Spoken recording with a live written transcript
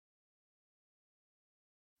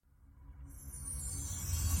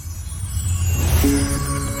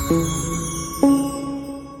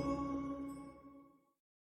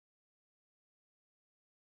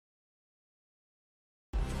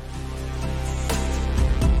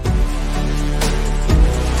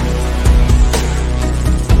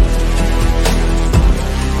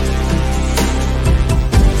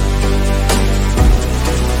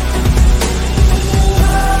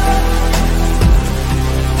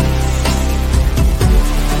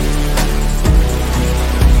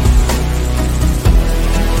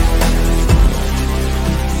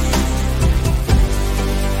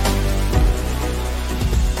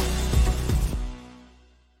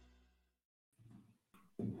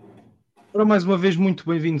Ora, mais uma vez, muito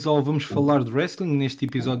bem-vindos ao Vamos Falar de Wrestling, neste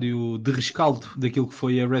episódio de rescaldo daquilo que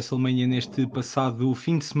foi a WrestleMania neste passado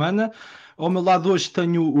fim de semana. Ao meu lado hoje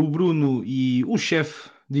tenho o Bruno e o chefe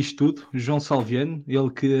disto tudo, João Salviano, ele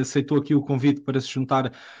que aceitou aqui o convite para se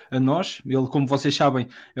juntar a nós. Ele, como vocês sabem,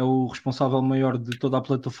 é o responsável maior de toda a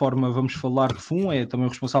plataforma Vamos Falar de FUN, é também o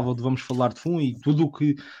responsável de Vamos Falar de FUN e tudo o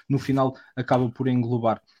que no final acaba por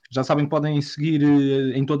englobar. Já sabem que podem seguir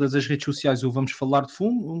em todas as redes sociais o Vamos Falar de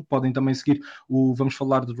FUN, podem também seguir o Vamos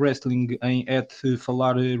Falar de Wrestling em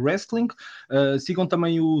 @falarwrestling. Sigam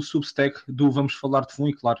também o Substack do Vamos Falar de FUN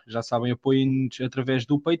e, claro, já sabem, apoiem-nos através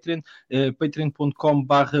do Patreon,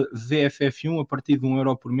 patreon.com/VFF1, a partir de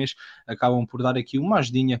 €1 por mês, acabam por dar aqui uma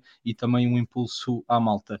ajudinha e também um impulso à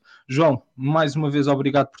malta. João, mais uma vez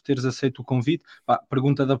obrigado por teres aceito o convite.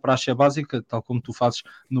 Pergunta da praxe básica, tal como tu fazes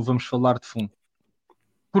no Vamos Falar de FUN.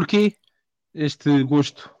 Porquê este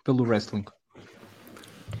gosto pelo wrestling?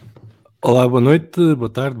 Olá, boa noite, boa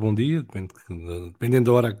tarde, bom dia, dependendo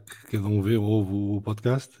da hora que cada um vê ou ouve o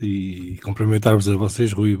podcast, e cumprimentar-vos a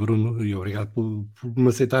vocês, Rui e Bruno, e obrigado por me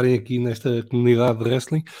aceitarem aqui nesta comunidade de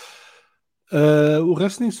wrestling. O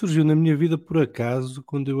wrestling surgiu na minha vida por acaso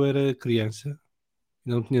quando eu era criança,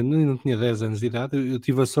 não tinha 10 anos de idade. Eu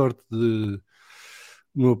tive a sorte de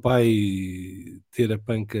o meu pai ter a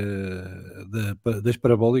panca das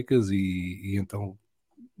parabólicas e então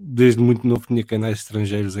desde muito novo tinha canais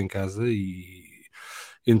estrangeiros em casa, e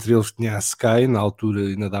entre eles tinha a Sky. Na altura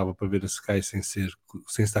ainda dava para ver a Sky sem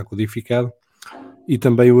estar codificado, e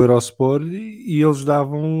também o Eurosport, e eles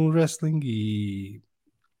davam wrestling, e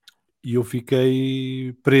eu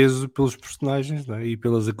fiquei preso pelos personagens, não é? E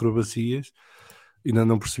pelas acrobacias. Ainda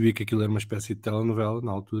não percebi que aquilo era uma espécie de telenovela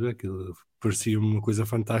na altura. Aquilo parecia uma coisa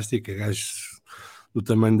fantástica, gajos do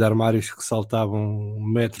tamanho de armários que saltavam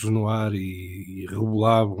metros no ar e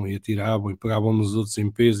rebolavam e atiravam e pegavam nos outros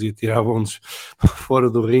em peso e atiravam-nos fora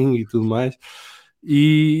do ringue e tudo mais.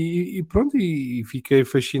 E pronto, e fiquei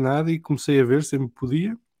fascinado e comecei a ver sempre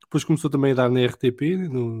podia. Depois começou também a dar na RTP,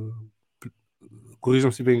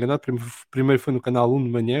 corrijam-me se bem enganado, primeiro foi no canal 1 de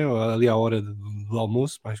manhã, ali à hora do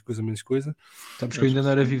almoço, mais coisa, menos coisa. Sabes que eu Acho ainda que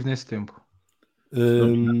não era sim. vivo nesse tempo.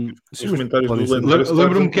 Sim, Os mas comentários do podem ser. lendário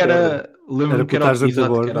Lembro-me que Tarzan da Borda, era. Era Lembro-me que com o era. Tarzan da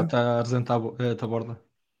Exato, que era Borda. a Tarzan Taborda.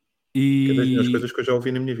 que é das melhores E, coisas que eu já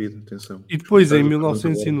ouvi na minha vida. Atenção. e Os depois, comentários do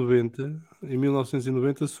Tarzan da Borda. em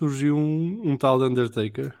 1990 surgiu um tal de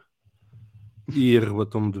Undertaker e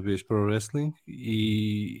arrebatou-me de vez para o wrestling,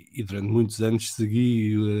 e durante muitos anos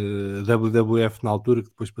segui a WWF na altura, que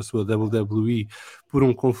depois passou a WWE por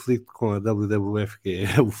um conflito com a WWF, que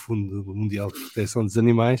é o Fundo Mundial de Proteção dos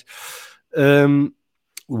Animais,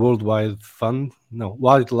 Worldwide Fund, não,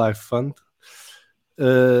 Wildlife Fund,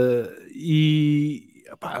 e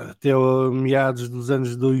até meados dos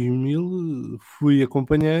anos 2000 fui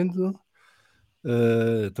acompanhando.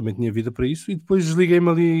 Também tinha vida para isso, e depois desliguei-me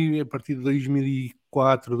ali a partir de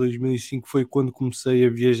 2004, 2005, foi quando comecei a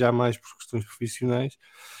viajar mais por questões profissionais,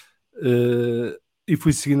 e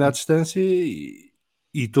fui seguindo à distância, e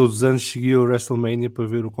todos os anos seguia o WrestleMania para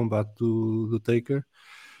ver o combate do Taker,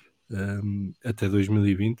 até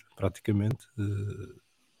 2020 praticamente,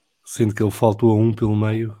 sendo que ele faltou a um pelo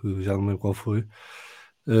meio, já não lembro qual foi.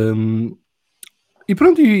 E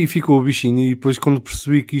pronto, e ficou o bichinho. E depois, quando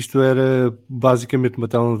percebi que isto era basicamente uma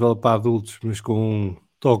telenovela para adultos, mas com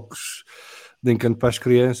toques de encanto para as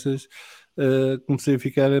crianças, comecei a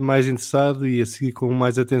ficar mais interessado e a seguir com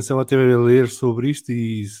mais atenção, até a ler sobre isto.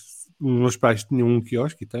 E os meus pais tinham um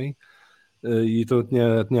quiosque, e têm, e então eu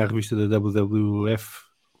tinha a revista da WWF,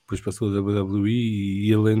 depois passou a WWE, e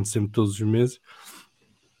ia lendo sempre todos os meses.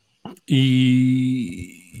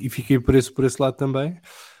 E fiquei por esse lado também.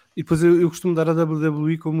 E depois eu costumo dar a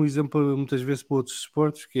WWE como exemplo muitas vezes para outros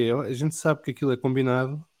esportes, que é, a gente sabe que aquilo é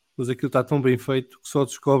combinado, mas aquilo está tão bem feito que só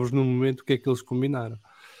descobres no momento o que é que eles combinaram.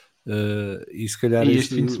 E se calhar E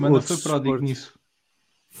este fim de semana foi outros pródigo esportes... nisso.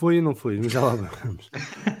 Foi ou não foi? Mas já lá vamos.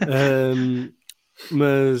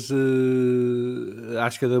 Mas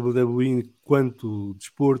acho que a WWE, enquanto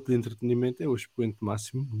desporto de entretenimento, é o expoente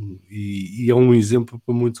máximo, e é um exemplo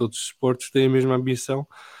para muitos outros esportes que têm a mesma ambição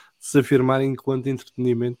de se afirmarem enquanto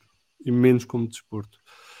entretenimento e menos como desporto,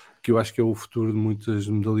 que eu acho que é o futuro de muitas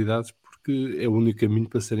modalidades, porque é o único caminho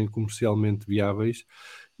para serem comercialmente viáveis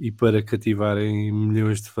e para cativarem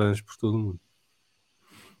milhões de fãs por todo o mundo.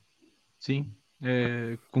 Sim,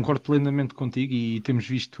 concordo plenamente contigo e temos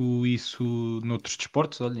visto isso noutros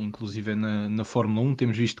desportos, olha, inclusive na Fórmula 1,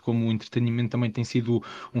 temos visto como o entretenimento também tem sido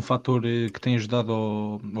um fator que tem ajudado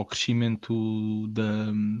ao crescimento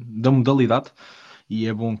da modalidade. e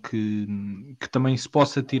é bom que também se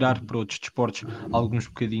possa tirar para outros desportos alguns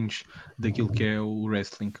bocadinhos daquilo que é o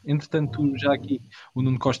wrestling. Entretanto, já aqui o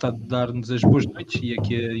Nuno Costa a dar-nos as boas noites e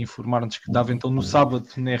aqui a informar-nos que dava então no sábado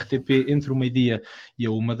na RTP entre o meio-dia e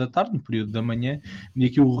a 1 da tarde, no período da manhã, e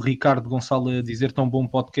aqui o Ricardo Gonçalo a dizer tão bom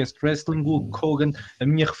podcast wrestling, Hulk Hogan, a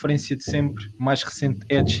minha referência de sempre, mais recente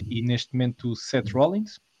Edge e neste momento Seth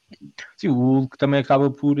Rollins. Sim, o Hulk também acaba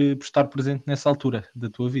por estar presente nessa altura da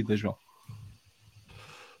tua vida, João.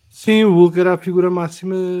 Sim, o Hulk era a figura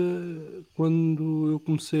máxima quando eu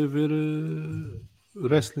comecei a ver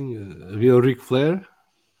wrestling. Havia o Ric Flair,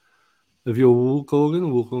 havia o Hulk Hogan.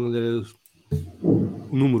 O Hulk Hogan era o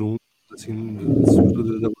número 1, assim,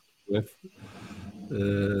 sobretudo da WWF.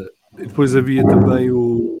 E depois havia também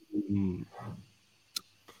o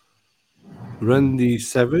Randy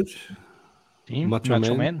Savage, Sim, Macho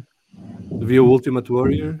Man. Havia o Ultimate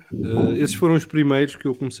Warrior. Esses foram os primeiros que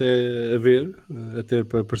eu comecei a ver, até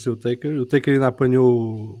para aparecer o Taker. O Taker ainda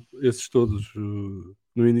apanhou esses todos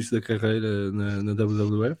no início da carreira na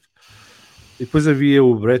WWF. E depois havia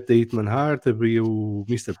o Bret the Hitman Hart, havia o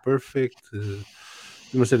Mr. Perfect,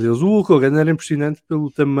 uma série deles. O Hulk Hogan era impressionante pelo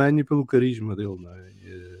tamanho e pelo carisma dele, não é?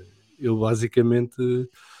 Ele basicamente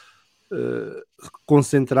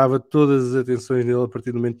concentrava todas as atenções nele a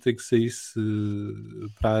partir do momento em que saísse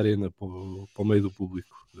para a arena, para o meio do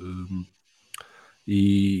público.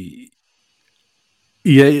 E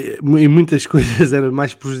em muitas coisas era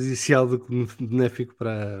mais prejudicial do que benéfico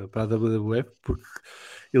para a WWF, porque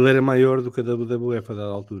ele era maior do que a WWF a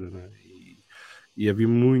dada altura, não é? E havia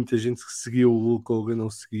muita gente que seguia o Hulk Hogan, não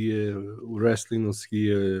seguia o wrestling, não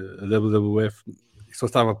seguia a WWF, e só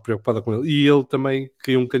estava preocupada com ele. E ele também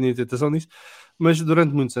caiu um bocadinho de tentação nisso, mas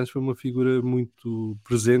durante muitos anos foi uma figura muito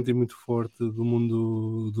presente e muito forte do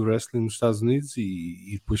mundo do wrestling nos Estados Unidos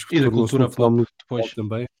e depois e da cultura pop depois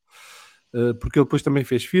também. Porque ele depois também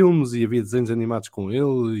fez filmes e havia desenhos animados com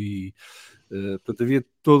ele e portanto havia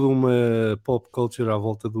toda uma pop culture à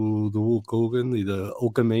volta do Hulk Hogan e da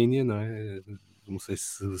Hulkamania, não é? Não sei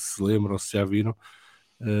se lembram ou se já viram,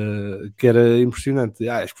 que era impressionante.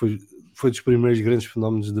 Acho que foi dos primeiros grandes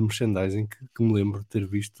fenómenos de merchandising que me lembro de ter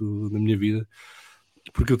visto na minha vida,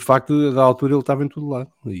 porque de facto da altura ele estava em todo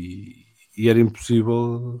lado e era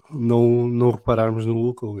impossível não repararmos no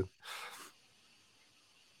Hulk Hogan.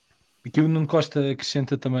 Aqui o Nuno Costa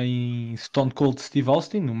acrescenta também Stone Cold Steve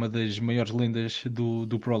Austin, uma das maiores lendas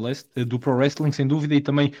do Pro Wrestling, sem dúvida, e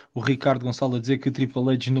também o Ricardo Gonçalo a dizer que o Triple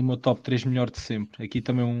H no meu top 3 melhor de sempre. Aqui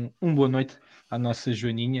também um boa noite à nossa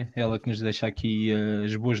Joaninha, ela que nos deixa aqui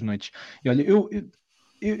as boas noites. E olha,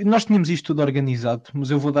 nós tínhamos isto tudo organizado, mas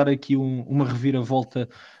eu vou dar aqui uma reviravolta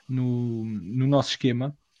no nosso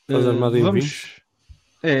esquema. Estás armado em 20?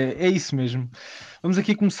 É isso mesmo. Vamos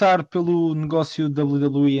aqui começar pelo negócio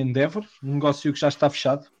WWE Endeavor, um negócio que já está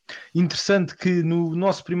fechado. Interessante que no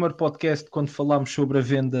nosso primeiro podcast, quando falámos sobre a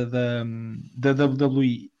venda da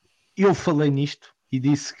WWE, eu falei nisto e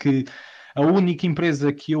disse que a única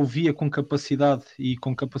empresa que eu via com capacidade e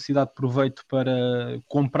com capacidade de proveito para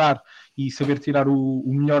comprar e saber tirar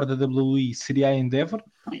o melhor da WWE seria a Endeavor,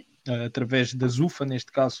 através da Zuffa,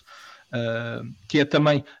 neste caso, que é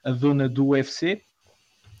também a dona do UFC.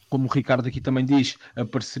 Como o Ricardo aqui também diz, a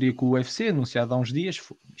parceria com o UFC, anunciada há uns dias,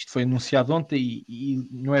 isto foi anunciado ontem e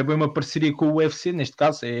não é bem uma parceria com o UFC, neste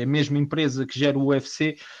caso, é a mesma empresa que gera o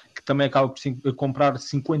UFC, que também acaba por comprar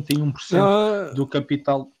 51% do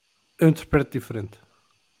capital. Eu interpreto diferente.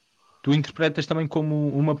 Tu interpretas também como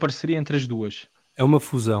uma parceria entre as duas? É uma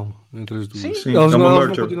fusão entre as duas. Sim, elas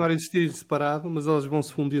vão continuar a existir separado, mas elas vão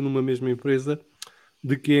se fundir numa mesma empresa,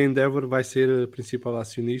 de que a Endeavor vai ser a principal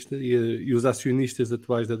acionista e os acionistas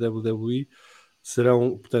atuais da WWE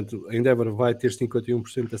serão, portanto, a Endeavor vai ter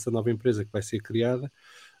 51% dessa nova empresa que vai ser criada,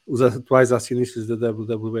 os atuais acionistas da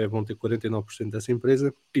WWE vão ter 49% dessa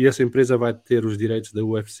empresa e essa empresa vai ter os direitos da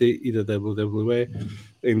UFC e da WWE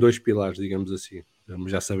em dois pilares, digamos assim.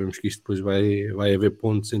 Já sabemos que isto depois vai haver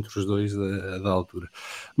pontos entre os dois da altura.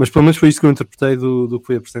 Mas pelo menos foi isso que eu interpretei do que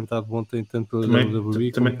foi apresentado ontem, tanto pela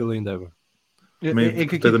WWE como pela Endeavor. É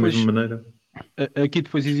que aqui da mesma maneira. Aqui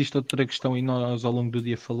depois existe outra questão e nós ao longo do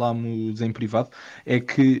dia falámos em privado, é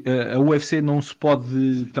que a UFC não se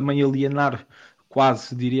pode também alienar,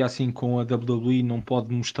 quase diria assim, com a WWE, não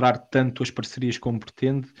pode mostrar tanto as parcerias como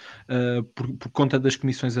pretende, por conta das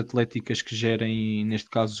comissões atléticas que gerem, neste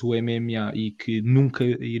caso o MMA, e que nunca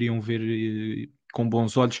iriam ver com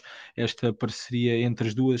bons olhos esta parceria entre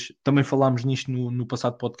as duas. Também falámos nisto no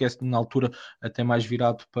passado podcast, na altura até mais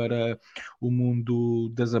virado para o mundo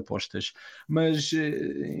das apostas. Mas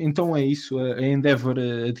então é isso, a Endeavor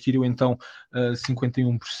adquiriu então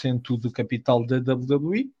 51% do capital da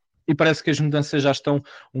WWE E parece que as mudanças já estão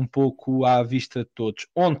um pouco à vista de todos.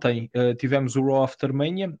 Ontem tivemos o Raw After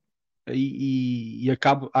Mania e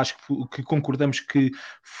acho que concordamos que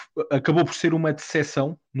acabou por ser uma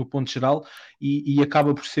decepção no ponto geral e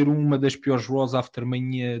acaba por ser uma das piores Raws After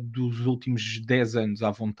Mania dos últimos 10 anos à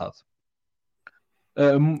vontade.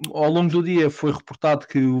 Ao longo do dia foi reportado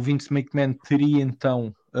que o Vince McMahon teria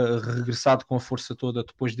então regressado com a força toda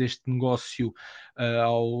depois deste negócio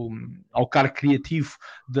ao cargo criativo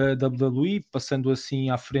da WWE, passando assim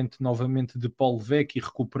à frente novamente de Paul Levesque e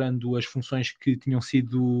recuperando as funções que tinham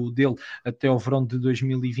sido dele até ao verão de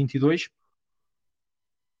 2022.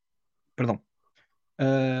 Perdão.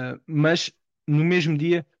 Mas no mesmo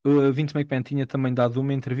dia, Vince McMahon tinha também dado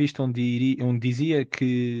uma entrevista onde dizia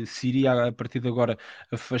que se iria a partir de agora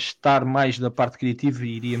afastar mais da parte criativa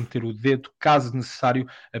e iria meter o dedo, caso necessário,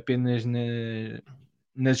 apenas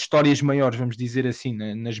nas histórias maiores, vamos dizer assim,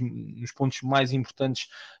 nos pontos mais importantes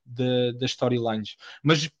das storylines.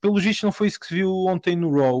 Mas pelos vistos não foi isso que se viu ontem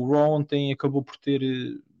no Raw. O Raw ontem acabou por ter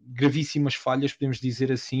gravíssimas falhas, podemos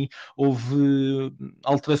dizer assim. Houve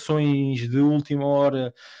alterações de última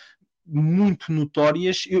hora muito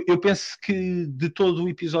notórias. Eu penso que de todo o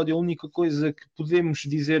episódio a única coisa que podemos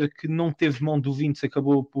dizer que não teve mão do Vince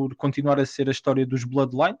acabou por continuar a ser a história dos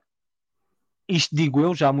Bloodline. Isto digo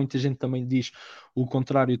eu, já muita gente também diz o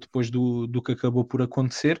contrário depois do que acabou por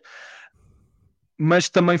acontecer, mas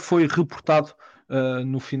também foi reportado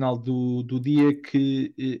no final do dia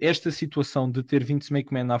que esta situação de ter Vince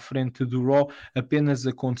McMahon à frente do Raw apenas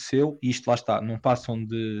aconteceu, e isto lá está, não passam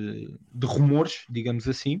de rumores, digamos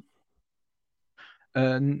assim,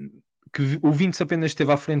 que o Vince apenas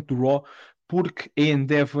esteve à frente do Raw porque a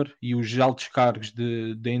Endeavor e os altos cargos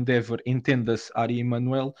da Endeavor, entenda-se Ari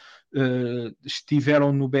Emanuel,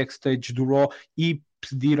 estiveram no backstage do Raw e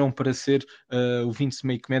pediram para ser o Vince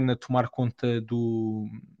McMahon a tomar conta do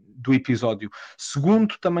episódio.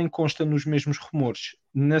 Segundo também consta nos mesmos rumores,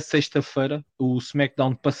 na sexta-feira o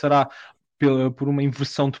SmackDown passará por uma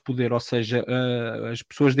inversão de poder, ou seja, as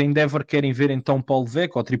pessoas da Endeavor querem ver então Paul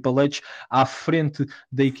Levesque ou Triple H à frente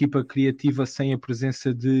da equipa criativa sem a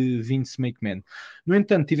presença de Vince McMahon. No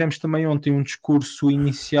entanto, tivemos também ontem um discurso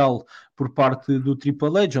inicial por parte do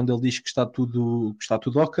Triple H, onde ele diz que está tudo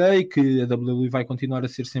ok, que a WWE vai continuar a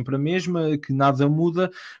ser sempre a mesma, que nada muda,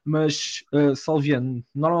 mas, Salviano,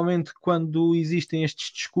 normalmente quando existem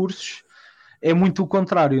estes discursos é muito o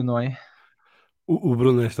contrário, não é? O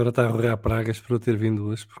Bruno, esta hora está a roer pragas por eu ter vindo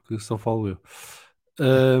hoje, porque só falo eu.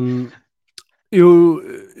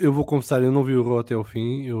 Eu vou confessar, eu não vi o Raw até ao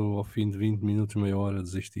fim. Eu, ao fim de 20 minutos, meia hora,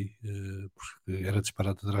 desisti, porque era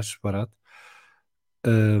disparate atrás de disparate.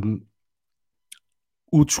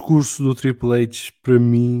 O discurso do Triple H, para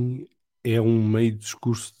mim, é um meio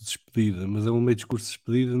discurso de despedida, mas é um meio discurso de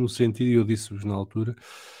despedida no sentido, e eu disse-vos na altura,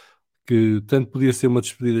 que tanto podia ser uma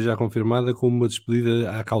despedida já confirmada como uma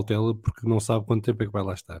despedida à cautela, porque não sabe quanto tempo é que vai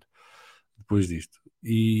lá estar depois disto.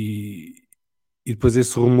 E depois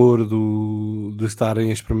esse rumor de estarem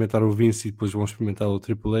a experimentar o Vince e depois vão experimentar o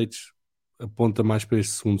Triple H aponta mais para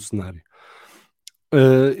este segundo cenário.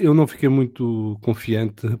 Eu não fiquei muito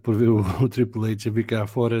confiante por ver o Triple H a vir cá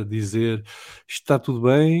fora dizer isto está tudo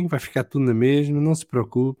bem, vai ficar tudo na mesma, não se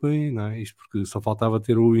preocupem, não é? Isto porque só faltava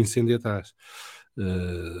ter o incêndio atrás.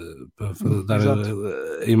 Para dar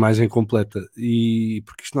a imagem completa, e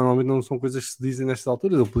porque isto normalmente não são coisas que se dizem nestas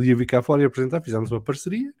alturas. Ele podia vir cá fora e apresentar, fizemos uma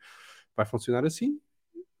parceria, vai funcionar assim,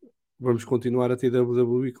 vamos continuar a ter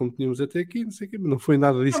WWE como tínhamos até aqui, não sei o quê. Não foi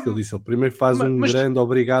nada disso que ele disse. Ele primeiro faz grande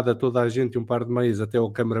obrigado a toda a gente, um par de meias, até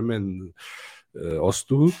ao cameraman ao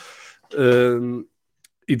Stu,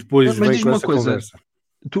 e depois vem com essa conversa.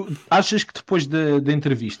 Tu achas que depois da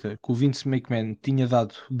entrevista que o Vince McMahon tinha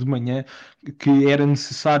dado de manhã que era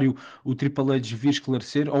necessário o Triple H vir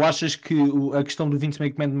esclarecer, ou achas que a questão do Vince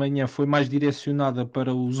McMahon de manhã foi mais direcionada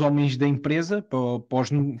para os homens da empresa,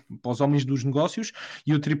 para os homens dos negócios,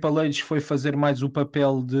 e o Triple H foi fazer mais o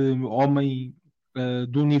papel de homem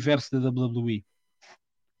do universo da WWE?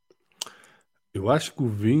 Eu acho que o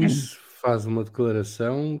Vince faz uma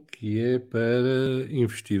declaração que é para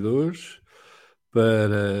investidores,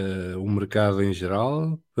 para o mercado em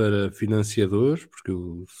geral, para financiadores, porque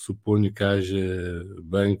eu suponho que haja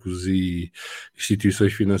bancos e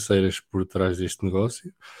instituições financeiras por trás deste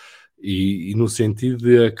negócio, e no sentido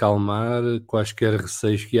de acalmar quaisquer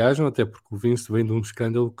receios que hajam, até porque o Vince vem de um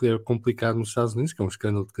escândalo que é complicado nos Estados Unidos, que é um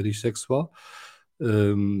escândalo de cariz sexual,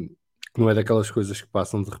 que não é daquelas coisas que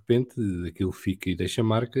passam de repente, aquilo fica e deixa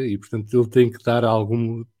marca, e portanto ele tem que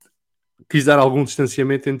quis dar algum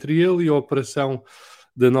distanciamento entre ele e a operação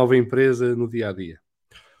da nova empresa no dia-a-dia.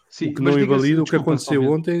 Sim, o que não invalida o que aconteceu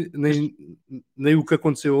ontem, nem o que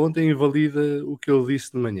aconteceu ontem invalida o que eu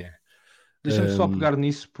disse de manhã. Deixa-me só pegar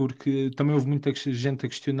nisso, porque também houve muita gente a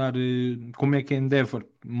questionar como é que a Endeavour,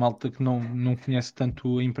 malta que não conhece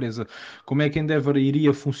tanto a empresa, como é que a Endeavour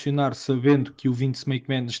iria funcionar sabendo que o Vince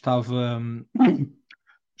McMahon estava...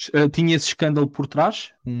 tinha esse escândalo por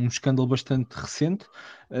trás, um escândalo bastante recente,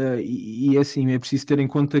 e assim, é preciso ter em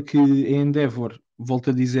conta que a Endeavour,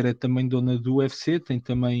 volto a dizer, é também dona do UFC, tem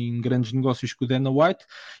também grandes negócios com o Dana White,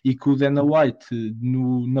 e que o Dana White,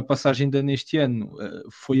 na passagem de ano este ano,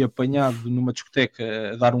 foi apanhado numa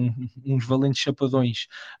discoteca a dar uns valentes chapadões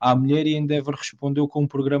à mulher, e a Endeavour respondeu com um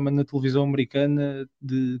programa na televisão americana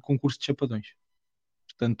de concurso de chapadões.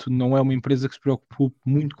 Portanto, não é uma empresa que se preocupe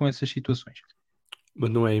muito com essas situações. Mas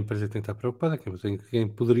não é a empresa que tem que estar preocupada. Quem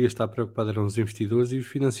poderia estar preocupado eram os investidores e os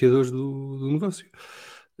financiadores do negócio.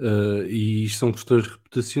 E isto são questões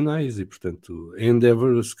reputacionais e, portanto, a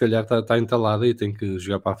Endeavour se calhar está entalada e tem que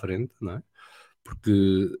jogar para a frente, não é?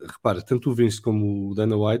 Porque, repara, tanto o Vince como o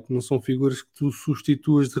Dana White não são figuras que tu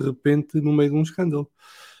substituas de repente no meio de um escândalo.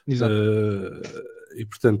 Exato. E,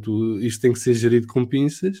 portanto, isto tem que ser gerido com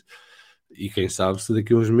pinças. E quem sabe se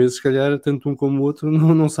daqui a uns meses, se calhar, tanto um como o outro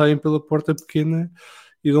não saem pela porta pequena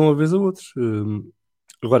e dão a vez a outros.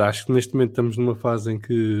 Agora, acho que neste momento estamos numa fase em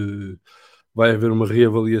que vai haver uma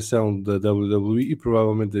reavaliação da WWE e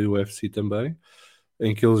provavelmente da UFC também,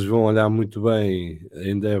 em que eles vão olhar muito bem a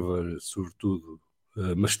Endeavour, sobretudo,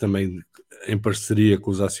 mas também em parceria com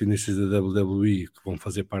os acionistas da WWE, que vão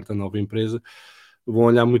fazer parte da nova empresa, vão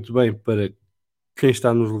olhar muito bem para quem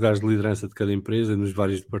está nos lugares de liderança de cada empresa, nos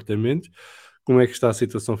vários departamentos, como é que está a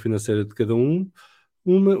situação financeira de cada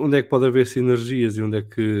onde é que pode haver sinergias e onde é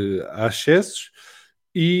que há excessos,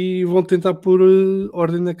 e vão tentar pôr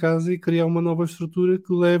ordem na casa e criar uma nova estrutura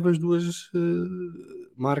que leve as duas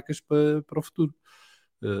marcas para o futuro.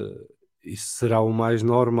 Isso será o mais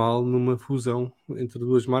normal numa fusão entre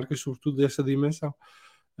duas marcas, sobretudo desta dimensão.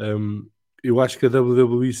 Eu acho que a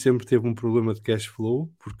WWE sempre teve um problema de cash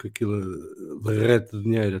flow, porque aquilo derrete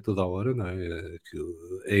dinheiro a toda a hora, não é?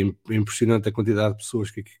 É impressionante a quantidade de pessoas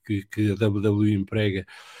que a WWE emprega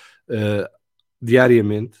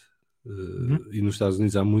diariamente, e nos Estados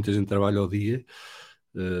Unidos há muita gente que trabalha ao dia,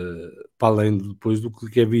 para além depois do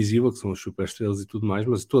que é visível, que são as superestrelas e tudo mais,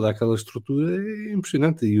 mas toda aquela estrutura é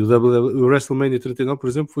impressionante. E o WrestleMania 39, por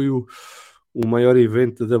exemplo, foi o maior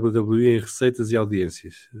evento da WWE em receitas e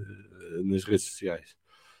audiências nas redes sociais.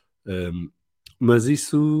 Mas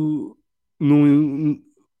isso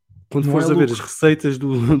quando fores a ver as receitas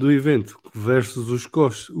do evento versus os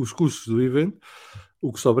custos do evento,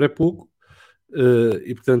 o que sobra é pouco.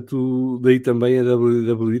 E portanto daí também a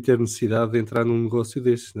WWE ter necessidade de entrar num negócio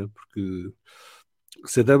destes, né? Porque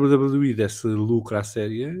se a WWE desse lucro à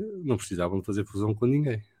série, não precisavam de fazer fusão com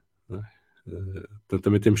ninguém, não é? Portanto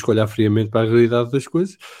também temos que olhar friamente para a realidade das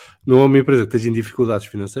coisas. Não é uma empresa que esteja em dificuldades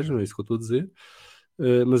financeiras, não é isso que eu estou a dizer,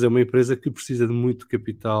 mas é uma empresa que precisa de muito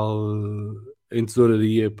capital em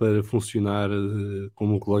tesouraria para funcionar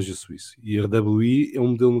como um relógio suíço. E a WWE é um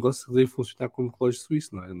modelo de negócio que deve funcionar como relógio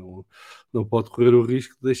suíço, não é? Não pode correr o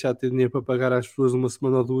risco de deixar de ter dinheiro para pagar às pessoas uma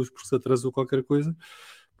semana ou duas porque se atrasou qualquer coisa,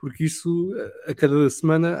 porque isso, a cada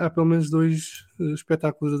semana, há pelo menos 2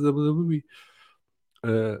 espetáculos da WWE.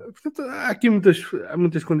 Portanto, há aqui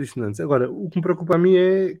muitas condicionantes. Agora, o que me preocupa a mim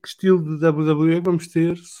é que estilo de WWE vamos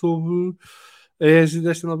ter sob a égide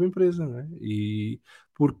desta nova empresa, não é? E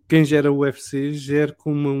porque quem gera o UFC gera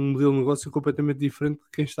com um modelo de negócio completamente diferente de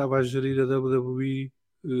quem estava a gerir a WWE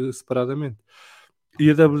separadamente. E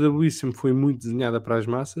a WWE sempre foi muito desenhada para as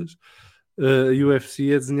massas, e o UFC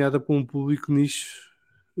é desenhada para um público nicho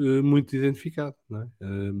muito identificado, não é?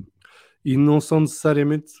 E não são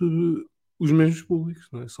necessariamente os mesmos públicos,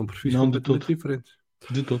 não é? São perfis completamente diferentes.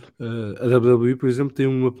 De todo. A WWE, por exemplo, tem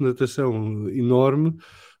uma penetração enorme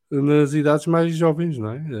nas idades mais jovens,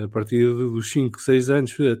 não é? A partir dos 5, 6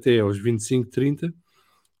 anos até aos 25, 30,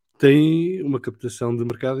 tem uma captação de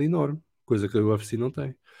mercado enorme, coisa que a UFC não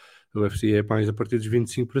tem. A UFC é mais a partir dos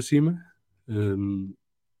 25 para cima.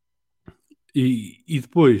 E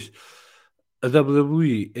depois, a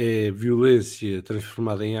WWE é violência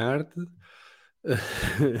transformada em arte.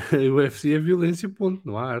 A UFC é violência, ponto.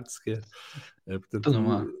 Não há arte sequer. Portanto, então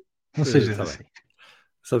não há. Não seja tá assim. Bem.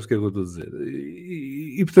 Sabes o que é que eu estou a dizer?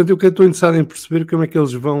 E portanto, eu estou interessado em perceber como é que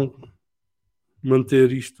eles vão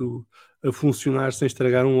manter isto a funcionar sem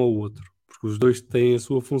estragar um ao outro. Porque os dois têm a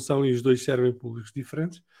sua função e os dois servem públicos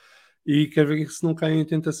diferentes. E quero ver se não caem em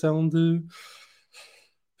tentação de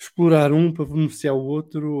explorar um para beneficiar o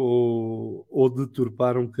outro ou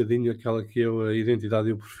deturpar um bocadinho aquela que é a identidade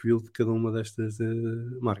e o perfil de cada uma destas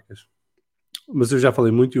marcas. Mas eu já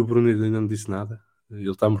falei muito e o Bruno ainda não disse nada. Ele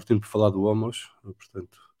está mortinho por falar do Homos.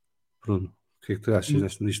 Portanto, Bruno, o que é que tu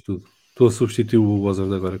achas disto tudo? Estou a substituir o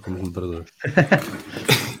Wozard agora como moderador.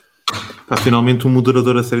 Há finalmente um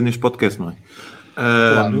moderador a sério neste podcast, não é?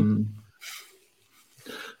 Claro.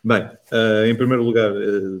 Bem, em primeiro lugar,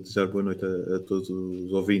 desejar boa noite a todos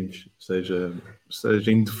os ouvintes, seja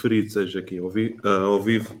indeferido, seja aqui ao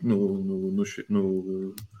vivo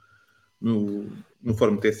no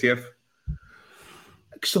fórum TSF.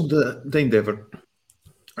 A questão da Endeavour.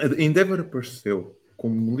 A Endeavour apareceu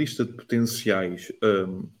como lista de potenciais,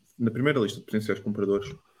 na primeira lista de potenciais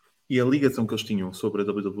compradores, e a ligação que eles tinham sobre a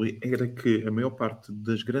WWE era que a maior parte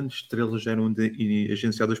das grandes estrelas eram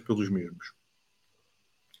agenciadas pelos mesmos.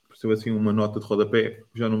 Apareceu assim uma nota de rodapé,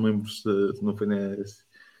 já não me lembro se não foi na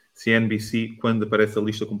CNBC, quando aparece a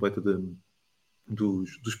lista completa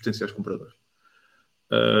dos potenciais compradores.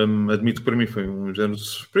 Admito que para mim foi um género de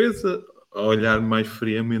surpresa. A olhar mais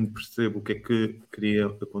friamente percebo o que é que queria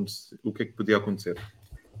acontecer, o que é que podia acontecer.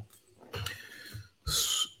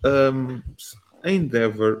 A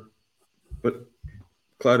Endeavour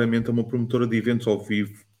claramente é uma promotora de eventos ao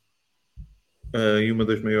vivo e uma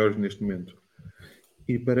das maiores neste momento.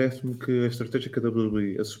 E parece-me que a estratégia que a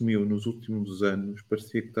WWE assumiu nos últimos anos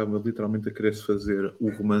parecia que estava literalmente a querer-se fazer o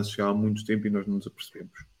romance já há muito tempo e nós não nos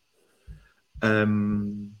apercebemos.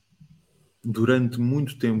 Durante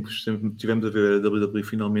muito tempo sempre tivemos a ver a WWE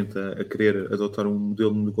finalmente a querer adotar um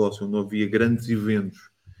modelo de negócio onde havia grandes eventos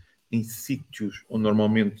em sítios onde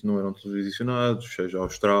normalmente não eram televisionados, seja a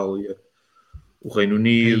Austrália, o Reino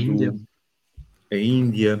Unido, a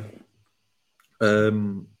Índia,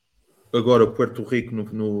 agora Puerto Rico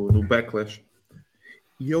no Backlash.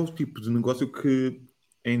 E é o tipo de negócio que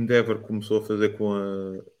a Endeavour começou a fazer com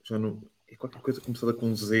a... Já não... É qualquer coisa começada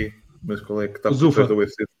com Z, mas qual é que está por trás da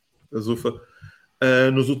UFC? A Zuffa.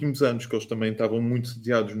 Nos últimos anos, que eles também estavam muito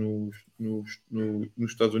sediados nos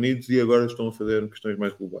Estados Unidos e agora estão a fazer questões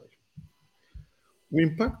mais globais. O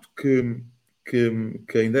impacto que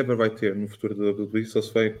a Endeavour vai ter no futuro da WWE só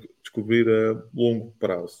se vai descobrir a longo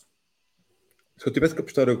prazo. Se eu tivesse que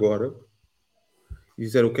apostar agora e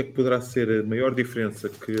dizer o que é que poderá ser a maior diferença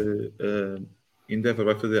que a Endeavour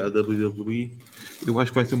vai fazer à WWE, eu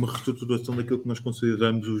acho que vai ser uma reestruturação daquilo que nós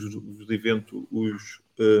consideramos os eventos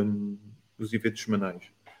semanais.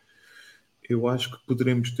 Eu acho que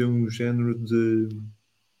poderemos ter um género de...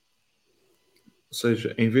 Ou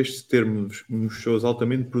seja, em vez de termos uns shows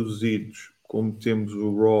altamente produzidos, como temos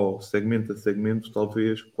o Raw, segmento a segmento,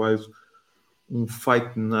 talvez quase um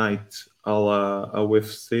Fight Night à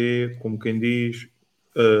UFC, como quem diz,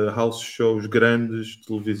 house shows grandes,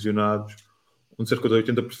 televisionados, onde cerca de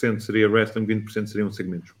 80% seria wrestling, 20% seriam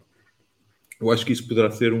segmentos. Eu acho que isso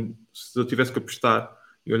poderá ser se eu tivesse que apostar,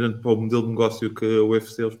 e olhando para o modelo de negócio que a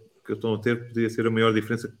UFC que estão a ter, poderia ser a maior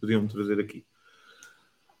diferença que podiam trazer aqui.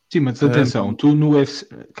 Sim, mas atenção, tu no UFC...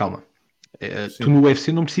 Calma. Tu no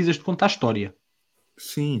UFC não precisas de contar a história.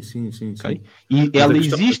 Sim. Okay? E mas ela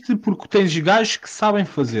existe porque tens gajos que sabem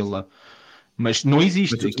fazê-la. Mas não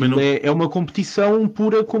existe. Aquilo não... é uma competição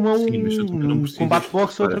pura como é um combate de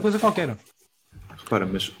boxe ou outra coisa qualquer. Repara,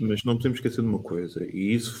 mas não podemos esquecer de uma coisa.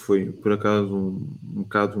 E isso foi, por acaso, um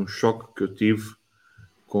bocado um choque que eu tive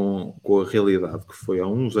com a realidade. Que foi há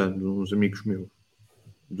uns anos, uns amigos meus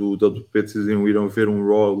do WP decidiram ir ver um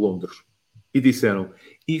Raw Londres. E disseram,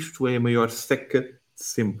 isto é a maior seca de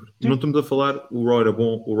sempre. Sim. Não estamos a falar o Raw era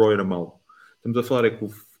bom, o Raw era mau. Estamos a falar é que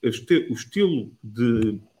o estilo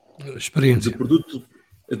de produto,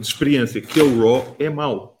 de experiência que é o Raw é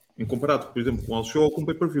mau. Em comparado, por exemplo, com o show ou com o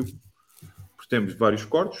pay-per-view. Porque temos vários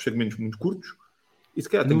cortes, segmentos muito curtos. E se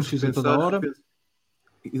calhar anúncios a toda a hora.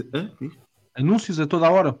 Anúncios a toda a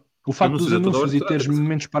hora. O facto dos anúncios e teres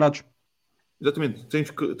momentos parados. Exatamente.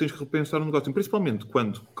 Tens que repensar o negócio. Principalmente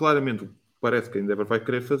quando, claramente, o que parece que a Endeavour vai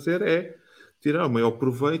querer fazer é tirar o maior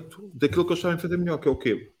proveito daquilo que eles sabem fazer melhor, que é o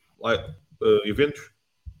quê? Eventos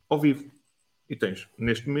ao vivo. E tens,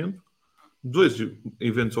 neste momento, 2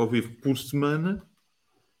 eventos ao vivo por semana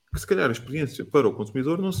que, se calhar, a experiência para o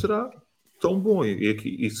consumidor não será tão bom.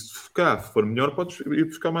 E se for melhor, podes ir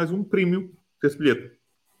buscar mais um premium desse bilhete.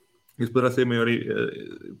 Isso poderá ser a maior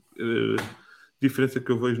diferença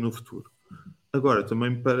que eu vejo no futuro. Agora,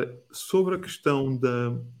 também sobre a questão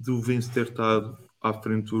do Vince ter estado à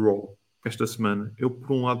frente do Raw esta semana, eu,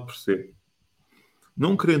 por um lado, percebo.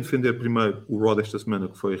 Não querendo defender primeiro o Raw desta semana,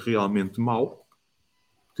 que foi realmente mau,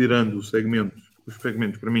 tirando os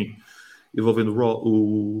segmentos para mim, envolvendo o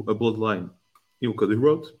Raw, a Bloodline e o Cody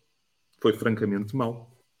Rhodes, foi francamente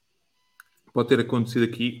mau. Pode ter acontecido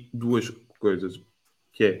aqui 2 coisas,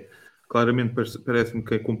 que é, claramente parece-me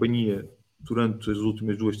que a companhia durante as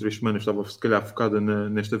últimas 2-3 semanas estava se calhar focada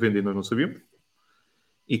nesta venda e nós não sabíamos.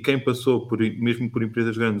 E quem passou, mesmo por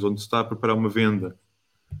empresas grandes, onde se está a preparar uma venda,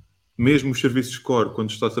 mesmo os serviços core, quando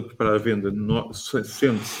está-se a preparar a venda,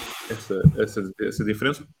 sente-se essa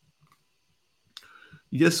diferença.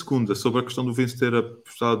 E a segunda, sobre a questão do Vince ter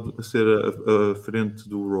apostado a ser a frente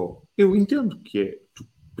do Raw. Eu entendo que é, tu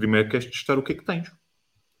primeiro queres testar o que é que tens.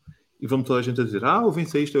 E vamos toda a gente a dizer, o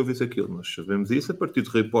Vince é isto, o Vince é aquilo. Nós sabemos isso a partir de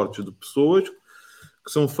reportes de pessoas que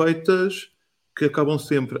são feitas, que acabam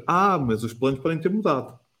sempre, mas os planos podem ter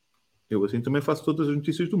mudado. Eu assim também faço todas as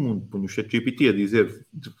notícias do mundo. Ponho o ChatGPT a dizer,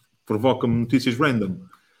 provoca-me notícias random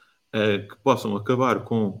que possam acabar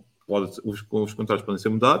com os contratos podem ser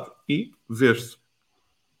mudados e ver-se.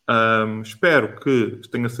 Espero que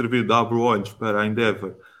tenha servido de abro-olhos para a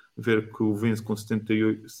Endeavour ver que o Vince com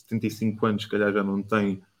 75 anos, se calhar já não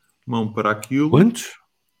tem mão para aquilo. Quantos?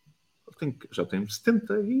 Já tem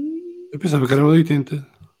 70 e... Eu pensava que era 80.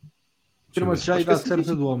 Mas já a idade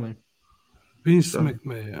certa do homem. Vince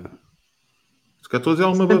McMahon. Se 14 é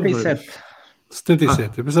uma 77.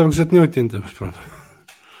 77. Eu pensava que já tinha 80, mas pronto.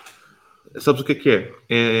 Sabes o que é?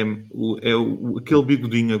 Aquele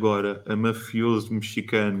bigodinho agora, a mafioso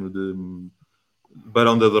mexicano de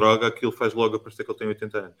Barão da Droga, aquilo faz logo a parecer que ele tem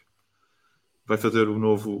 80 anos. Vai fazer o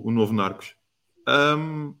novo Narcos.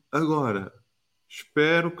 Agora,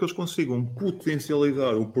 espero que eles consigam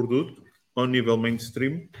potencializar o produto ao nível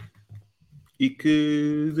mainstream e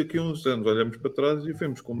que daqui a uns anos olhamos para trás e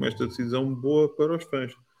vemos como esta decisão boa para os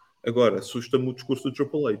fãs. Agora, assusta-me o discurso do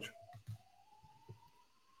Triple H.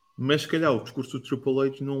 Mas, se calhar, o discurso do Triple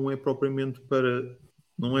H não é propriamente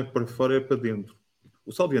não é para fora, é para dentro.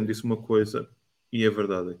 O Salviano disse uma coisa, e é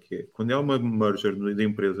verdade, que é, quando há uma merger de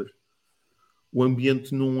empresas, o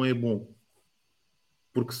ambiente não é bom.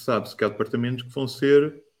 Porque sabe-se que há departamentos que vão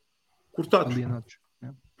ser cortados.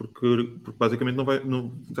 Porque basicamente não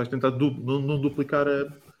vais tentar não duplicar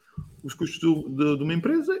os custos de uma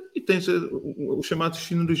empresa e tens os chamados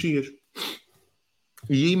sinergias.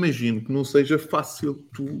 E imagino que não seja fácil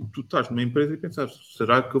tu estás numa empresa e pensar,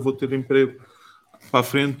 será que eu vou ter emprego para a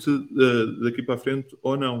frente, daqui para a frente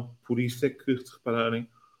ou não? Por isso é que, se repararem,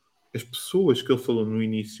 as pessoas que ele falou no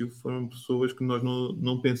início foram pessoas que nós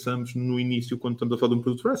não pensamos no início quando estamos a falar de um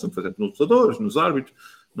produto wrestling. Por exemplo, nos lutadores, nos árbitros,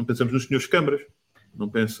 não pensamos nos senhores câmaras, não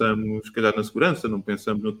pensamos, se calhar, na segurança, não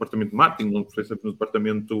pensamos no departamento de marketing, não pensamos no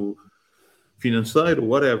departamento financeiro,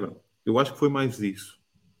 whatever. Eu acho que foi mais isso.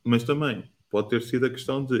 Mas também pode ter sido a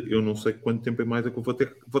questão de eu não sei quanto tempo é mais é que eu vou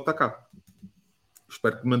estar cá.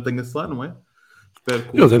 Espero que mantenha-se lá, não é?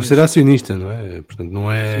 Ele deve ser acionista, não é? Portanto,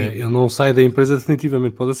 não é, ele não sai da empresa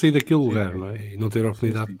definitivamente, pode sair daquele lugar, não é? E não ter a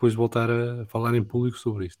oportunidade de depois voltar a falar em público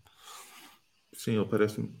sobre isto. Sim, ele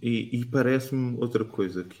parece-me. E parece-me outra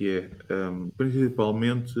coisa, que é,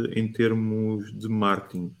 principalmente em termos de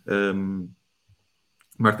marketing,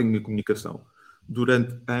 marketing e comunicação.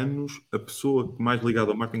 Durante anos, a pessoa mais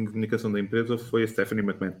ligada ao marketing e comunicação da empresa foi a Stephanie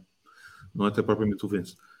McMahon, não até propriamente o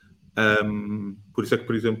Vince. Por isso é que,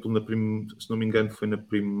 por exemplo, se não me engano, foi na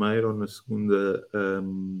primeira ou na segunda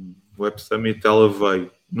Web Summit, ela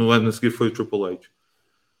veio. No ano a seguir foi o Triple H.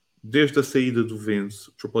 Desde a saída do Vince,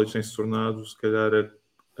 o Triple H tem se tornado, se calhar,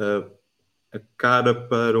 a cara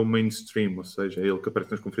para o mainstream, ou seja, é ele que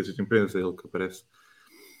aparece nas conferências de imprensa, é ele que aparece.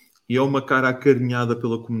 E é uma cara acarinhada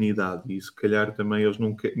pela comunidade. E se calhar também eles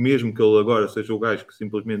não querem, mesmo que ele agora seja o gajo que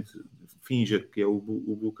simplesmente finja que é o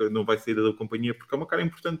Booker, não vai sair da companhia, porque é uma cara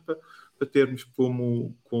importante para termos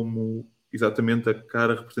como exatamente a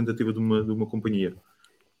cara representativa de uma companhia.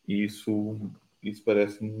 E isso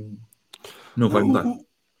parece-me não vai mudar.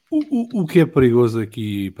 O que é perigoso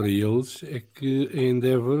aqui para eles é que a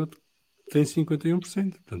Endeavour tem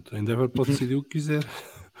 51%. Portanto, a Endeavour pode decidir o que quiser.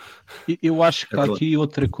 Eu acho que há aqui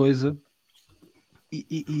outra coisa,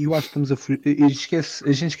 e eu acho que estamos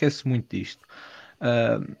a gente esquece muito disto.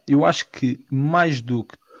 Eu acho que mais do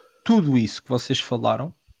que tudo isso que vocês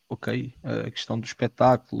falaram, ok, a questão dos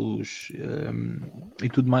espetáculos e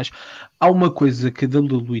tudo mais, há uma coisa que a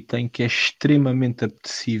WWE tem que é extremamente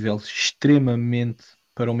apetecível, extremamente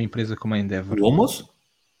para uma empresa como a Endeavour. O almoço?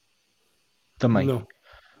 Também. Não.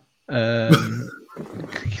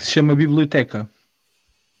 Que se chama biblioteca.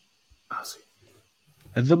 Sim.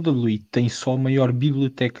 A WWE tem só a maior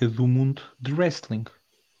biblioteca do mundo de wrestling.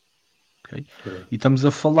 Okay? E estamos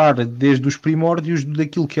a falar desde os primórdios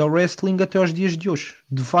daquilo que é o wrestling até aos dias de hoje.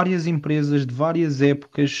 De várias empresas, de várias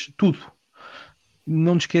épocas, tudo.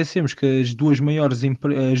 Não nos esquecemos que as duas maiores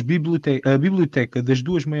a biblioteca das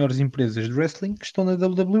duas maiores empresas de wrestling estão na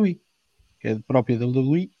WWE. que é a própria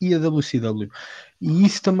WWE, e a WCW. E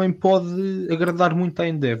isso também pode agradar muito à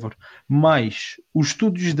Endeavor. Mas os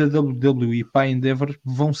estúdios da WWE para a Endeavor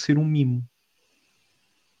vão ser um mimo.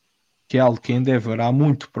 Que é algo que a Endeavor há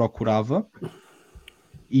muito procurava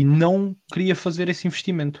e não queria fazer esse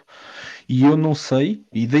investimento. E eu não sei,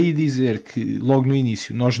 e daí dizer que logo no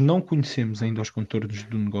início nós não conhecemos ainda os contornos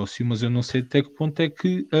do negócio, mas eu não sei até que ponto é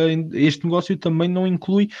que este negócio também não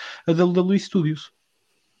inclui a WWE Studios.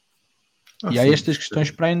 E há Sim. estas questões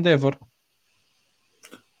para a Endeavor.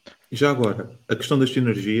 Já agora, a questão das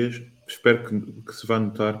sinergias, espero que se vá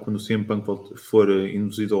notar quando o CM Punk for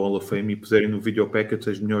induzido ao Hall of Fame e puserem no video package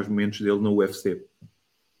os melhores momentos dele no UFC.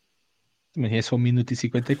 Também é só 1 minuto e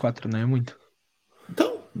 54, não é muito?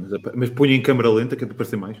 Então, mas ponha em câmera lenta que é para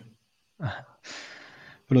parecer mais.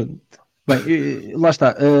 Pronto. Bem, lá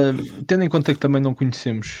está. Tendo em conta que também não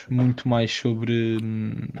conhecemos muito mais sobre.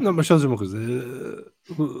 Não, mas só dizer uma coisa.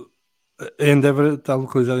 A Endeavor está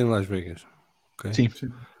localizada em Las Vegas. Okay? Sim.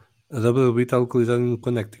 A WWE está localizada em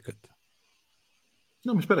Connecticut.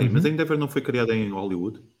 Não, mas espera aí, mas a Endeavor não foi criada em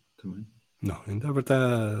Hollywood também? Não, a Endeavor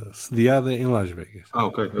está sediada em Las Vegas.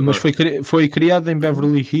 Ok. Agora. Mas foi criada em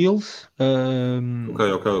Beverly Hills,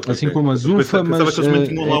 Ok. assim como a Zufa, pensava mas que eles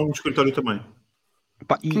mantinham lá um escritório também.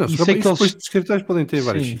 pá, Não, sei que depois eles... de escritórios podem ter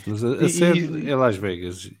vários Sim. sítios, mas a sede é Las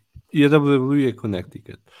Vegas e a WWE é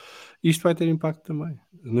Connecticut. Isto vai ter impacto também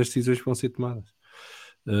nas decisões que vão ser tomadas.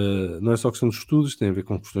 Não é só questão de estudos, tem a ver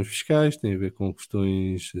com questões fiscais, tem a ver com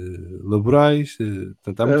questões laborais.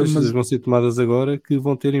 Portanto, há muitas decisões que vão ser tomadas agora que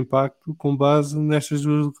vão ter impacto com base nestas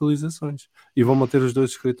duas localizações e vão manter os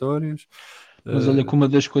dois escritórios. Mas olha, que uma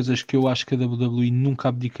das coisas que eu acho que a WWE nunca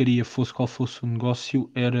abdicaria, fosse qual fosse o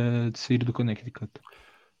negócio, era de sair do Connecticut.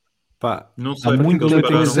 Pá, não sei, há muito aquilo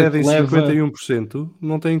tem coisa sede em que leva... 51%,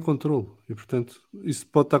 não tem controle. E, portanto, isso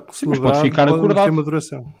pode estar Sim, mas celebrado, pode ficar mas acordado. tem uma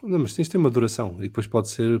duração. Não, mas tem uma duração e depois pode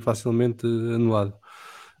ser facilmente anulado.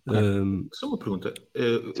 Só uma pergunta.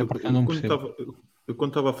 Eu não percebo. Eu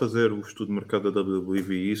quando estava a fazer o estudo de mercado da WWE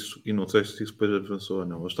vi isso, e não sei se isso depois avançou ou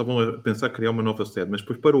não. Eles estavam a pensar em criar uma nova sede, mas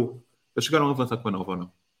depois parou. Eles chegaram a avançar com a nova ou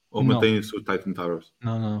não? Ou Não. mantém-se o Titan Towers?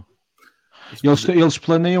 Não. Eles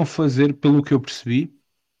planeiam fazer, pelo que eu percebi,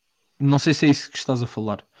 não sei se é isso que estás a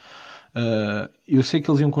falar. Eu sei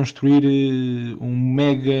que eles iam construir um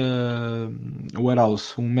mega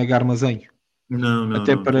warehouse, um mega armazém. Não.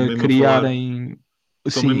 Até para criarem...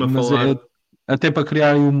 Sim, mas até para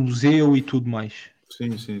criarem um museu e tudo mais. Sim.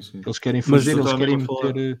 Eles querem fazer,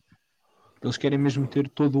 eles querem mesmo ter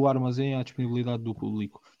todo o armazém à disponibilidade do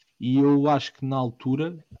público. E eu acho que na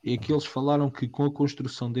altura é que eles falaram que com a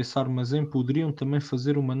construção desse armazém poderiam também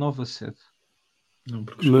fazer uma nova sede. Não,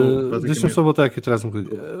 porque Deixa-me só voltar aqui atrás um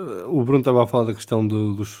bocadinho. O Bruno estava a falar da questão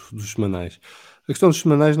dos semanais. A questão dos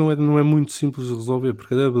semanais não é muito simples de resolver,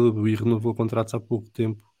 porque a WWE renovou contratos há pouco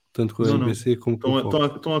tempo, tanto com a NBC como com a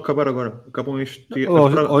Fox. Estão a acabar agora. Acabam este...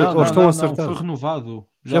 Ou estão acertados. Não, foi renovado.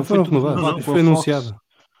 Já foram renovados. Foi anunciado.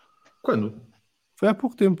 Quando? Foi há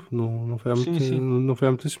pouco tempo, não foi há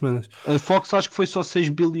muitas semanas. A Fox acho que foi só 6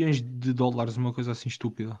 bilhões de dólares, uma coisa assim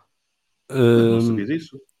estúpida. Não sabia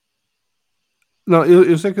disso. Não,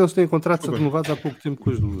 eu sei que eles têm contratos renovados há pouco tempo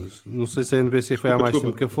com as duas. Não sei se a NBC foi há mais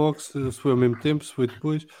tempo que a Fox, se foi ao mesmo tempo, se foi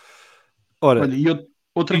depois. Ora, olha,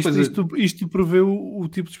 outra coisa... isto prevê o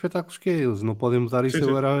tipo de espetáculos que é. Eles não podem mudar isso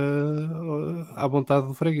agora à vontade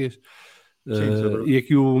do freguês. E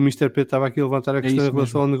aqui o Mr. P estava aqui a levantar a questão em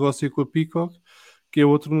relação ao negócio com a Peacock, que é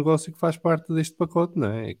outro negócio que faz parte deste pacote, não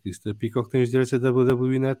é? É que a Peacock tem os direitos da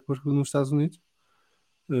WWE Network nos Estados Unidos.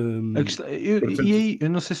 E aí, eu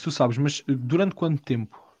não sei se tu sabes, mas durante quanto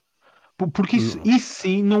tempo? Porque isso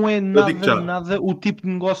sim não é nada o tipo de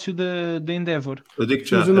negócio da Endeavor. Eu digo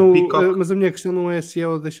já, mas a minha questão não é se é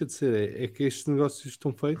ou deixa de ser, é que estes negócios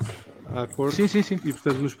estão feitos a acordo. Sim. E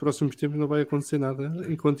portanto nos próximos tempos não vai acontecer nada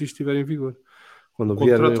enquanto isto estiver em vigor. Quando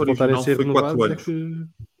voltarem a ser renovados é que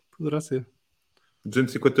poderá ser.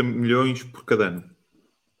 250 milhões por cada ano.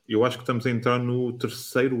 Eu acho que estamos a entrar no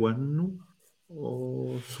terceiro ano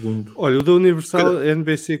ou segundo. Olha, o da Universal, a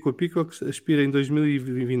NBC com a Peacock expira em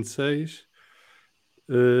 2026.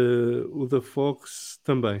 O da Fox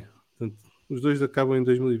também. Portanto, os dois acabam em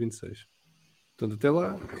 2026. Portanto, até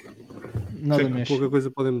lá, pouca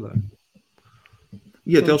coisa pode mudar.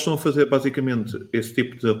 E até eles estão a fazer basicamente esse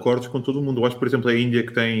tipo de acordos com todo o mundo. Eu acho, por exemplo, a Índia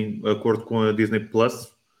que tem acordo com a Disney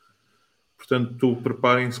Plus. Portanto,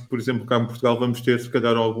 preparem-se que, por exemplo, cá em Portugal vamos ter, se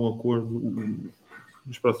calhar, algum acordo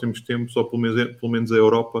nos próximos tempos, ou pelo menos a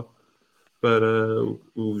Europa, para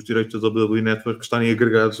os direitos da WWE Network estarem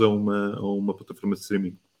agregados a uma plataforma de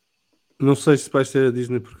streaming. Não sei se vai ser a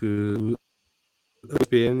Disney, porque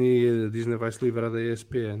ESPN e a Disney vai se livrar da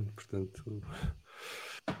ESPN, portanto...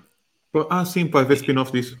 Sim, pode haver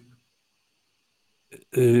spin-off disso.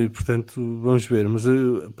 Portanto, vamos ver, mas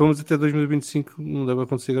pelo menos até 2025 não deve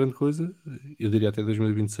acontecer grande coisa. Eu diria até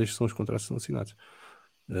 2026 são os contratos que são assinados.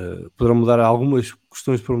 Poderão mudar algumas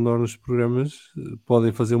questões de pormenor nos programas,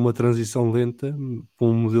 podem fazer uma transição lenta para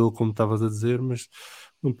um modelo como estavas a dizer, mas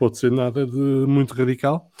não pode ser nada de muito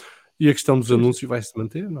radical. E a questão dos anúncios vai se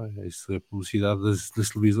manter, não é? Isso é a publicidade das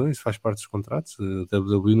televisões, faz parte dos contratos. A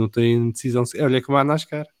WWE não tem decisão. Olha como a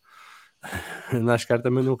NASCAR. A NASCAR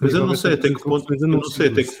também não Mas queria eu não sei até que ponto, anúncios,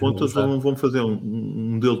 eles vão fazer um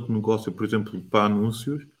modelo de negócio, por exemplo, para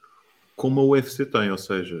anúncios, como a UFC tem, ou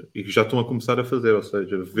seja, e já estão a começar a fazer, ou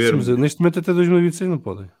seja, ver... Sim, mas neste momento até 2026 não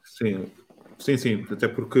podem. Sim,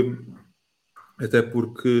 até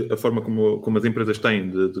porque a forma como as empresas têm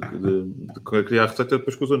de criar receita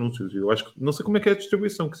depois com os anúncios. Eu acho que, não sei como é que é a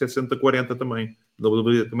distribuição, que se é 60-40 também. A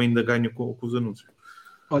WWE também ainda ganha com os anúncios.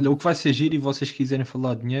 Olha, o que vai ser giro, e vocês quiserem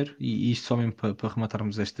falar de dinheiro, e isto só mesmo para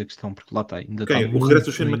rematarmos esta questão, porque lá está, ainda está O regresso do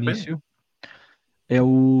muito Shane no McMahon? início,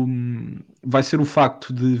 vai ser o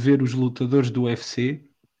facto de ver os lutadores do UFC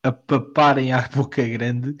a paparem à boca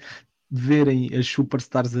grande, verem as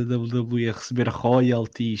superstars da WWE a receber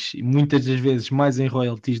royalties, e muitas das vezes mais em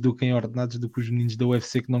royalties do que em ordenados do que os meninos da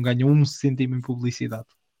UFC que não ganham um cêntimo em publicidade.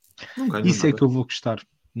 Não ganham Isso nada. é que eu vou gostar.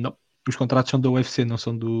 Não, os contratos são da UFC, não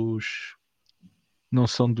são dos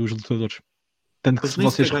lutadores. Tanto que Eles se nem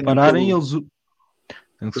vocês sequer ganham repararem, Eles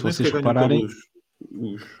nem sequer ganham pelos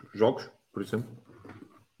os jogos, por exemplo.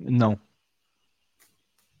 não.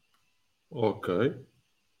 Ok.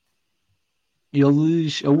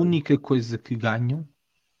 Eles, a única coisa que ganham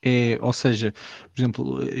é, ou seja, por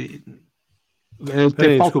exemplo,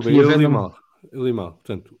 até palco desculpa, e a eu li Venom. mal.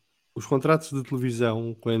 Portanto, os contratos de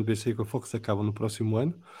televisão com a NBC e com a Fox acabam no próximo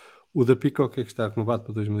ano. O da Peacock é que está renovado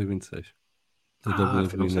para 2026. Da Não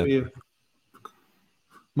WWE sabia. Network.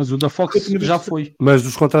 Mas o da Fox já foi. Mas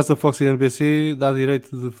os contratos da Fox e da NBC dá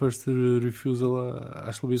direito de first refusal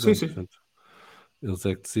às televisões. Sim. Portanto, eles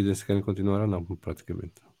é que decidem se querem continuar ou não,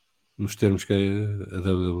 praticamente. Nos termos que a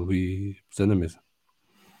WWE puser na mesa.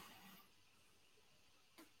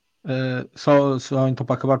 Só então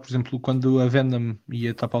para acabar, por exemplo, quando a Venom e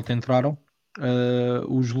a Tap Out entraram,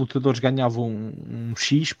 os lutadores ganhavam um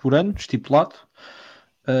X por ano, estipulado,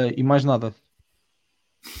 e mais nada.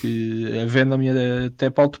 Que a Venom e a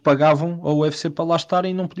Tap Out pagavam ao UFC para lá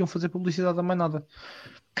estarem e não podiam fazer publicidade a mais nada.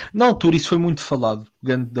 Na altura isso foi muito falado,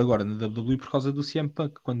 agora na WWE por causa do CM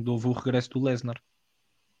Punk, quando houve o regresso do Lesnar.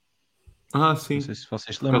 Sim. Não sei se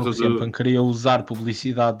vocês se lembram que o CM Punk queria usar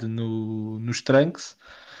publicidade nos Trunks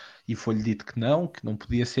e foi-lhe dito que não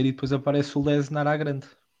podia ser, e depois aparece o Lesnar à grande.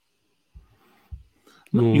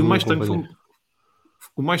 E o mais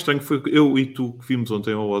estranho foi eu e tu que vimos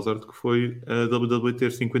ontem ao Ozark, que foi a WWE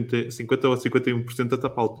ter 50 ou 51% da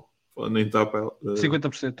tapa-alta. Nem tapa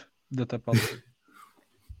 50% da tapa-alta.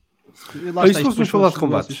 Isto vamos falar de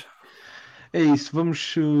combates. É isso,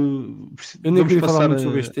 vamos. Eu nem queria falar muito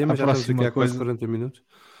sobre este tema, já estamos aqui há quase 40 minutos.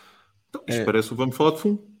 Então, isto parece o vamos falar de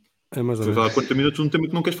fundo. É mais ou menos. Falar 40 minutos num tema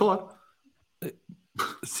que não queres falar.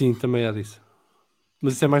 Sim, também há disso.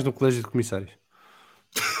 Mas isso é mais no colégio de comissários.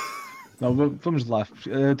 Não, vamos lá.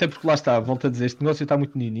 Até porque lá está, volto a dizer, este negócio está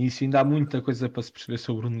muito no início, ainda há muita coisa para se perceber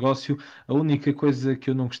sobre o negócio. A única coisa que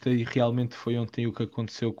eu não gostei realmente foi ontem o que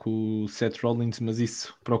aconteceu com o Seth Rollins, mas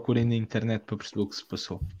isso procurem na internet para perceber o que se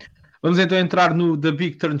passou. Vamos então entrar no The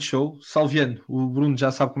Big Turn Show. Salviano, o Bruno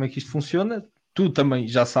já sabe como é que isto funciona. Tu também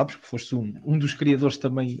já sabes, porque foste um dos criadores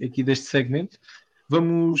também aqui deste segmento.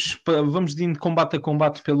 Vamos de combate a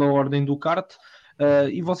combate pela ordem do kart.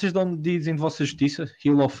 E vocês dizem de vossa justiça,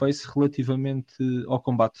 heel ou face, relativamente ao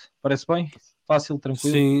combate. Parece bem? Fácil,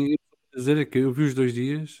 tranquilo? Sim, dizer é que eu vi os 2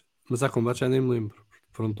 dias, mas há combate já nem me lembro.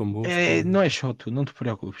 Foram tão bons. Não é só tu, não te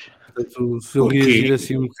preocupes. Portanto, se eu reagir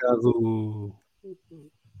assim um bocado...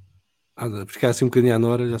 ficar assim um bocadinho à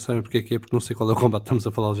Nora, já sabem porque é, porque não sei qual é o combate, estamos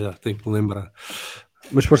a falar já, tenho que me lembrar.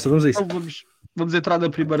 Mas força, vamos a isso. Então vamos entrar na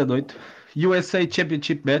primeira noite. USA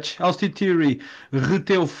Championship Match. Austin Theory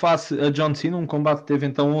reteu face a John Cena, um combate que teve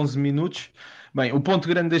então 11 minutos. Bem, o ponto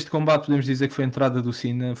grande deste combate, podemos dizer que foi a entrada do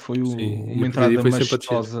Cena, foi uma entrada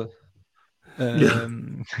majestosa.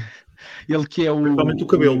 Ele que é principalmente o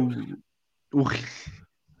cabelo.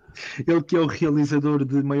 Ele que é o realizador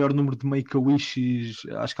de maior número de Make-A-Wishes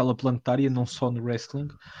à escala planetária, não só no wrestling,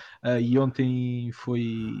 e ontem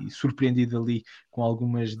foi surpreendido ali com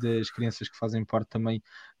algumas das crianças que fazem parte também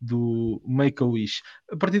do Make-A-Wish.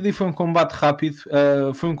 A partir daí foi um combate rápido,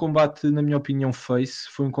 foi um combate, na minha opinião, face,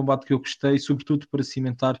 foi um combate que eu gostei, sobretudo para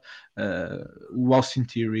cimentar o Austin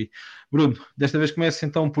Theory. Bruno, desta vez começo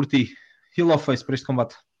então por ti. Heel ou face para este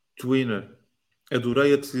combate? Twinner.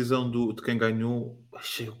 Adorei a decisão de quem ganhou.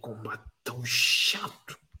 Achei o combate tão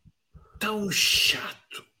chato. Tão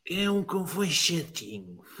chato. Foi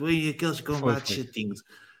chatinho. Foi aqueles combates chatinhos.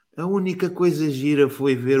 A única coisa gira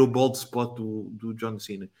foi ver o bald spot do John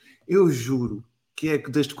Cena. Eu juro que é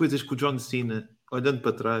que das coisas que o John Cena, olhando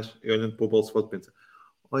para trás e olhando para o bald spot, pensa: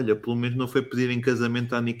 olha, pelo menos não foi pedir em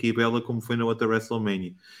casamento à Nikki Bella como foi na outra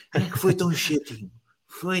WrestleMania. É que foi tão chatinho.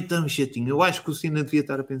 Foi tão chatinho. Eu acho que o Cena devia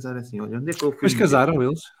estar a pensar assim: olha, onde é que eu fui? Mas casaram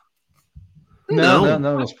eles?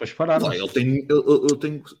 Não, eles depois pararam. Vai, eu tenho...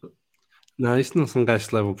 Não, isto não são gajos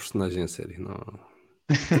que levam o personagem a sério. Não.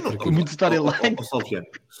 Muito storyline.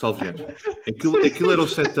 Salviano. Aquilo era o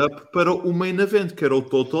setup para o main event, que era o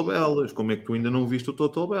Total Bellas. Como é que tu ainda não viste o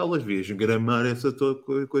Total Bellas? Vias gramar essa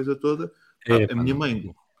coisa toda. A minha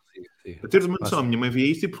mãe... A teres uma noção, a minha mãe via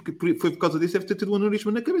isso e foi por causa disso deve ter tido um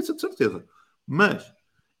aneurisma na cabeça, de certeza. Mas,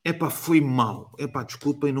 foi mal.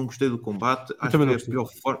 Desculpem, não gostei do combate. Acho que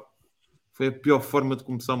foi a pior forma de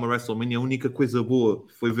começar uma WrestleMania. A única coisa boa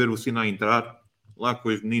foi ver o Cena entrar lá com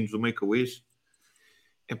os meninos do Make-A-Wish.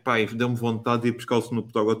 E deu-me vontade de ir buscar o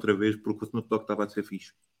Snoop Dogg outra vez, porque o Snoop Dogg estava a ser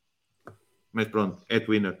fixe. Mas pronto, é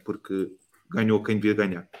Twinner, porque ganhou quem devia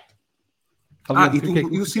ganhar.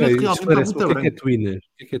 E o Cena realmente está muito branco. O que é Twinner?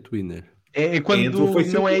 O que é Twinner? É quando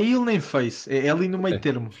não é heel nem face, é ali no meio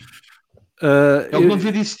termo. Ele não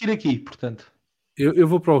devia de existir aqui, portanto. Eu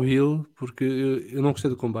vou para o heel porque eu não gostei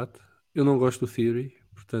do combate. Eu não gosto do Theory,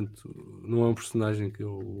 portanto, não é um personagem que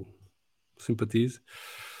eu simpatizo.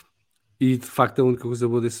 E de facto, a única coisa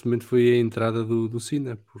boa desse momento foi a entrada do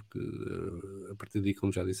Cena, porque a partir daí,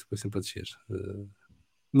 como já disse, foi sempre a descer.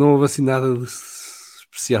 Não houve assim nada de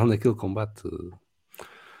especial naquele combate.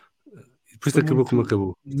 E depois acabou como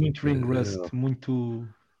acabou. Muito ring rust, muito.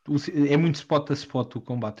 É muito spot a spot o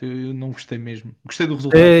combate. Eu não gostei mesmo. Gostei do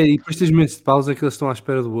resultado. E depois tens momentos de pausa que eles estão à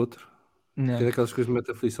espera do outro. Não. Que é daquelas coisas que mete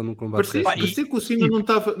aflição num combate. Parecia que o Cena não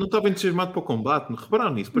estava entusiasmado para o combate.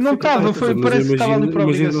 Repararam nisso? Não estava, parece que estava ali para a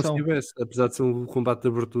obrigação. Não tivesse, apesar de ser um combate de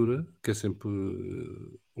abertura, que é sempre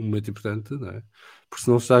um momento importante, não é? Porque se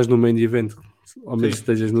não estás no main event, ao menos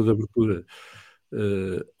estejas no de abertura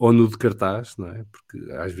ou no de cartaz, não é?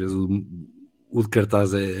 Porque às vezes o de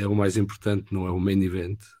cartaz é o mais importante, não é o main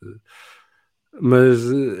event. Mas,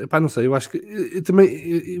 não sei, eu acho que eu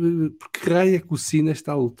também, porque raio é que o Cena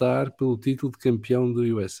está a lutar pelo título de campeão do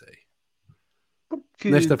USA? Porque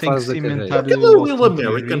nesta tem fase que da carreira. Porque ele é o Will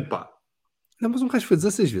American, pá. Não, mas um gajo foi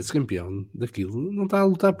 16 vezes campeão daquilo, não está a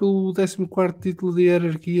lutar pelo 14º título de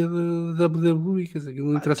hierarquia da WWE, quer dizer,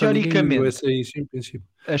 não interessa a ninguém no USA Championship.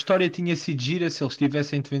 A história tinha sido gira se eles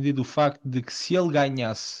tivessem defendido o facto de que se ele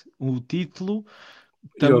ganhasse o título,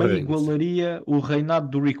 também igualaria o reinado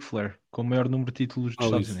do Ric Flair, com o maior número de títulos dos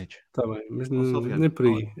Estados Unidos. Está bem, mas nem por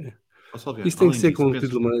aí. Isso tem que ser com o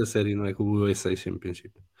título da série, não é com o USA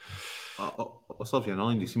Championship. Salviano,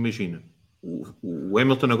 além disso, imagina, o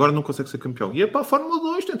Hamilton agora não consegue ser campeão. Ia para a Fórmula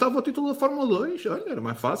 2, tentava o título da Fórmula 2. Olha, era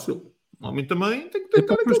mais fácil. O homem também tem que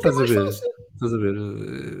tentar aquilo que é mais fácil. Estás a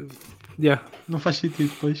ver? Não faz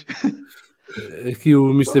sentido, pois. Aqui o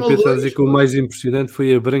Mr. P está a dizer que o mais impressionante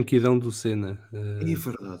foi a branquidão do Cena.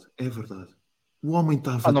 É verdade. O homem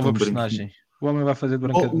estava a nova personagem. Branquinho. O homem vai fazer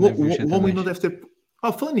branca de neve. O homem não deve ter...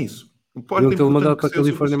 falando nisso. Não ter mandado para a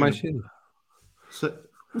Califórnia mais cedo.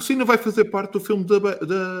 O Cena vai fazer parte do filme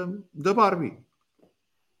da Barbie.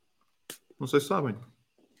 Não sei se sabem.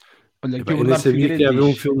 Olha, eu nem sabia que ia haver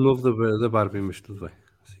um filme novo da Barbie, mas tudo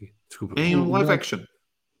bem. Desculpa. Em live action.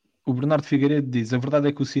 O Bernardo Figueiredo diz: a verdade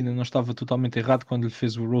é que o Cena não estava totalmente errado quando lhe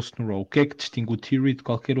fez o roast no Raw. O que é que distingue o Theory de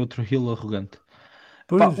qualquer outro heel arrogante?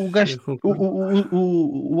 O gajo,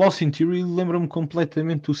 o Austin Theory lembra-me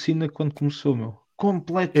completamente do Cena quando começou, meu.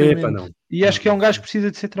 Completamente. E acho que é um gajo que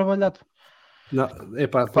precisa de ser trabalhado. Não,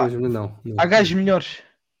 não. Há gajos melhores.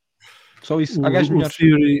 Só isso. Há gajos melhores.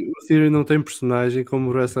 O Theory não tem personagem, como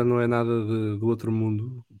o wrestler não é nada do outro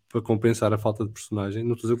mundo para compensar a falta de personagem.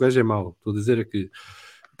 Não estou a dizer que o gajo é mau. Estou a dizer é que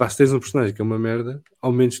se tens um personagem que é uma merda,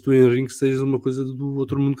 ao menos tu em ringue sejas uma coisa do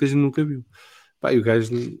outro mundo que a gente nunca viu. E o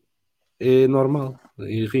gajo é normal.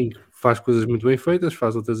 Em ringue faz coisas muito bem feitas,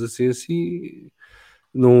 faz outras assim,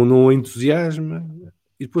 não entusiasma.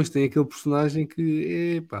 E depois tem aquele personagem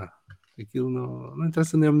que Aquilo não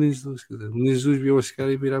interessa nem ao Menino Jesus. Quer dizer, o Menino Jesus viu a chegar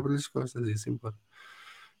e virar-lhe as costas e assim embora.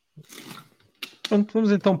 Pronto,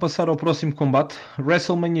 vamos então passar ao próximo combate.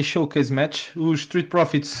 WrestleMania Showcase Match. Os Street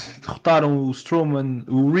Profits derrotaram o Strowman,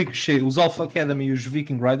 o Ricochet, os Alpha Academy e os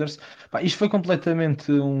Viking Riders. Pá, isto foi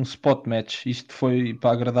completamente um spot match. Isto foi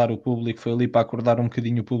para agradar o público, foi ali para acordar um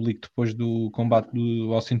bocadinho o público depois do combate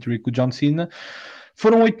do Austin Theory com o John Cena.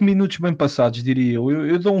 Foram 8 minutos bem passados, diria eu.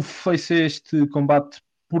 Eu dou um face a este combate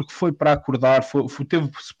porque foi para acordar,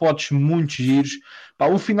 teve spots muito giros. Pá,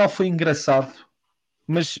 o final foi engraçado.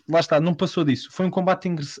 Mas lá está, não passou disso. Foi um combate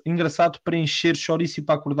engraçado para encher chouriço e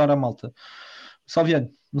para acordar a malta. Salviano,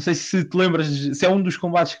 não sei se te lembras, se é um dos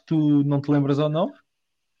combates que tu não te lembras ou não.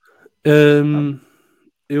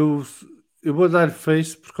 Eu vou dar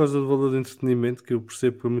face por causa do valor de entretenimento, que eu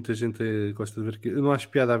percebo que muita gente gosta de ver. Eu não acho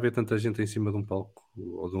piada haver tanta gente em cima de um palco,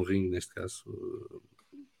 ou de um ringue, neste caso.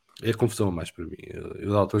 É confusão a mais para mim. Eu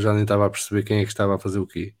da altura já nem estava a perceber quem é que estava a fazer o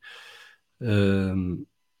quê.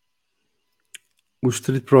 Os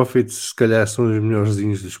Street Profits, se calhar, são os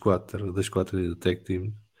melhorzinhos das quatro tag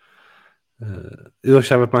team. Eu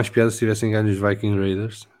achava mais piada se tivessem ganho os Viking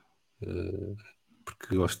Raiders,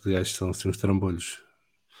 porque gosto de gajos que são assim uns trambolhos,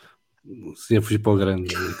 sem a fugir para o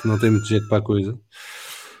grande, que não tem muito jeito para a coisa.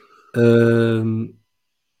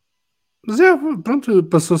 Mas pronto,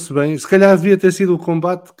 passou-se bem. Se calhar devia ter sido o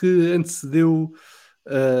combate que antecedeu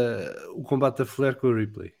o combate da Flair com o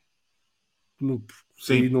Ripley.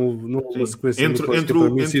 Sim. Não houve uma sequência entre para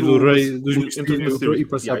mim ser do Rei dos Mysterio e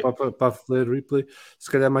passar para a Flair Ripley. Se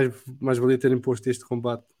calhar mais valia terem posto este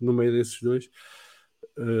combate no meio desses dois,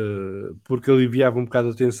 porque aliviava um bocado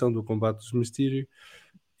a tensão do combate dos Mysterio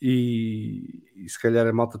e se calhar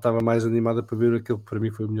a malta estava mais animada para ver aquele que para mim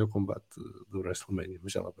foi o melhor combate do WrestleMania,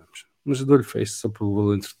 mas já lá vamos. Mas dou-lhe face só pelo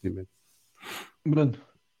valor de entretenimento. Bruno,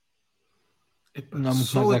 não há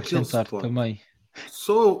muito mais a acrescentar também.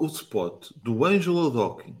 Só o spot do Angelo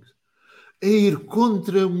Dawkins a ir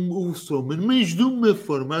contra o Strowman, mas de uma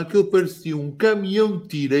forma que ele parecia um caminhão de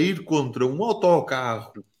tiro a ir contra um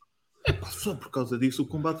autocarro. Só por causa disso o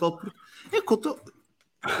combate vale por...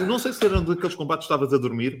 Eu não sei se era um daqueles combates que estavas a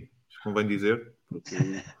dormir, convém dizer. Porque...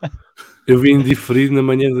 Eu vim diferido na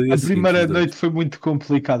manhã do dia seguinte. A primeira noite foi muito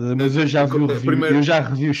complicada, mas eu já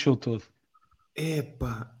revi o show todo.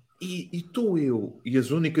 Epá, e estou eu e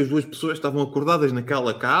as únicas duas pessoas que estavam acordadas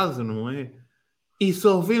naquela casa, não é? E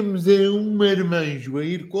só vemos um marmanjo a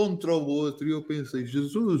ir contra o outro e eu pensei,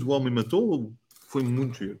 Jesus, o homem matou-o. Foi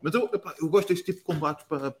muito giro. Mas eu gosto deste tipo de combate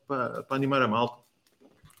para animar a malta.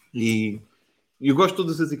 E eu gosto de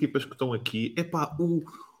todas as equipas que estão aqui. Epá, o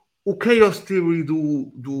Chaos Theory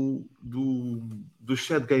do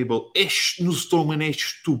Chad Gable no Strowman é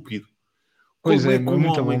estúpido. Pois Como é, é com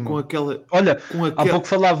muito um homem, bom. com aquela... Olha, há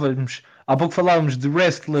pouco falávamos de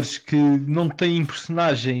wrestlers que não têm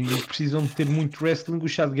personagem e precisam de ter muito wrestling. O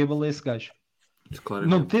Chad Gable é esse gajo.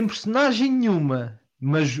 Claramente. Não tem personagem nenhuma,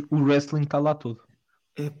 mas o wrestling está lá todo.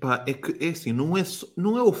 Epá, é assim, não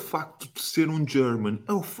é o facto de ser um German,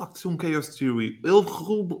 é o facto de ser um Chaos Theory.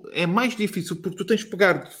 É mais difícil porque tu tens de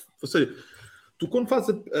pegar, ou seja, tu quando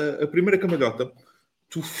fazes a primeira cambalhota,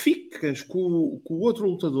 tu ficas com o outro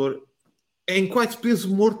lutador em quase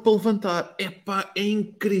peso morto para levantar. Epá, é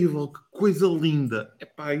incrível, que coisa linda.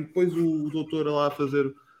 Epá, e depois o doutor lá a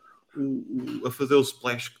fazer o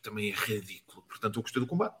splash, que também é ridículo. Portanto, eu gostei do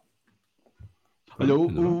combate. Olha,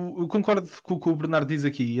 eu concordo com o que o Bernardo diz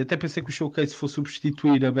aqui. Até pensei que o Showcase fosse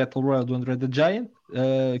substituir a Battle Royale do Andre the Giant,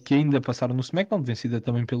 que ainda passaram no SmackDown, vencida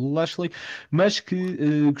também pelo Lashley, mas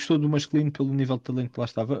que gostou do masculino pelo nível de talento que lá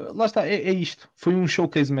estava. Lá está, é isto. Foi um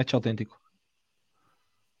Showcase match autêntico.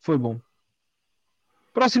 Foi bom.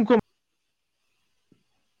 Próximo combate.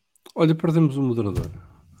 Olha, perdemos o moderador.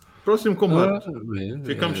 Próximo combate.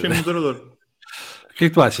 Ficamos sem moderador. O que é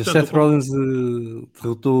que tu achas? Seth Rollins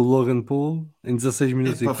derrotou o Logan Paul em 16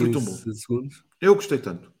 minutos e 15 segundos. Eu gostei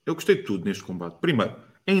tanto. Eu gostei de tudo neste combate. Primeiro,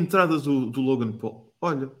 a entrada do Logan Paul.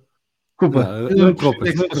 Olha. Desculpa.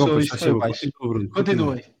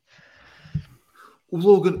 Continuem.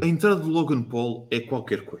 A entrada do Logan Paul é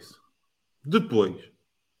qualquer coisa. Depois,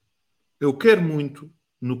 eu quero muito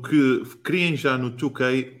no que criem já no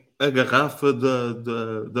 2K a garrafa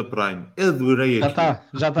da Prime. Adorei aquilo.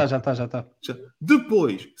 Já está.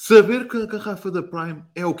 Depois, saber que a garrafa da Prime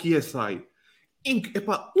é o KSI.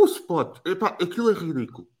 Epá, o spot, aquilo é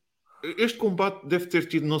ridículo. Este combate deve ter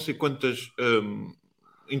tido não sei quantas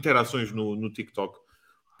interações no TikTok.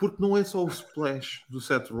 Porque não é só o splash do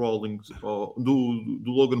Seth Rollins, ou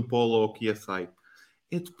do Logan Paul ao KSI.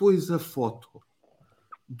 É depois a foto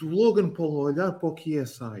do Logan Paul a olhar para o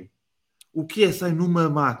KSI numa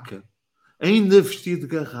maca, ainda vestido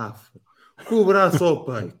de garrafa, com o braço ao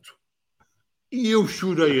peito. E eu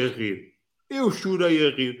chorei a rir.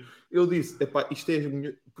 Eu disse, epá, isto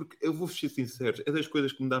é... Porque eu vou ser sincero, é das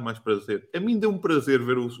coisas que me dá mais prazer. A mim deu-me prazer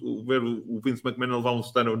ver o Vince McMahon levar um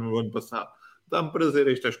stunner no ano passado. Dá-me prazer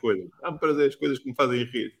estas coisas. Dá-me prazer as coisas que me fazem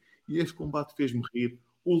rir. E este combate fez-me rir.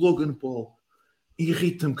 O Logan Paul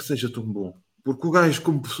irrita-me que seja tão bom. Porque o gajo,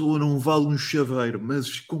 como pessoa, não vale um chaveiro,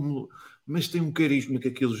 mas tem um carisma que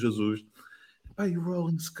aquele Jesus. Epá, e o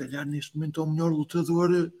Rollins, se calhar, neste momento é o melhor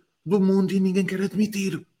lutador do mundo e ninguém quer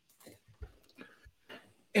admitir.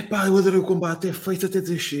 Epá, eu adorei o combate, é feito até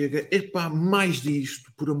dizer chega. Epá, mais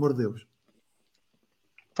disto, por amor de Deus.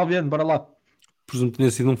 Está bem, bora lá. Presumo que tenha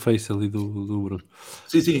sido um face ali do Bruno.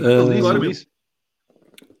 Sim, claramente.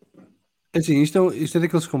 Assim, isto é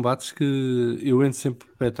daqueles combates que eu entro sempre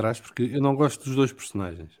pé atrás, porque eu não gosto dos dois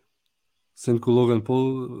personagens. Sendo que o Logan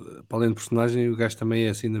Paul, para além de personagem, o gajo também é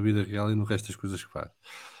assim na vida real e no resto das coisas que faz.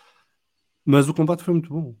 Mas o combate foi muito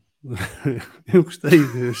bom. Eu gostei,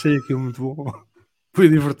 achei aquilo muito bom. Foi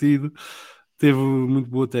divertido, teve muito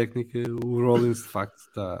boa técnica. O Rollins, de facto,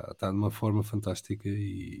 está numa forma fantástica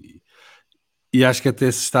e acho que até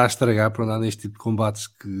se está a estragar para andar neste tipo de combates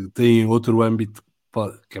que têm outro âmbito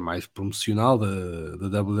que é mais promocional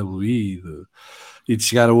da WWE e de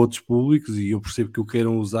chegar a outros públicos, e eu percebo que o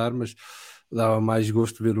queiram usar, mas dava mais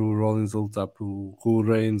gosto ver o Rollins a lutar com o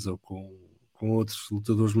Reigns ou com outros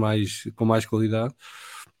lutadores com mais qualidade.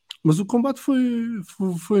 Mas o combate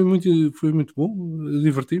foi muito bom,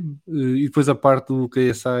 diverti-me. E depois a parte do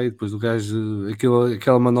KSI, depois o gajo,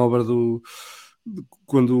 aquela manobra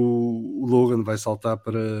quando o Logan vai saltar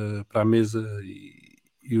para a mesa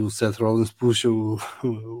e o Seth Rollins puxa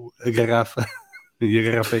a garrafa e a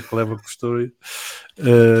garrafa é que leva com o story.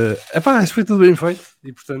 Acho que foi tudo bem feito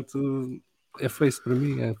e portanto é face para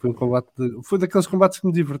mim. Foi um combate foi daqueles combates que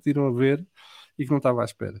me divertiram a ver e que não estava à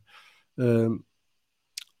espera.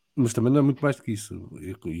 Mas também não é muito mais do que isso.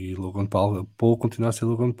 E Logan Paul continua a ser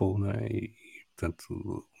Logan Paul, não é? E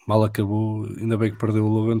portanto, mal acabou, ainda bem que perdeu o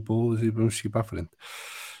Logan Paul e vamos seguir para a frente.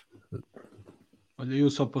 Olha, eu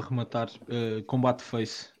só para rematar, combate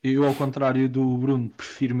face. Eu, ao contrário do Bruno,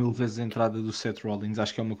 prefiro mil vezes a entrada do Seth Rollins.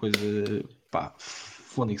 Acho que é uma coisa,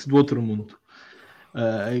 fónix, do outro mundo.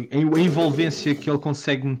 A envolvência que ele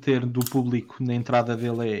consegue meter do público na entrada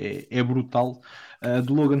dele é brutal.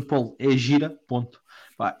 Do Logan Paul é gira, ponto.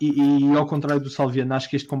 E ao contrário do Salviano, acho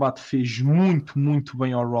que este combate fez muito, muito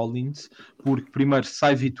bem ao Rollins, porque primeiro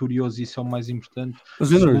sai vitorioso, isso é o mais importante.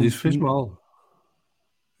 Mas eu não disse fez mal.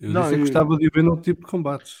 Eu disse que gostava de ver outro tipo de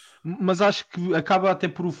combates. Mas acho que acaba até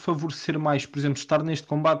por favorecer mais, por exemplo, estar neste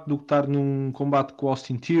combate do que estar num combate com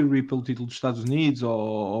Austin Theory pelo título dos Estados Unidos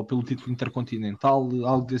ou pelo título intercontinental,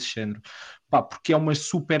 algo desse género. Porque é uma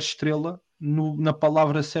super estrela na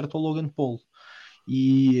palavra certa ao Logan Paul.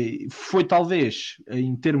 E foi talvez,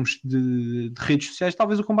 em termos de redes sociais,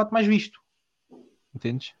 talvez o combate mais visto.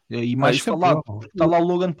 Entendes? E mais falado, porque está lá o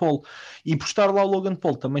Logan Paul. E por estar lá o Logan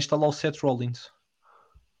Paul, também está lá o Seth Rollins.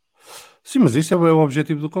 Sim, mas isso é o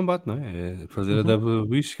objetivo do combate, não é? É fazer a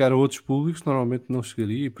WWE chegar a outros públicos, normalmente não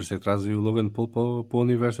chegaria, e por isso é que trazem o Logan Paul para o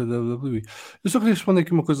universo da WWE. Eu só queria responder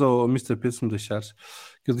aqui uma coisa ao Mr. P, se me deixares,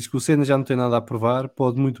 que ele diz que o Cena já não tem nada a provar,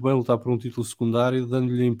 pode muito bem lutar por um título secundário,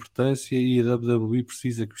 dando-lhe importância, e a WWE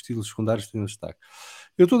precisa que os títulos secundários tenham destaque.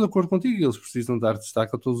 Eu estou de acordo contigo, eles precisam dar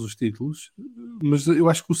destaque a todos os títulos, mas eu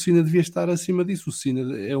acho que o Cena devia estar acima disso. O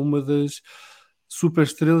Cena é uma das super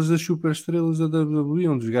estrelas das super estrelas da WWE,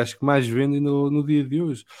 um dos gajos que mais vendem no dia de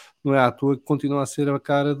hoje. Não é à toa que continua a ser a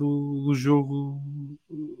cara do jogo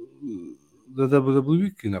da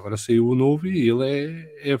WWE, que agora saiu o novo e ele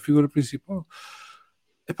é a figura principal.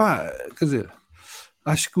 Quer dizer,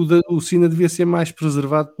 acho que o Cena devia ser mais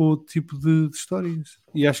preservado para outro tipo de histórias.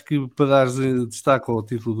 E acho que para dar destaque ao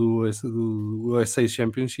título do USA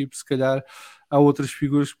Championship, se calhar há outras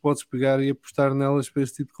figuras que podes pegar e apostar nelas para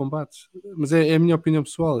esse tipo de combates. Mas é a minha opinião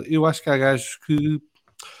pessoal. Eu acho que há gajos que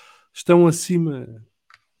estão acima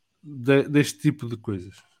deste tipo de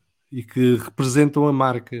coisas e que representam a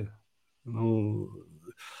marca.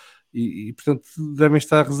 E portanto devem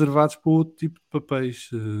estar reservados para outro tipo de papéis,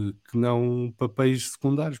 que não papéis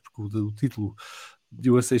secundários, porque o título de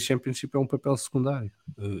USA Championship é um papel secundário.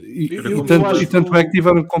 Tanto é que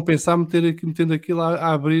tiveram que compensar metendo aquilo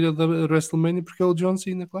a abrir a da WrestleMania, porque é o John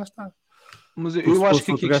Cena que lá está. Mas eu acho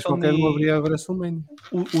que aqui a questão não abria a WrestleMania.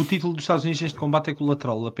 O título dos Estados Unidos neste combate é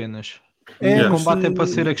colateral apenas. O combate é para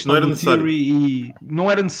ser a questão do Theory e não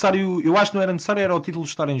era necessário, eu acho que não era necessário, era o título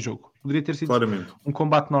estar em jogo. Poderia ter sido claramente um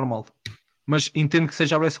combate normal. Mas entendo que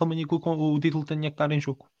seja a WrestleMania que o título tenha que estar em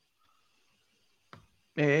jogo.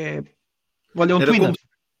 Olha, é um twinner.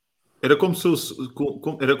 Era como se o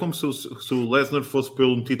Lesnar fosse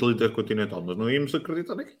pelo título intercontinental, mas não íamos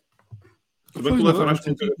acreditar naquilo. Se bem que o Lesnar acho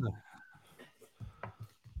que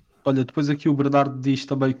Olha, depois aqui o Bernardo diz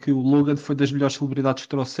também que o Logan foi das melhores celebridades que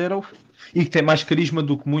trouxeram e que tem mais carisma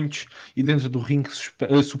do que muitos e dentro do ringue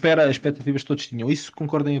supera as expectativas que todos tinham. Isso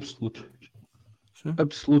concordo em absoluto. Sim.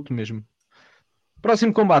 Absoluto mesmo.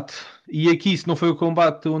 Próximo combate. E aqui, se não foi o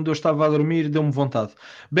combate onde eu estava a dormir, deu-me vontade.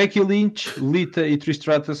 Becky Lynch, Lita e Trish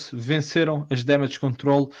Stratus venceram as Damage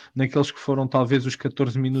Control naqueles que foram talvez os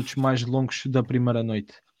 14 minutos mais longos da primeira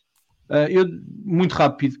noite. Muito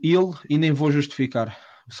rápido, ele, e nem vou justificar.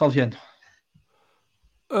 Salviano.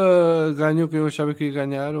 Ganhou quem eu achava que ia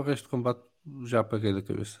ganhar, o resto do combate já apaguei da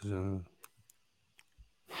cabeça.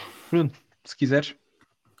 Bruno, se quiseres.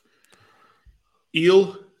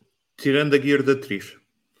 ele, tirando a gear da Trish.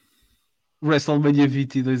 WrestleMania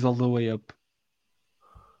 22 all the way up.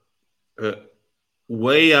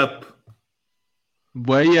 Way up.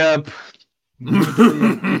 Way up. Muito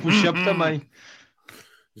way up. E push-up também.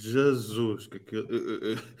 Jesus.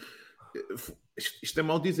 Isto é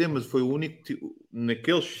mal dizer, mas foi o único...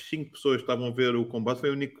 Naqueles 5 pessoas que estavam a ver o combate, foi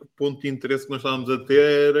o único ponto de interesse que nós estávamos a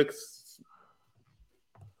ter, era que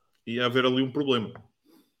ia haver ali um problema.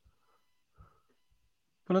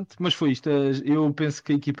 Pronto, mas foi isto. Eu penso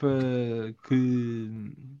que a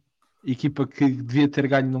equipa que devia ter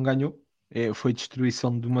ganho não ganhou. Foi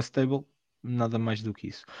destruição de uma stable. Nada mais do que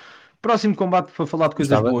isso. Próximo combate para falar de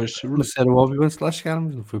coisas boas. Mas era óbvio antes de lá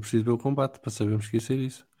chegarmos. Não foi preciso ver o combate para sabermos que ia ser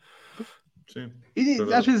isso. Sim, E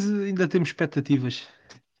às vezes ainda temos expectativas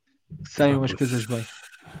que saiam as coisas bem.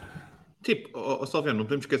 Tipo, Salviano, não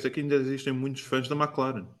podemos esquecer que ainda existem muitos fãs da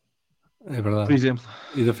McLaren. É verdade. Por exemplo.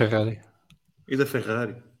 E da Ferrari. E da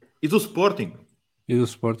Ferrari. E do Sporting. E do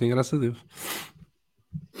Sporting, graças a Deus.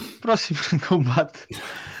 Próximo combate.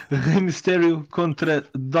 Rey Mysterio contra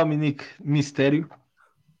Dominic Mysterio.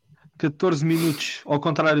 14 minutos, ao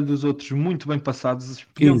contrário dos outros, muito bem passados.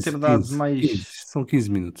 Podiam ter dado mais. São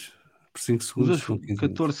 15 minutos. Por 5 segundos são 15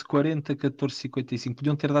 14, 40, 14, 55.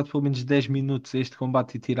 Podiam ter dado pelo menos 10 minutos a este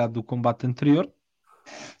combate e tirado do combate anterior.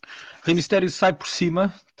 Rey Mysterio sai por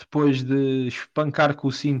cima, depois de espancar com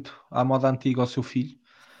o cinto à moda antiga ao seu filho.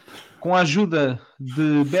 Com a ajuda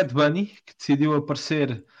de Bad Bunny, que decidiu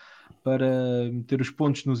aparecer para meter os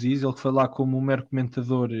pontos nos is. Ele que foi lá como um mero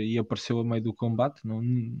comentador e apareceu a meio do combate. Não,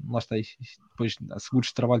 lá está isto. Depois há seguros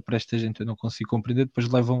de trabalho para esta gente, eu não consigo compreender. Depois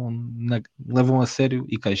levam a sério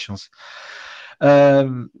e queixam-se.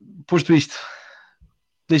 Posto isto,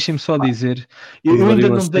 deixem-me só dizer, eu ainda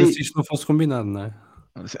não dei. Se isto não fosse combinado, não é?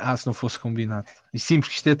 Se não fosse combinado. E sim,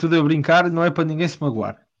 porque isto é tudo a brincar, não é para ninguém se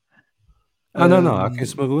magoar. Não, há quem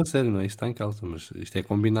se magoa a sério, não é? Isto está em causa, mas isto é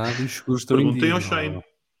combinado e os seguros estão em dia. Perguntem ao Shane.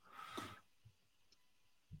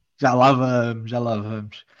 Já lá vamos.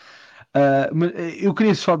 Mas eu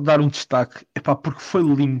queria só dar um destaque, porque foi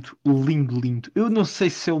lindo. Eu não sei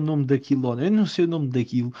se é o nome daquilo ou não, eu não sei o nome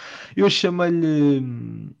daquilo. Eu chamei-lhe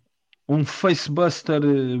um Facebuster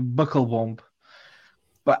Buckle Bomb.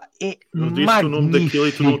 É eu disse magnífico. o nome daquilo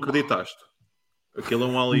e tu não acreditaste. Aquilo é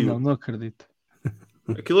um alley-oop. Não acredito.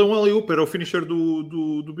 Aquilo é um alley-oop, era o finisher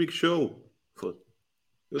do Big Show.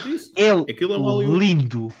 Eu disse. Aquilo é um alley-oop.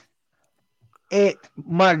 Lindo. É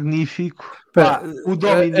magnífico. O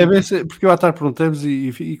Dominic... porque eu à tarde perguntei-vos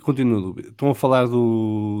e continuo a dúvida. Estão a falar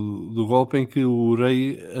do golpe em que o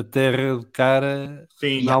Rey aterra de cara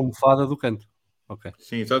na almofada do canto. Okay.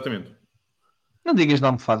 Sim, exatamente. Não digas na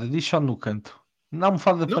almofada, diz só no canto. Na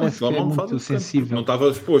almofada parece que é muito sensível. Não estava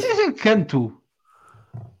exposto. É canto.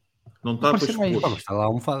 Não estava exposto. Mas está lá a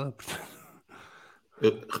almofada.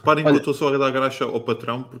 Reparem que eu estou só a dar graxa ao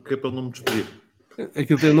patrão porque é para ele não me despedir.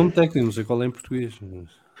 Aquilo tem um nome técnico, não sei qual é em português.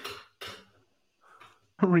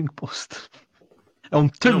 Ring post. É um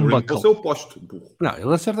turnbuckle. Você é o posto, burro. Não,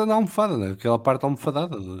 ele acerta na almofada, né? Aquela parte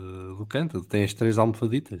almofadada do canto. Tem as 3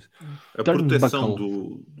 almofaditas. A proteção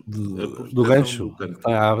do gancho.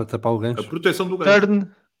 Está a tapar o gancho. A proteção do gancho.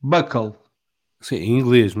 Turnbuckle. Sim, em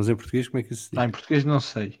inglês, mas em português como é que isso se diz? Em português não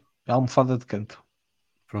sei. É a almofada de canto.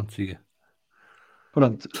 Pronto, siga.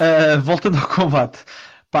 Pronto. Voltando ao combate.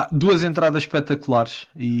 2 entradas espetaculares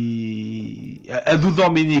e a do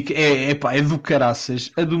Dominic é do caraças,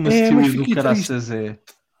 a do Mysterio do caraças triste.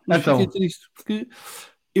 Mas fiquei triste porque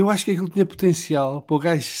eu acho que aquilo tinha potencial para o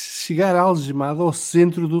gajo chegar algemado ao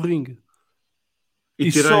centro do ringue e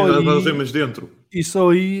tirar as algemas dentro. E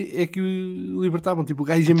só aí é que o libertavam. Tipo, o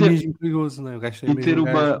gajo é mesmo perigoso, não é? O gajo e ter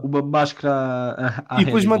uma máscara e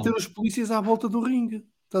depois manter os polícias à volta do ringue.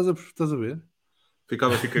 Estás a ver?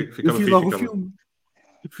 Ficava eu fiz logo o filme.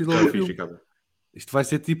 Isto vai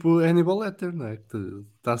ser tipo Hannibal Lecter, não é? Que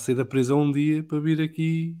está a sair da prisão um dia para vir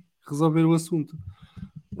aqui resolver o assunto.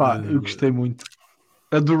 Pá, eu gostei muito.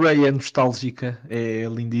 A do Ray é nostálgica, é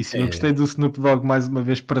lindíssima. Eu gostei do Snoop Dogg mais uma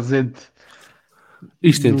vez presente.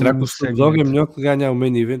 Isto entrar com o Snoop Dogg é segmento. melhor que ganhar o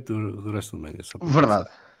main event do WrestleMania. Verdade.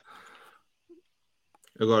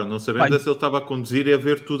 Agora, não sabendo se ele estava a conduzir e a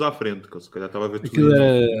ver tudo à frente, que ele se calhar estava a ver tudo. Aquilo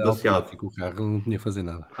era automático, o carro, não tinha a fazer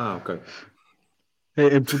nada. Ok.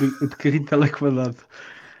 É de carrinho telecomandado.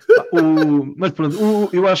 Mas pronto,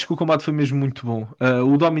 eu acho que o combate foi mesmo muito bom.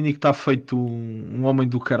 O Dominic está feito um homem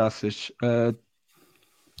do caraças.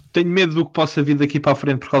 Tenho medo do que possa vir daqui para a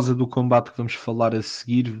frente por causa do combate que vamos falar a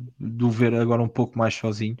seguir, de o ver agora um pouco mais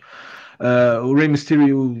sozinho. O Rey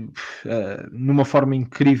Mysterio numa forma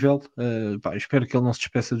incrível. Espero que ele não se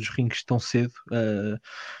despeça dos rings tão cedo.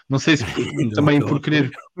 Não sei se também por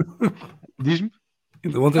querer. Diz-me?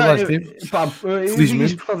 Ontem lá esteve. Eu digo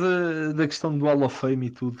isto por causa da questão do Hall of Fame e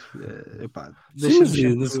tudo.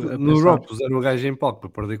 Sim, no Raw puseram o gajo em palco para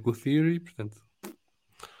perder com o Theory, portanto.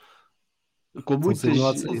 Com muitas... Ele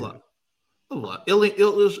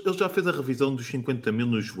já fez a revisão dos 50 mil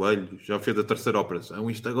nos joelhos, já fez a terceira operação.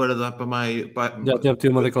 Isto agora dá para mais. Já deve ter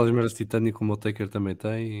uma daquelas merdas de titânio como o Taker também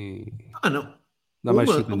tem. Não. Dá mais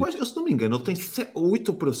se não me engano, ele tem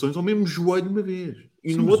 8 operações ao mesmo joelho uma vez.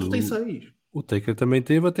 E no outro tem 6. O Taker também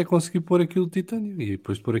teve até conseguir pôr aquilo de titânio. E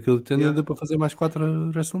depois de pôr aquilo de titânio deu para fazer mais 4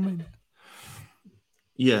 WrestleMania.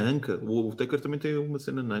 E a anca. O Taker também tem uma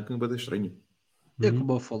cena na anca bem estranha. É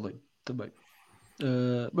como eu falei também.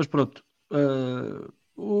 Mas pronto.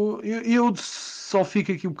 Eu só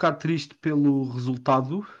fico aqui um bocado triste pelo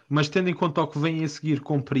resultado, mas tendo em conta o que vem a seguir,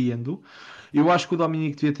 compreendo. Eu acho que o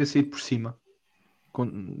Dominic devia ter saído por cima.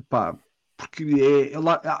 Porque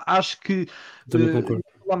acho que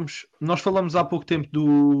nós falamos há pouco tempo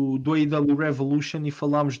do AEW Revolution e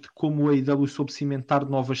falámos de como o AEW soube cimentar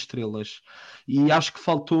novas estrelas, e acho que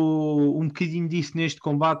faltou um bocadinho disso neste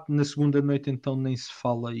combate. Na segunda noite então nem se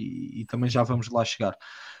fala, e também já vamos lá chegar.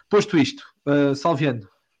 Posto isto, Salviano,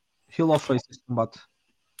 heel ou face este combate?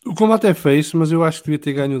 O combate é face, mas eu acho que devia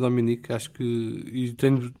ter ganho o Dominic. Acho que, e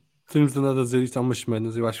temos andado a dizer isto há umas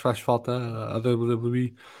semanas, eu acho que faz falta à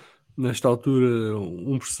WWE nesta altura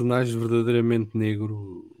um personagem verdadeiramente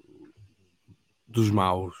negro, dos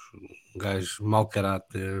maus, um gajo mau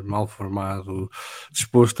caráter, mal formado,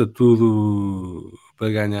 disposto a tudo para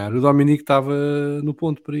ganhar. O Dominic estava no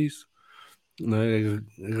ponto para isso.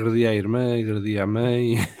 Agredia a irmã, agredia a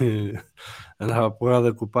mãe, andava a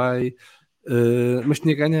porrada com o pai, mas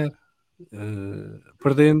tinha que ganhar.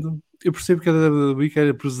 Perdendo, eu percebo que a WWE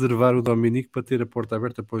quer preservar o Dominic para ter a porta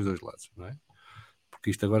aberta para os dois lados, não é? Porque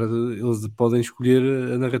isto agora eles podem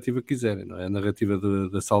escolher a narrativa que quiserem, não é? A narrativa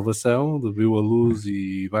da salvação, de viu a luz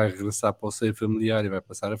e vai regressar para o seio familiar e vai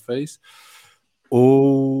passar a face,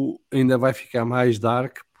 ou ainda vai ficar mais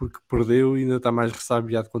dark porque perdeu e ainda está mais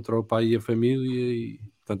ressabiado contra o pai e a família, e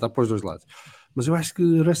portanto há para os dois lados. Mas eu acho que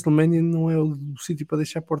WrestleMania não é o sítio para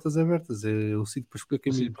deixar portas abertas, é o sítio para escolher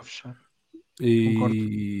caminho. Para fechar.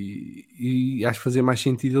 E acho que fazia mais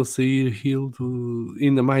sentido ele sair heel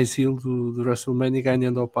ainda mais heel do WrestleMania,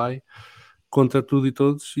 ganhando ao pai contra tudo e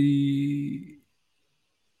todos, e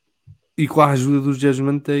com a ajuda dos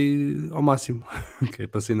Judgment Day ao máximo, que é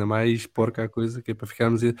para ser ainda mais porca a coisa, que é para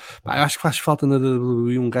ficarmos. Acho que faz falta na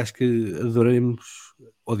WWE um gajo que adoremos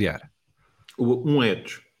odiar. Um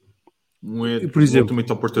Edge, por exemplo,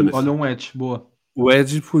 olha, um Edge, boa. O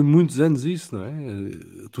Edge foi muitos anos isso, não é?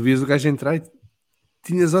 Tu vias o gajo entrar e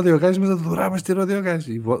tinhas ódio ao gajo, mas adoravas ter ódio ao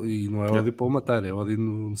gajo. E não é ódio para o matar, é ódio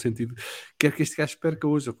no sentido quero que este gajo perca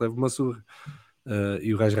hoje, eu leve uma surra.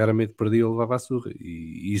 E o gajo raramente perdia ou levava a surra.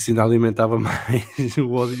 E isso ainda alimentava mais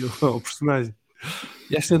o ódio ao personagem.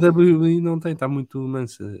 E esta WWE não tem, está muito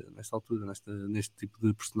mansa nesta altura, neste tipo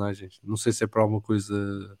de personagens. Não sei se é para alguma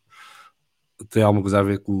coisa... Tem alguma coisa a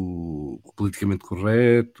ver com o politicamente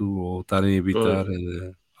correto, ou estarem a evitar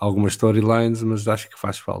algumas storylines, mas acho que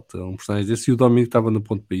faz falta um personagem desse, e o Dominic estava no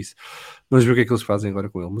ponto para isso. Vamos ver o que é que eles fazem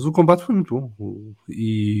agora com ele. Mas o combate foi muito bom,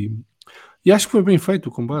 e acho que foi bem feito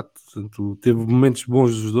o combate. Portanto, teve momentos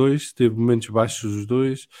bons dos dois, teve momentos baixos dos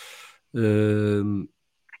dois,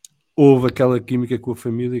 houve aquela química com a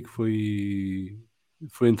família que foi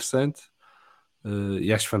interessante,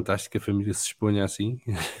 e acho fantástico que a família se exponha assim.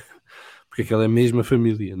 Porque aquela é a mesma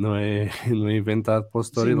família, não é inventado para o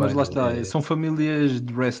storyline. Sim, mas lá está, são famílias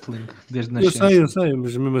de wrestling desde nascença. Eu sei,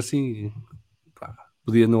 mas mesmo assim,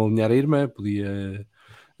 podia não alinhar a irmã, podia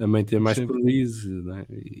a mãe ter mais prejuízo, não é?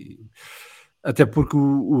 Até porque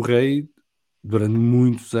o Rei, durante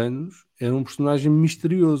muitos anos, era um personagem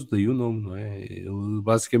misterioso, daí o nome, não é? Ele,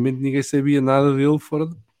 basicamente, ninguém sabia nada dele fora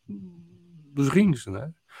dos rings, não é?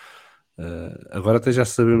 Agora até já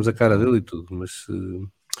sabemos a cara dele e tudo, mas...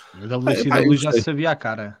 A WCW já se sabia a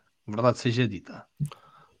cara, verdade seja dita.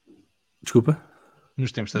 Desculpa?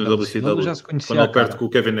 Nos tempos da No WCW já se quando conhecia a ele perde cara. com o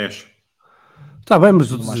Kevin Nash. Está bem, mas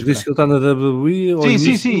tu No dizes máscara. que ele está na WWE. Ao Sim, sim,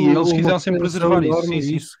 início, sim, eles houve quiseram uma sempre cooperação preservar isso, enorme,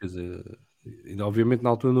 sim, sim. Quer dizer, e, obviamente na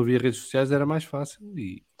altura não havia redes sociais, era mais fácil.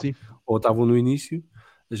 Sim. Ou estavam no início,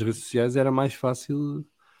 as redes sociais era mais fácil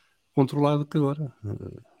controlar do que agora.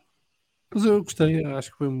 Mas eu gostei,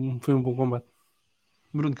 acho que foi um bom combate.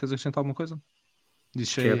 Bruno, queres acrescentar alguma coisa?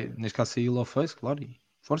 Dizes, Quero. neste caso, saiu ao Face, claro, e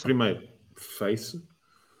força. Primeiro, face.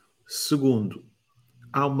 Segundo,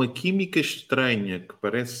 há uma química estranha que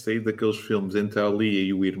parece sair daqueles filmes entre a Lia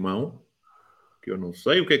e o irmão, que eu não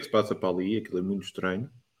sei o que é que se passa para ali, aquilo é muito estranho.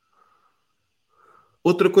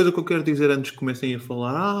 Outra coisa que eu quero dizer antes que comecem a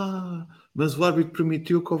falar, mas o árbitro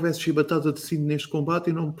permitiu que houvesse chibatada de cima neste combate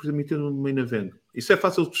e não permitiu no main event. Isso é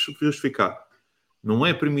fácil de justificar. Não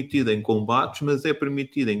é permitido em combates, mas é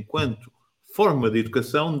permitido enquanto forma de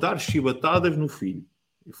educação dar chibatadas no filho.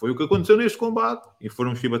 E foi o que aconteceu neste combate. E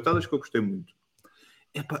foram chibatadas que eu gostei muito.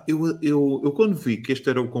 Epá, eu quando vi que este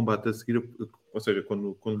era o combate a seguir, ou seja,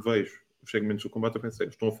 quando vejo os segmentos do combate, eu pensei,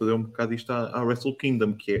 estão a fazer um bocado isto à Wrestle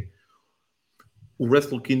Kingdom, que é o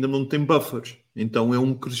Wrestle Kingdom não tem buffers, então é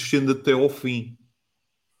um crescendo até ao fim.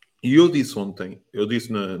 E eu disse ontem,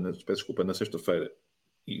 peço desculpa, na sexta-feira,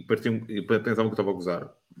 e pensavam que estava a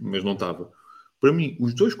gozar, mas não estava. Para mim,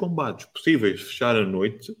 os dois combates possíveis de fechar a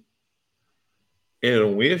noite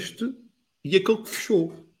eram este e aquele que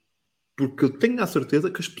fechou. Porque eu tenho a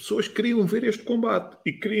certeza que as pessoas queriam ver este combate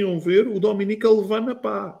e queriam ver o Dominic a levar na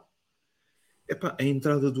pá. Epá, a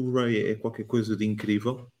entrada do Ray é qualquer coisa de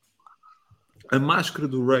incrível. A máscara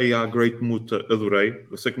do Ray à Great Muta adorei.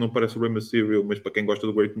 Eu sei que não parece o Rey Mysterio, mas para quem gosta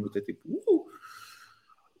do Great Muta é tipo...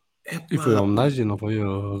 E foi a homenagem, não foi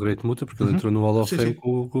ao Great Muta, porque ele entrou no Hall of Fame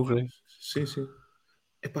com o Rey. Sim, sim.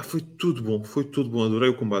 Epá, foi tudo bom. Adorei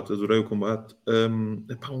o combate.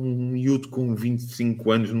 Epá, um miúdo com 25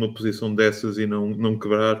 anos numa posição dessas e não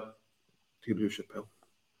quebrar, tiro-lhe o chapéu.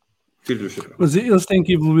 Mas eles têm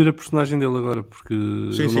que evoluir a personagem dele agora, porque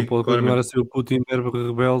ele não pode continuar a ser o Putin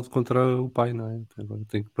rebelde contra o pai, não é? Agora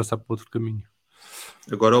tem que passar para outro caminho.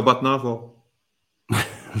 Agora ele bate na avó.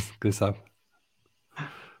 Quem sabe?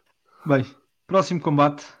 Bem, próximo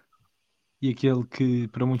combate, e aquele que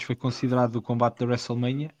para muitos foi considerado o combate da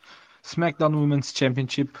WrestleMania, SmackDown Women's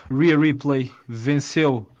Championship. Rhea Ripley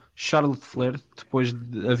venceu Charlotte Flair, depois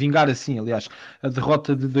a vingar assim, aliás, a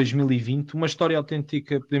derrota de 2020, uma história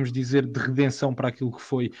autêntica, podemos dizer, de redenção para aquilo que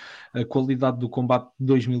foi a qualidade do combate de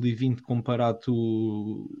 2020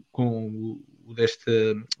 comparado com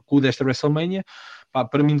o desta WrestleMania. Pá,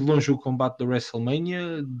 para mim, de longe o combate da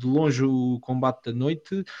WrestleMania, de longe o combate da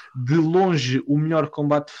noite, de longe o melhor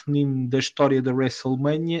combate feminino da história da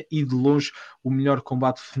WrestleMania e de longe o melhor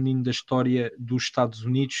combate feminino da história dos Estados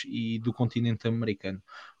Unidos e do continente americano.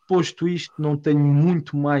 Posto isto, não tenho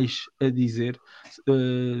muito mais a dizer.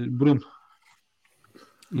 Bruno.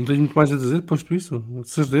 Não tens muito mais a dizer, posto isso? De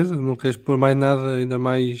certeza? Não queres pôr mais nada, ainda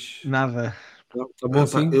mais... Nada. Está bom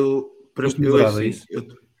assim?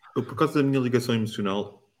 Eu, por causa da minha ligação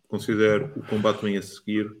emocional, considero o combate bem a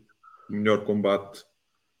seguir o melhor combate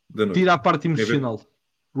da noite. Tira a parte emocional.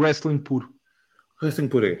 Wrestling puro. Wrestling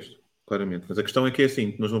puro é este, claramente. Mas a questão é que é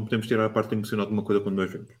assim, nós não podemos tirar a parte emocional de uma coisa quando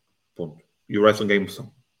nós vemos. Ponto. E o wrestling é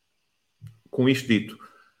emoção. Com isto dito,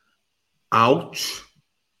 ouch,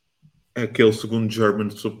 aquele segundo German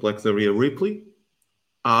suplex da Rhea Ripley,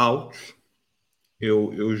 ouch.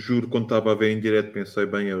 Eu juro, quando estava a ver em direto, pensei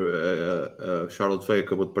bem, a Charlotte Flair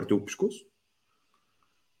acabou de partir o pescoço.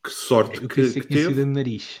 Que sorte que teve. No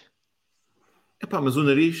nariz. Epá, mas o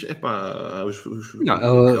nariz,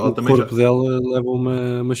 o corpo dela leva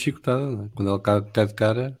uma chicotada, não é? Quando ela cai de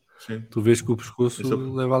cara, sim, tu vês que o pescoço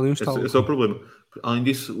leva ali um estalo. Esse é o problema. Além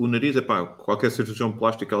disso, o nariz, qualquer cirurgião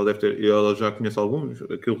plástica ela deve ter, e ela já conhece alguns,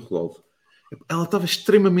 aquilo resolve. Ela estava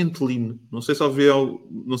extremamente lean. Não sei se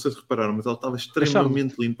repararam, mas ela estava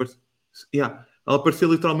extremamente lean. Ela parecia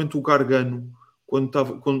literalmente o Gargano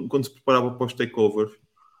quando se preparava para os takeovers.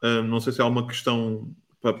 Não sei se há uma questão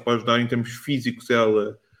para ajudar em termos físicos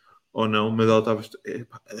ela ou não, mas ela estava...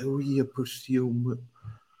 parecia uma...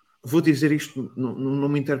 Vou dizer isto, não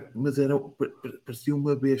me interessa, mas parecia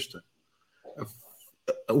uma besta.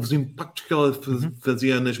 Os impactos que ela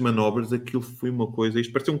fazia nas manobras, aquilo foi uma coisa...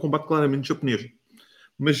 Isto parecia um combate claramente japonês.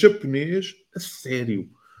 Mas japonês a sério.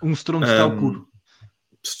 Um strong style puro.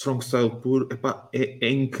 Strong style puro. É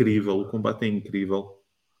incrível. O combate é incrível.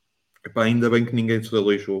 Ainda bem que ninguém se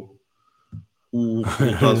aleijou. O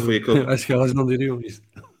resultado foi aquele... Acho que elas não diriam isto.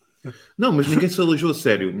 Não, mas ninguém se aleijou a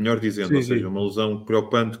sério, melhor dizendo. Sim, Ou seja, sim. uma lesão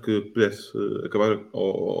preocupante que pudesse acabar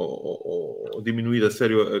ou diminuir a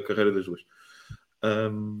sério a carreira das duas.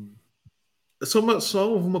 Só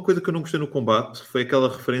houve uma coisa que eu não gostei no combate, foi aquela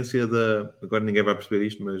referência da... Agora ninguém vai perceber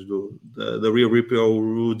isto, mas da Rhea Ripley ao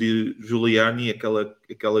Rudy Giuliani, aquela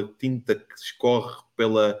tinta que escorre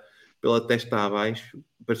pela testa abaixo.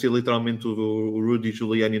 Parecia literalmente o Rudy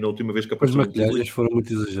Giuliani na última vez que As apareceu no maquilhagens Bullies. foram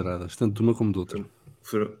muito exageradas, tanto de uma como de outra.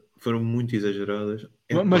 Foram muito exageradas.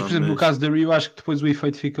 Mas, por exemplo, no caso da Rhea, eu acho que depois o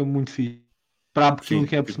efeito fica muito fixe. Para aquilo Sim,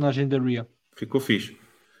 que é a personagem da Rhea. ficou fixe.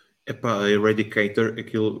 Epá, Eradicator,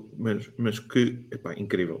 aquilo, mas que, epá,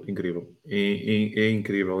 incrível. É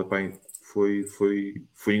incrível, epá,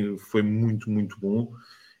 foi muito, muito bom.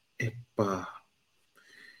 Epá,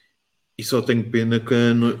 e só tenho pena que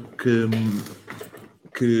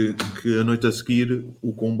a noite a seguir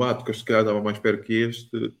o combate, que eu se calhar estava mais perto que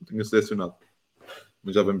este, tinha selecionado.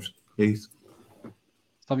 Mas já vamos, é isso.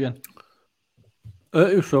 Está bem?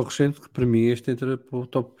 Eu só acrescento que para mim este entra para o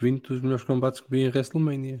top 20 dos melhores combates que vi em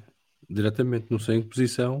WrestleMania. Diretamente, não sei em que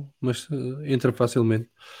posição, mas entra facilmente.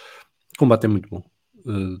 O combate é muito bom.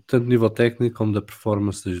 Tanto nível técnico como da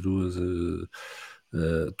performance das duas.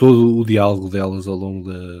 Todo o diálogo delas ao longo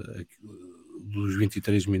dos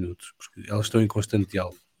 23 minutos. Porque elas estão em constante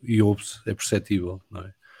diálogo. E ouve-se, é perceptível, não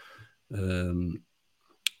é?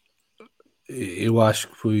 Eu acho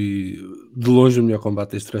que foi de longe o melhor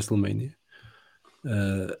combate deste WrestleMania.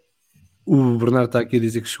 O Bernardo está aqui a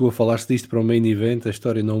dizer que chegou a falar-se disto para o main event, a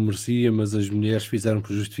história não o merecia, mas as mulheres fizeram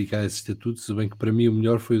por justificar esse estatuto, se bem que para mim o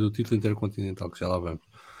melhor foi o do título intercontinental, que já lá vamos.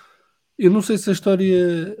 Eu não sei se a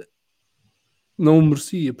história não o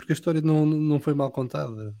merecia, porque a história não foi mal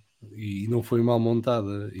contada e não foi mal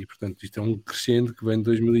montada, e portanto isto é um crescendo que vem de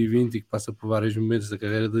 2020 e que passa por vários momentos da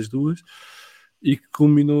carreira das duas e que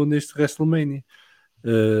culminou neste WrestleMania.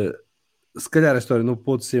 Se calhar a história não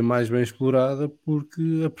pode ser mais bem explorada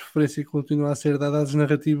porque a preferência continua a ser dada às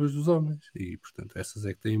narrativas dos homens e portanto essas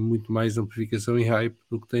é que têm muito mais amplificação e hype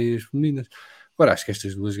do que têm as femininas. Agora acho que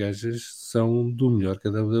estas duas gajas são do melhor que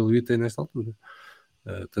a WWE tem nesta altura,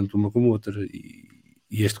 tanto uma como outra,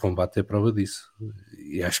 e este combate é prova disso.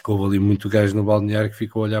 E acho que houve ali muito gajo no balneário que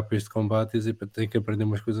ficou a olhar para este combate e dizer que tem que aprender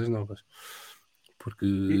umas coisas novas,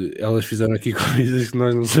 porque elas fizeram aqui coisas que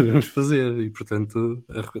nós não sabemos fazer e portanto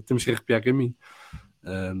temos que arrepiar caminho.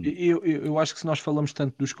 Eu acho que se nós falamos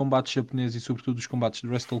tanto dos combates japoneses e sobretudo dos combates do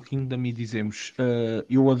Wrestle Kingdom e dizemos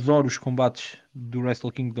eu adoro os combates do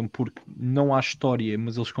Wrestle Kingdom porque não há história,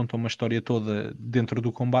 mas eles contam uma história toda dentro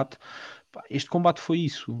do combate. Este combate foi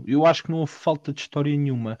isso. Eu acho que não houve falta de história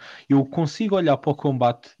nenhuma. Eu consigo olhar para o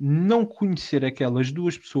combate, não conhecer aquelas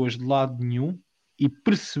duas pessoas de lado nenhum e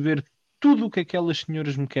perceber tudo o que aquelas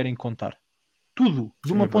senhoras me querem contar. Tudo,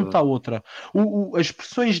 de uma ponta à outra. As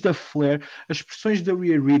expressões da Flair, as expressões da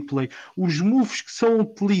Rhea Ripley, os moves que são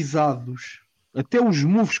utilizados, até os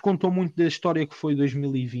moves contam muito da história que foi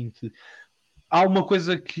 2020. Há uma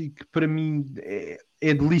coisa que para mim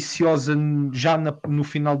é deliciosa já no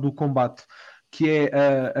final do combate, que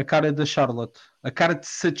é a cara da Charlotte, a cara de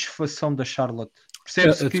satisfação da Charlotte.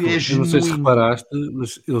 Percebe-se que é eu não sei se genuíno. reparaste,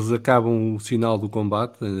 mas eles acabam o sinal do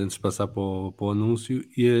combate antes de passar para o anúncio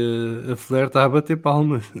e a Flair está a bater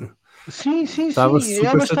palmas. Sim, Estava super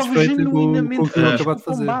ela estava satisfeita com genuinamente o que tinham feliz com acabado o de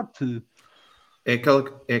fazer. combate.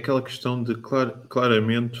 É aquela questão de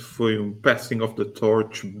claramente foi um passing of the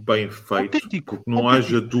torch bem feito, Autêntico, porque não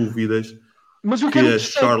autêntico. haja dúvidas Mas eu que quero o a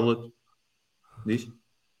terceiro. Charlotte diz?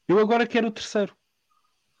 Eu agora quero o terceiro.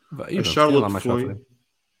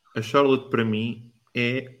 A Charlotte para mim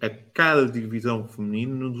é a cara de divisão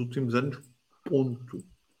feminina nos últimos anos, ponto.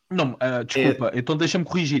 Não, desculpa, então deixa-me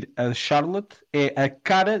corrigir. A Charlotte é a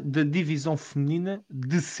cara da divisão feminina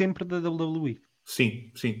de sempre da WWE.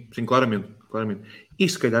 Sim, claramente. E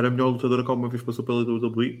se calhar a melhor lutadora que alguma vez passou pela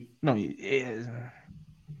WWE. Não,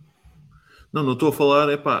 Não estou a falar,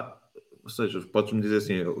 ou seja, podes-me dizer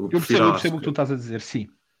assim, eu prefiro eu percebo o que tu estás a dizer, sim.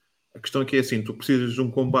 A questão aqui é assim, tu precisas de um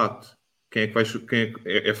combate,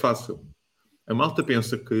 é fácil. A malta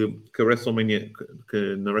pensa que a WrestleMania,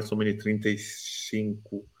 que na WrestleMania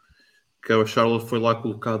 35, que a Charlotte foi lá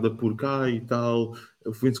colocada por cá e tal.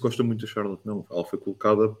 O Vince gosta muito da Charlotte. Não, ela foi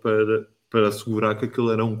colocada para assegurar que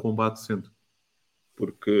aquilo era um combate decente.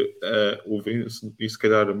 Porque o Vince, e se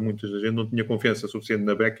calhar muita gente não tinha confiança suficiente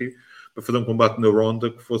na Becky para fazer um combate na Ronda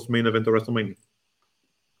que fosse main event da WrestleMania.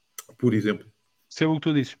 Por exemplo. Sei o que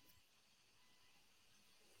tu dizes.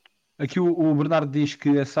 Aqui o Bernardo diz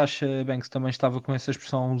que a Sasha Banks também estava com essa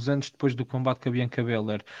expressão há uns anos depois do combate com a Bianca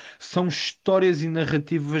Belair. São histórias e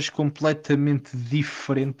narrativas completamente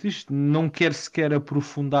diferentes. Não quero sequer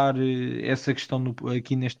aprofundar essa questão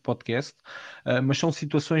aqui neste podcast, mas são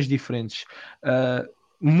situações diferentes.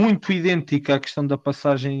 Muito idêntica à questão da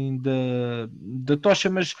passagem da tocha,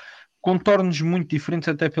 mas contornos muito diferentes,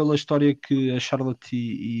 até pela história que a Charlotte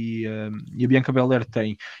e a Bianca Belair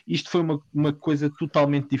têm. Isto foi uma coisa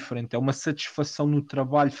totalmente diferente. É uma satisfação no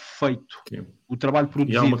trabalho feito, Sim. o trabalho E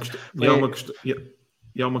produzido.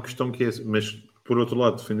 há uma questão que é, mas por outro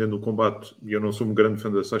lado, defendendo o combate, e eu não sou um grande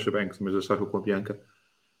fã da Sasha Banks, mas da Sasha com a Bianca,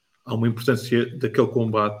 há uma importância daquele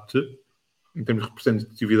combate em termos de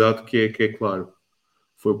representatividade que é claro.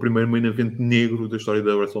 Foi o primeiro main event negro da história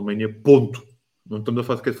da WrestleMania, ponto. Não estamos a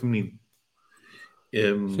falar de que é feminino.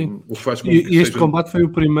 O que faz com E que este combate foi o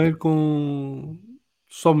primeiro com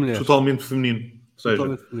só mulheres. Totalmente feminino. Ou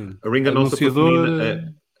seja, feminino. a Ring Announcer foi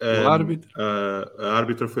feminina. O árbitro. A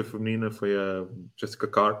árbitra foi feminina, foi a Jessica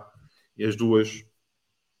Carr. E as duas,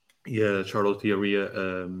 e a Charlotte e a Rhea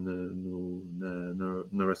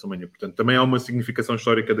na WrestleMania. Portanto, também há uma significação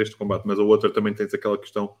histórica deste combate, mas a outra também tem aquela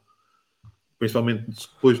questão, principalmente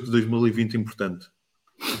depois de 2020, importante.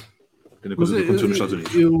 Coisa que aconteceu nos Estados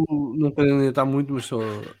Unidos. Eu não quero adiantar muito, mas só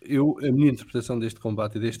a minha interpretação deste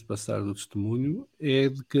combate e deste passar do testemunho é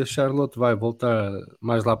de que a Charlotte vai voltar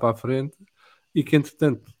mais lá para a frente e que,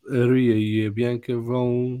 entretanto, a Rhea e a Bianca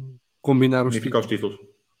vão combinar os títulos.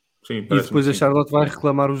 Sim, e depois a Charlotte vai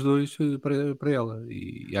reclamar os dois para ela.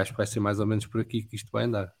 E acho que vai ser mais ou menos por aqui que isto vai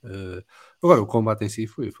andar. Agora, o combate em si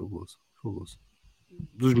foi fabuloso.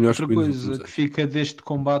 Dos melhores. Outra coisa que fica deste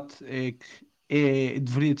combate é que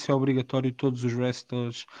deveria de ser obrigatório todos os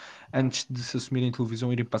wrestlers, antes de se assumirem em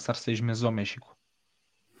televisão, irem passar 6 meses ao México.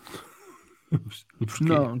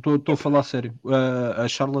 Não, estou a falar sério. A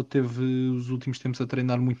Charlotte teve os últimos tempos a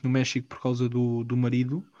treinar muito no México por causa do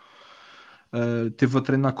marido. Teve a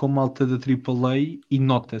treinar com malta da AAA e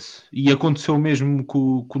nota-se. E aconteceu mesmo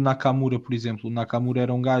com o Nakamura, por exemplo. O Nakamura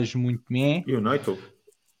era um gajo muito meh. E o Naito?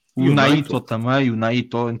 O Naito também,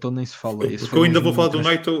 então nem se fala. Porque eu ainda vou falar do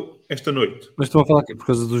Naito esta noite. Mas estão a falar aqui por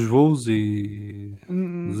causa dos voos e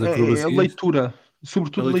das acrobacias? É leitura,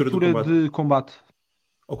 sobretudo leitura de combate.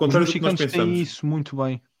 Ao contrário os mexicanos têm isso muito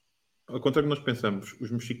bem. Ao contrário do que nós pensamos,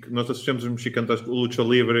 nós associamos os mexicanos à luta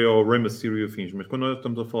livre ou Rey Mysterio e afins, mas quando nós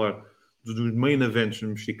estamos a falar dos main events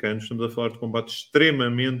mexicanos, estamos a falar de combates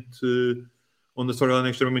extremamente... onde a storyline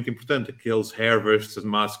é extremamente importante. Aqueles Hair vs.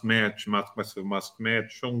 Mask Match,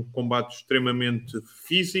 são combates extremamente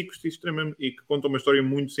físicos e que contam uma história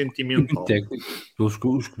muito sentimental. Muito técnico. Pelos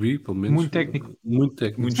que vi, pelo menos. Muito técnico.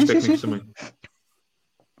 Muitos técnicos também.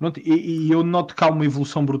 Pronto, e eu noto que há uma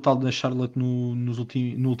evolução brutal da Charlotte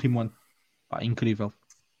no último ano. Pá, incrível.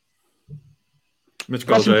 Mas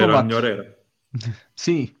claro, já era a melhor era.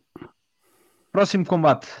 Sim. Próximo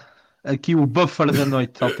combate. Aqui o buffer da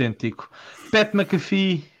noite autêntico. Pat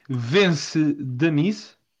McAfee vence The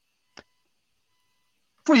Miz.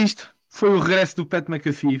 Foi isto. Foi o regresso do Pat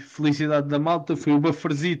McAfee. Felicidade da malta. Foi o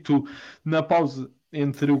bufferzito na pausa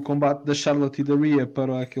entre o combate da Charlotte e da Rhea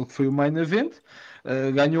para aquele que foi o main event.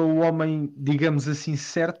 Ganhou o homem, digamos assim,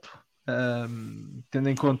 certo. Tendo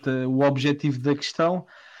em conta o objetivo da questão.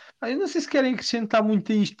 Eu não sei se querem acrescentar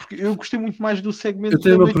muito a isto, porque eu gostei muito mais do segmento. Eu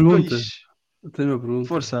tenho uma pergunta.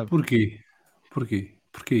 Força. Porquê isto?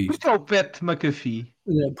 Porque é o Pat McAfee.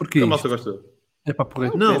 Porquê a malta gosta dele. É para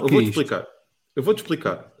porra. Não, eu vou-te explicar. Eu vou-te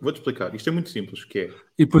explicar. Isto é muito simples, que é...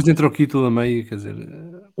 E depois entra o Kito a meio, quer dizer...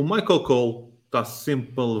 O Michael Cole está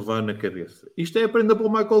sempre a levar na cabeça. Isto é aprenda para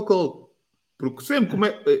o Michael Cole. Porque sempre...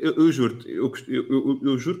 Eu juro-te,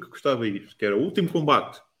 eu juro que gostava disto, que era o último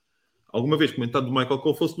combate, alguma vez comentado do Michael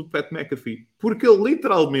Cole, fosse do Pat McAfee. Porque ele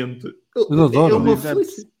literalmente... Eu adoro.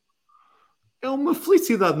 É uma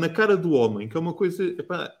felicidade na cara do homem, que é uma coisa...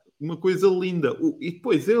 uma coisa linda. E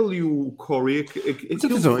depois ele e o Corey... Mas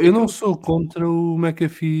atenção, eu não sou contra o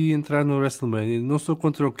McAfee entrar no WrestleMania. Não sou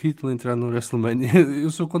contra o Kittle entrar no WrestleMania.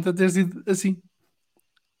 Eu sou contra ter sido assim.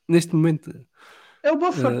 Neste momento. É o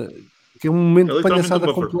buffer. Que é um momento de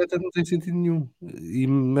palhaçada completa, não tem sentido nenhum. E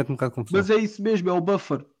mete um bocado de confusão. Mas é isso mesmo, é o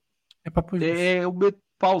buffer. É o momento de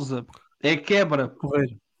pausa. É quebra.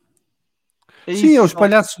 Correr. É sim, é os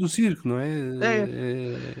palhaços do circo, não é?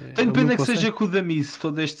 Tenho pena que seja com o The Miz,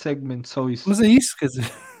 todo este segmento, só isso. Mas é isso, quer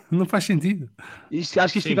dizer, não faz sentido.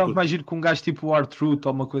 Acho que isto ficava mais giro com um gajo tipo o R-Truth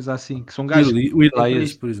ou uma coisa assim, que são gajos... O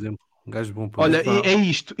Elias, por exemplo, um gajo bom para Olha, é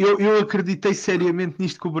isto, eu acreditei seriamente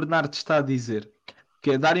nisto que o Bernardo está a dizer.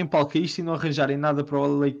 que é darem palco a isto e não arranjarem nada para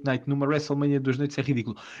o LA Knight numa WrestleMania de 2 noites é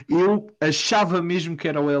ridículo. Eu achava mesmo que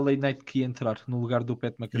era o LA Knight que ia entrar no lugar do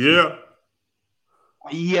Pat McAfee. Yeah!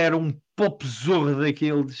 E era um pop zorro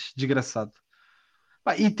daqueles desgraçado.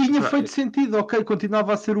 E tinha feito sentido, ok,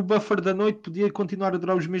 continuava a ser o buffer da noite, podia continuar a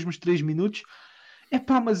durar os mesmos 3 minutos.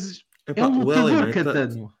 Mas é um lutador,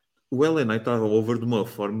 Catano. O LA Knight estava over de uma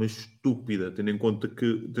forma estúpida, tendo em conta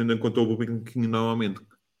o Booking King normalmente.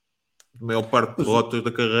 A maior parte de derrotas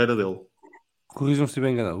da carreira dele. Corrijam-me se estiver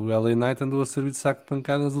enganado. O LA Knight andou a servir de saco de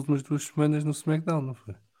pancada nas últimas 2 semanas no SmackDown, não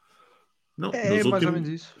foi? Não, É nos mais ou últimos menos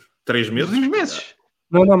isso. 3 meses. Nos últimos meses.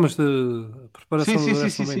 Não, mas a preparação Sim, do sim,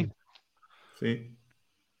 WrestleMania. Sim.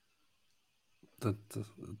 Portanto,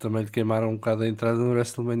 também lhe queimaram um bocado a entrada no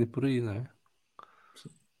WrestleMania por aí, não é?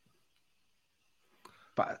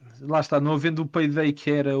 Lá está, não havendo o payday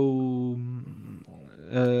que era o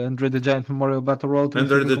Andre the Giant Memorial Battle Royal, também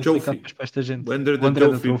Under fica the complicado Trophy. para esta gente. Under O the André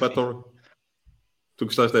da Trophy. Trophy. Tu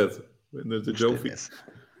gostaste dessa? Under the Gostei Trophy. dessa.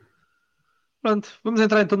 Pronto, vamos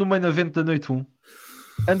entrar então no main event da noite 1.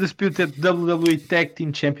 Undisputed WWE Tag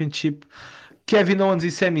Team Championship. Kevin Owens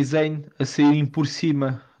e Sami Zayn a saírem por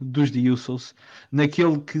cima dos The Usos,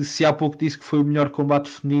 naquele que se há pouco disse que foi o melhor combate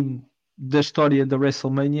feminino da história da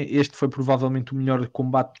WrestleMania. Este foi provavelmente o melhor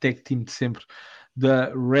combate tag team de sempre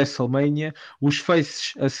da WrestleMania. Os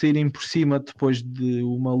Faces a saírem por cima depois de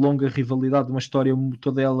uma longa rivalidade, uma história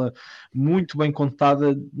toda ela muito bem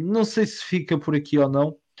contada. Não sei se fica por aqui ou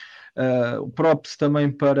não. Props também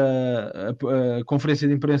para a conferência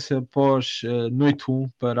de imprensa pós noite 1,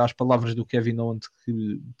 para as palavras do Kevin Owens,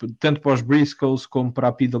 que, tanto para os Briscoes como para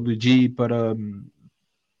a PWG, para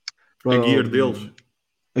a gear deles.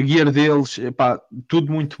 A gear deles, tudo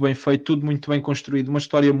muito bem feito, tudo muito bem construído, uma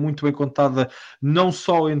história muito bem contada, não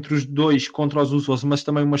só entre os dois contra os Usos, mas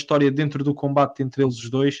também uma história dentro do combate entre eles os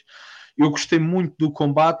dois. Eu gostei muito do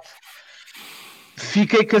combate.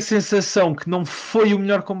 Fiquei com a sensação que não foi o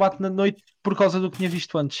melhor combate na noite por causa do que tinha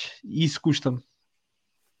visto antes. E isso custa-me.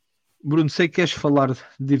 Bruno, sei que queres falar,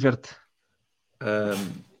 diverte.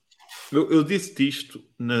 Eu disse-te isto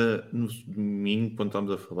no domingo, quando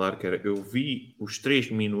estávamos a falar, que era, eu vi os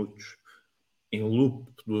 3 minutos em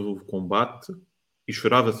loop do combate e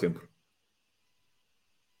chorava sempre.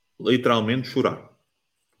 Literalmente chorar.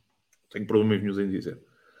 Tenho problemas nenhums em dizer.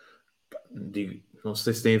 Digo, não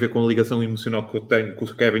sei se tem a ver com a ligação emocional que eu tenho com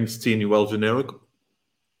o Kevin Steen e o El Generico.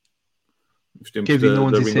 Kevin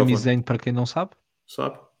Owens e Sami Zayn, para quem não sabe.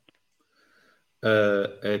 Sabe?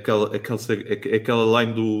 Aquela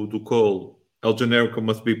line do Cole, El Generico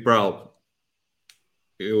must be proud.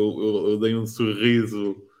 Eu dei um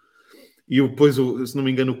sorriso e depois, se não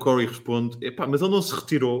me engano, o Corey responde: mas ele não se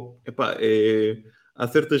retirou. Há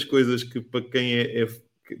certas coisas que para quem é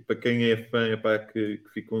fã, que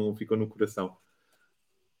ficam no coração.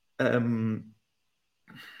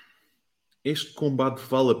 Este combate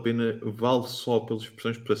vale a pena, vale só pelas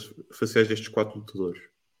expressões faciais destes 4 lutadores.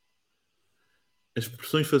 As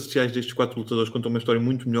expressões faciais destes 4 lutadores contam uma história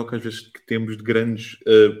muito melhor que às vezes que temos de grandes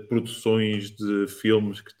produções de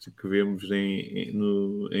filmes que vemos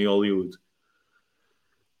em Hollywood.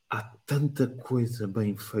 Há tanta coisa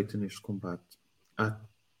bem feita neste combate.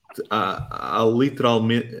 Há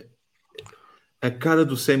literalmente a cara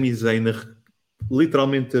do Sami Zayn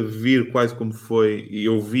literalmente a vir quase como foi. E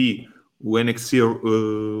eu vi o NXT,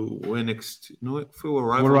 não é? Foi o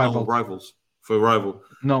Arrival? Não, o Rivals. Foi o Rival.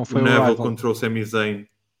 Não, foi o o Neville Rival. contra o Sami Zayn.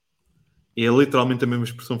 E é literalmente a mesma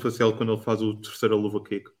expressão facial quando ele faz o terceiro Aluva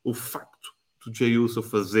Kick. O facto do Jey Uso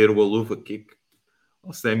fazer o Aluva Kick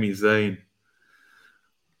ao Sami Zayn,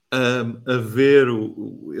 a ver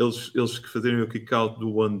eles que fazerem o kick-out do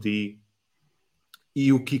 1D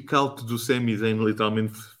e o kick-out do Sami Zayn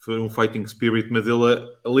literalmente foi um fighting spirit, mas ele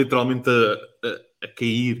literalmente a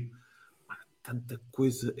cair. Tanta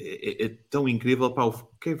coisa, é tão incrível. O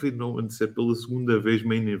Kevin Owens ser pela segunda vez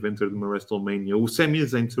main eventer de uma WrestleMania, o Sami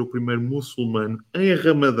Zayn ser o primeiro muçulmano em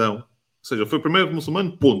Ramadão, ou seja, foi o primeiro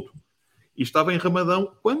muçulmano, ponto, e estava em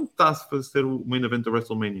Ramadão quando está-se a fazer o main event da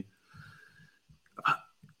WrestleMania.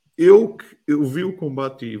 Eu vi o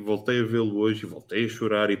combate e voltei a vê-lo hoje e voltei a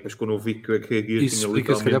chorar, e depois quando eu vi que a Gear tinha Isso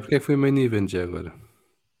explica se calhar porque é que foi main event já agora.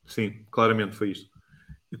 Sim, claramente foi isto.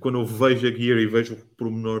 E quando eu vejo a Gear e vejo o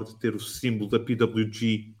pormenor de ter o símbolo da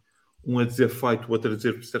PWG, um a dizer fight, o outro a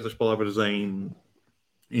dizer certas palavras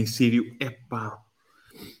em sírio,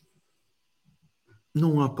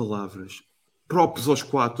 não há palavras. Props aos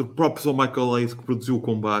 4, props ao Michael Hayes que produziu o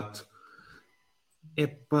combate.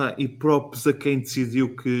 E props a quem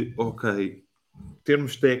decidiu que, ok,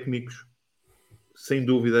 termos técnicos, sem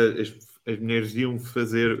dúvida, as mulheres iam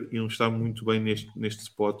estar muito bem neste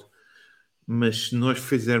spot. mas se nós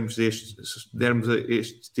fizermos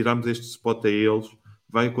tirarmos este spot a eles,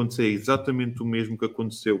 vai acontecer exatamente o mesmo que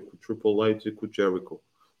aconteceu com o Triple H e com o Jericho.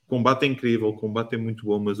 O combate é incrível, o combate é muito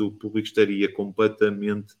bom, mas o público estaria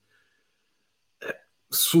completamente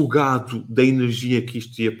sugado da energia que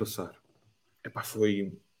isto ia passar.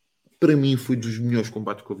 Para mim, foi dos melhores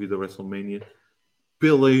combates que eu vi da WrestleMania,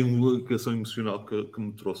 pela ligação emocional que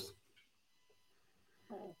me trouxe.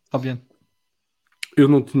 Está bem. Eu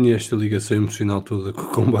não tinha esta ligação emocional toda com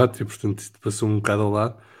o combate e, portanto, isto passou um bocado ao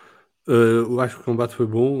lado. Eu acho que o combate foi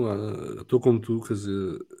bom. Estou como tu, quer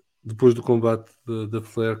dizer, depois do combate da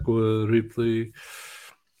Flair com a Ripley,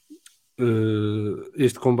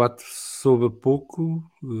 este combate soube a pouco.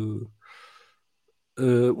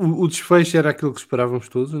 O desfecho era aquilo que esperávamos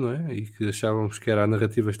todos, não é? E que achávamos que era a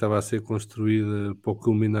narrativa que estava a ser construída para o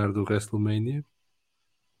culminar do WrestleMania.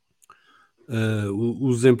 O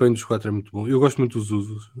desempenho dos quatro é muito bom. Eu gosto muito dos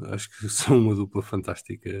Usos, acho que são uma dupla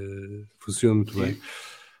fantástica, funciona muito bem.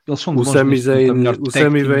 Eles são O Sami Zayn,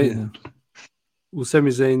 o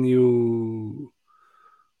Sami Zayn e o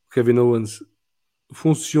Kevin Owens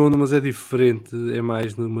funcionam, mas é diferente, é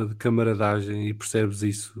mais numa de camaradagem e percebes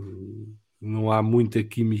isso. Não há muita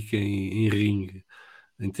química em ringue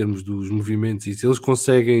em termos dos movimentos e eles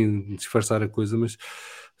conseguem disfarçar a coisa, mas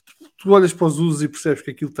tu olhas para os Usos e percebes que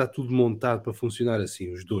aquilo está tudo montado para funcionar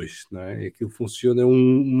assim, os dois, não é? Aquilo funciona, é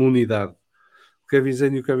uma unidade. O Kevin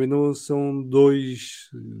Zayn e o Kevin Owens são dois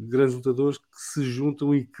grandes lutadores que se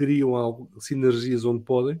juntam e criam sinergias onde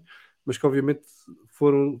podem, mas que obviamente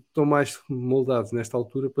estão mais moldados nesta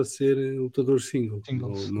altura para ser lutadores single.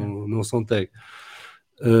 Não são tag.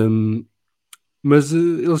 Mas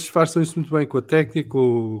eles disfarçam isso muito bem com a técnica,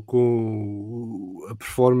 com a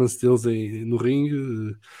performance deles no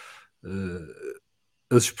ringue,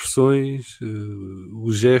 as expressões,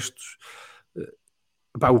 os gestos.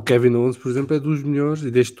 O Kevin Owens, por exemplo, é dos melhores, e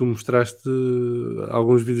desde que tu mostraste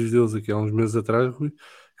alguns vídeos deles aqui há uns meses atrás, Rui,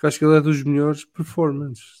 eu acho que ele é dos melhores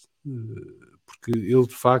performances, porque ele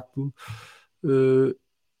de facto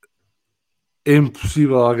é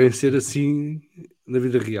impossível alguém ser assim na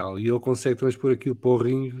vida real, e ele consegue transpor aquilo para o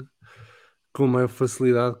ringue com maior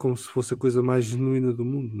facilidade, como se fosse a coisa mais genuína do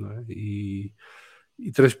mundo, não é? E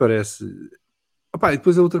transparece. E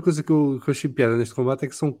depois a outra coisa que eu achei piada neste combate é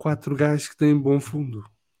que são 4 gajos que têm bom fundo,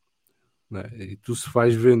 não é? E tu, se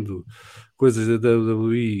vais vendo coisas da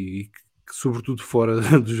WWE e que sobretudo fora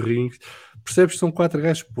dos rings, percebes que são 4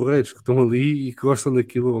 gajos porreiros que estão ali e que gostam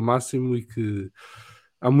daquilo ao máximo e que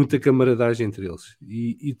há muita camaradagem entre eles.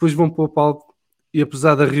 E depois vão para o palco e,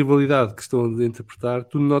 apesar da rivalidade que estão a interpretar,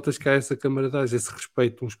 tu notas que há essa camaradagem, esse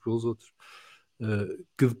respeito uns pelos outros,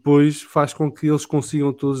 que depois faz com que eles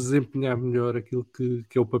consigam todos desempenhar melhor aquilo que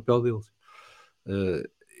é o papel deles.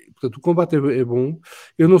 Portanto, o combate é bom.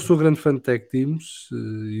 Eu não sou grande fã de tag teams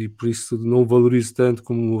e por isso não valorizo tanto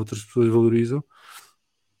como outras pessoas valorizam.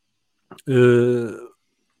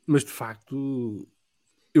 Mas de facto,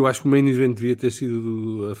 eu acho que o main event devia ter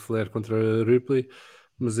sido a Flair contra a Ripley,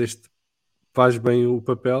 mas este faz bem o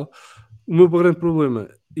papel. O meu grande problema,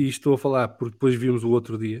 e estou a falar porque depois vimos o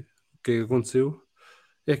outro dia o que é que aconteceu,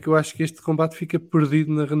 é que eu acho que este combate fica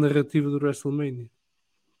perdido na narrativa do WrestleMania,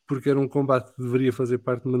 porque era um combate que deveria fazer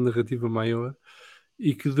parte de uma narrativa maior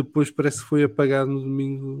e que depois parece que foi apagado no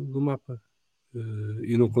domingo do mapa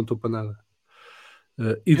e não contou para nada.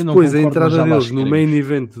 E depois a entrada deles no main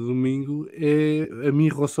event de domingo a mim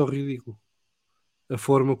roça ao ridículo a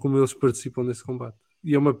forma como eles participam nesse combate,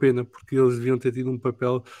 e é uma pena porque eles deviam ter tido um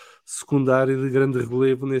papel secundário de grande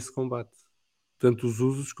relevo nesse combate, tanto os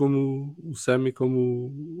Usos como o Sami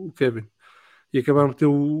como o Kevin, e acabaram por ter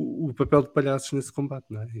o papel de palhaços nesse combate,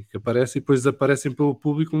 não é? E que aparecem e depois desaparecem pelo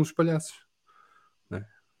público como os palhaços, não é?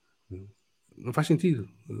 Não faz sentido,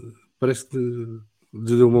 parece que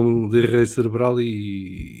deu uma derrame cerebral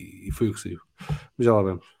e foi o que saiu. Mas já lá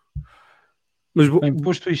vamos. Mas, bem,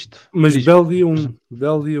 posto isto. Mas belo dia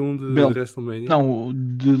 1 de WrestleMania. Não,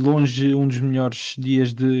 de longe um dos melhores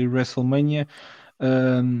dias de WrestleMania.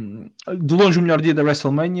 De longe o melhor dia da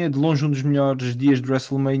WrestleMania, de longe um dos melhores dias de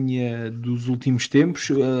WrestleMania dos últimos tempos.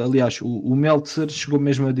 Aliás, o Meltzer chegou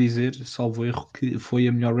mesmo a dizer, salvo erro, que foi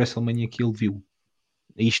a melhor WrestleMania que ele viu.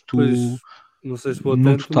 Isto pois, não sei se vou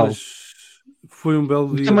tanto, total. Mas foi um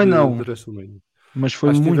belo dia também de WrestleMania. Mas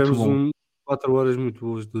foi muito bom. 4 horas muito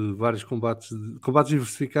boas de vários combates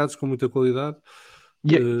diversificados com muita qualidade.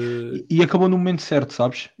 E acabou no momento certo,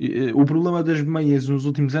 sabes? O problema das meias nos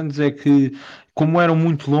últimos anos é que, como eram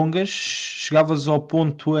muito longas, chegavas ao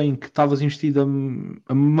ponto em que estavas investido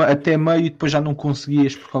até meio e depois já não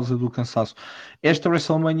conseguias por causa do cansaço. Esta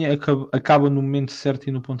WrestleMania acaba no momento certo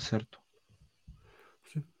e no ponto certo.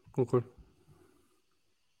 Sim, concordo.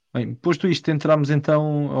 Bem, posto isto, entramos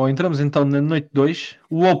então na noite 2,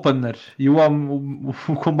 o opener e o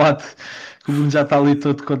combate, que o Bruno já está ali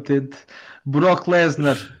todo contente. Brock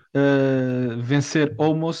Lesnar vencer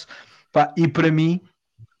Omos. Pá, e para mim,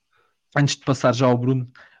 antes de passar já ao Bruno,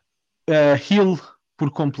 heel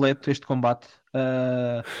por completo este combate.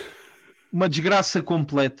 Uma desgraça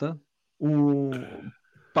completa.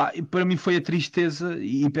 Pá, para mim foi a tristeza,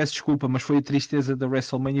 e peço desculpa, mas foi a tristeza da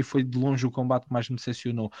WrestleMania e foi de longe o combate que mais me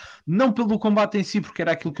decepcionou. Não pelo combate em si, porque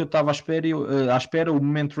era aquilo que eu estava à espera, o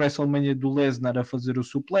momento WrestleMania do Lesnar a fazer o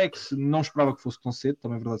suplex, não esperava que fosse tão cedo,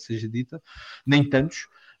 também é verdade seja dita, nem tantos,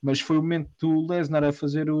 mas foi o momento do Lesnar a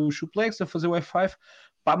fazer o suplex, a fazer o F5.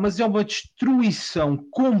 Pá, mas é uma destruição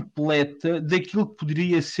completa daquilo que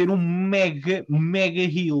poderia ser um mega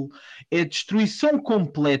heel. É a destruição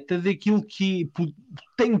completa daquilo que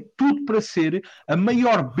tem tudo para ser a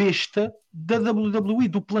maior besta da WWE,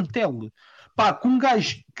 do plantel. Pá, com um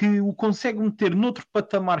gajo que o consegue meter noutro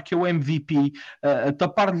patamar que é o MVP, a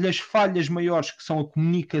tapar-lhe as falhas maiores que são a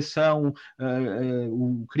comunicação,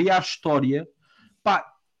 o criar história. Pá,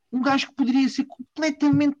 um gajo que poderia ser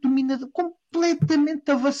completamente dominador,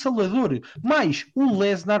 completamente avassalador. Mas o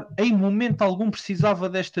Lesnar, em momento algum, precisava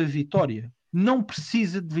desta vitória. Não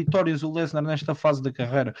precisa de vitórias o Lesnar nesta fase da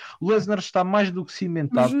carreira. O Lesnar está mais do que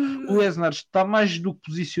cimentado. O Lesnar está mais do que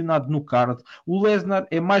posicionado no card. O Lesnar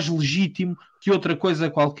é mais legítimo que outra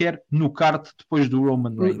coisa qualquer no card depois do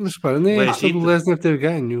Roman Reigns. Mas para, nem é a questão do Lesnar ter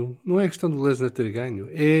ganho. Não é a questão do Lesnar ter ganho.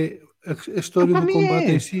 É a história do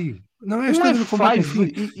combate em si. Não é a história do combate em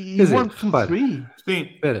si. Quer dizer, 1, 2, 3. Sim.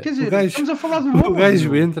 Espera, Quer dizer, estamos a falar do o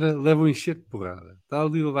gajo entra, leva um enxerto de porrada. Está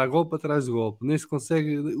ali a levar golpe atrás de golpe. Nem se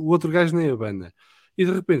consegue... O outro gajo nem abana. E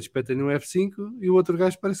de repente espeta-lhe um F5 e o outro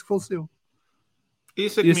gajo parece que faleceu.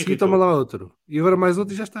 Isso é que e a seguir toma lá outro. E agora mais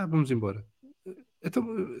outro e já está. Vamos embora. Então,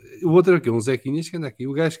 o outro é o quê? Um Zequinhas que anda aqui.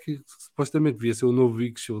 O gajo que supostamente devia ser o novo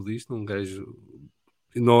Vic Show disto. Um gajo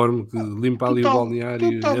enorme que limpa ali o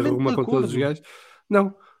balneário e arruma com todos os gajos.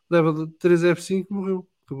 Não. Leva 3 F5 e morreu.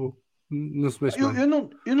 Acabou. Não se mexe mais. Eu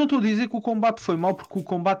não estou a dizer que o combate foi mau, porque o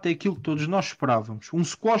combate é aquilo que todos nós esperávamos. Um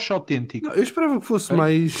squash autêntico. Não, eu esperava que fosse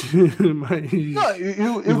mais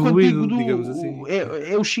eu evoluído, digamos assim.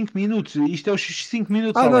 É os 5 minutos. Isto é os 5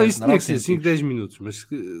 minutos. Não, isso tinha que ser 5, 10 minutos. Mas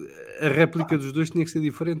a réplica dos dois tinha que ser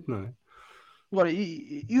diferente, não é? Agora,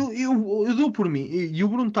 eu dou por mim. E o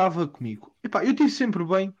Bruno estava comigo. Epá, eu estive sempre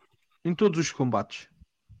bem em todos os combates.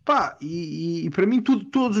 Pá, e para mim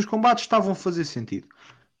todos os combates estavam a fazer sentido.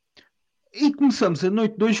 E começamos a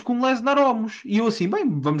noite 2 com Lesnar Omos. E eu assim, bem,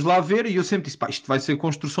 vamos lá ver. E eu sempre disse, pá, isto vai ser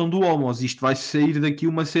construção do Omos. Isto vai sair daqui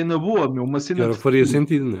uma cena boa, meu. Uma cena que faria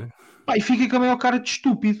sentido, não é? Pá, e fica com a maior cara de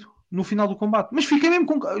estúpido no final do combate. Mas fica mesmo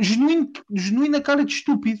com genuína cara de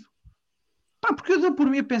estúpido. Pá, porque eu dou por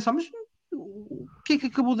mim a pensar, mas o que é que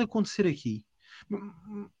acabou de acontecer aqui?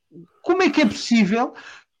 Como é que é possível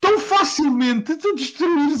tão facilmente tu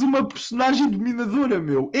destruires uma personagem dominadora,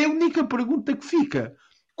 meu? É a única pergunta que fica.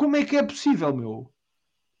 Como é que é possível, meu?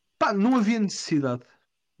 Pá, não havia necessidade.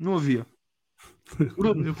 Não havia.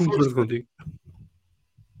 Bruno, eu concordo contigo.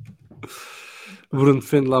 Bruno,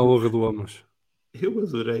 defende lá a honra do Omos. Eu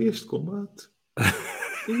adorei este combate.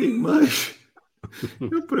 E digo mais.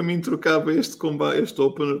 Eu, para mim, trocava este combate, este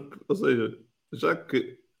opener, ou seja, já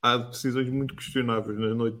que há decisões muito questionáveis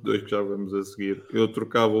na noite 2 que já vamos a seguir, eu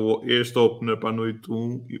trocava este opener para a noite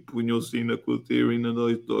 1 e punha o Cena com o Theory na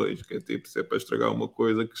noite 2, que é tipo, se é para estragar uma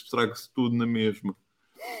coisa, que estrague-se tudo na mesma.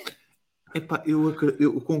 Epá, eu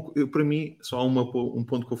para mim, só há um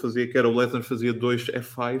ponto que eu fazia, que era o Lesnar fazia 2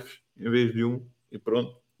 F5s em vez de 1, e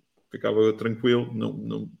pronto, ficava tranquilo,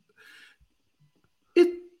 não...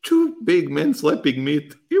 Two big men slapping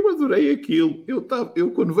meat. Eu adorei aquilo.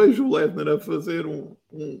 Eu quando vejo o Lesnar a fazer um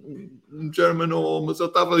German Omas, eu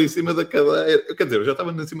estava em cima da cadeira. Quer dizer, eu já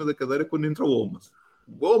estava em cima da cadeira quando entra o Omas.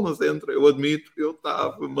 O Omas entra, eu admito, eu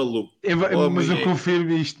estava maluco. Mas eu confirmo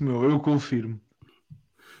isto, meu. Eu confirmo.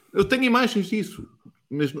 Eu tenho imagens disso.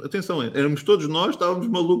 Mas atenção, éramos todos nós, estávamos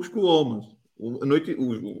malucos com o Omas.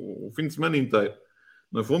 O fim de semana inteiro.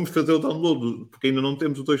 Nós vamos fazer o download, porque ainda não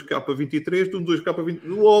temos o 2K23 do 2K20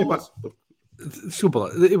 do Omas. Desculpa lá,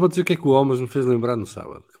 eu vou dizer o que é que o Omas me fez lembrar no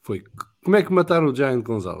sábado. Foi como é que mataram o Giant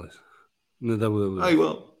Gonzalez na WWE.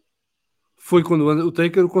 Igual. Foi quando o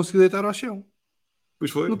Taker o conseguiu deitar ao chão.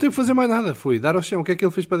 Pois foi. Não teve que fazer mais nada, foi dar ao chão. O que é que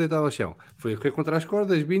ele fez para deitar ao chão? Foi contra as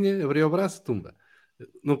cordas, vinha, abriu o braço, tumba.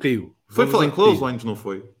 Não caiu. Foi falar em clotheslines, não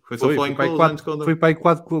foi? Foi só falar em clotheslines. Foi para aí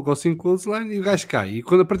 4 ou 5 clotheslines e o gajo cai. E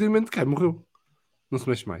quando a partir do momento que cai, morreu. Não se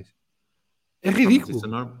mexe mais. É ridículo. Isso é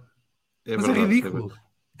enorme. Mas verdade, é ridículo.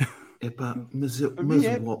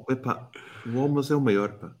 O Almas é o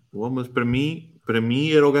maior, pá. O Almas, para mim,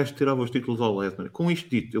 era o gajo que tirava os títulos ao Lesnar. Com isto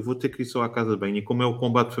dito, eu vou ter que ir só à casa de banho. E como é o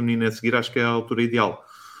combate feminino a seguir, acho que é a altura ideal.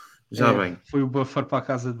 Já bem. Foi o buffer para a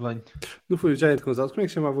casa de banho. Não foi o Giant Gonzalez? Como é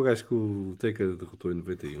que chamava o gajo que o Taker derrotou em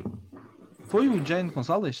 91? Foi o Giant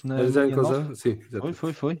Gonzalez? Era o Giant Gonzalez? Sim,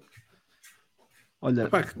 exatamente. Foi. Olha,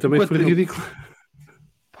 que também foi ridículo.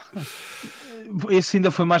 Esse ainda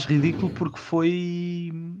foi mais ridículo porque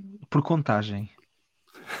foi por contagem.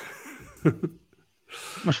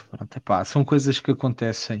 Mas pronto, são coisas que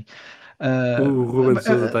acontecem. O Ruben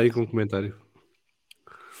Sousa está aí com um comentário.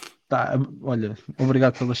 Tá, olha,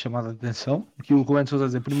 obrigado pela chamada de atenção. Aqui o Ruben Sousa a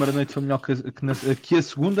dizer: a primeira noite foi melhor que a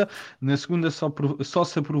segunda. Na segunda só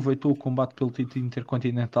se aproveitou o combate pelo título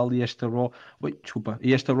intercontinental e esta Raw.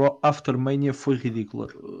 E esta Raw After Mania foi ridícula.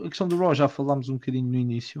 A questão do Raw já falámos um bocadinho no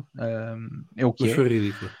início. É o que Mas foi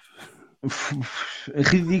ridícula.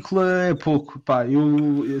 Ridícula é pouco, pá.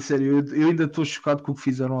 Sério, eu ainda estou chocado com o que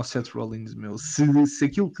fizeram ao Seth Rollins, meu. Se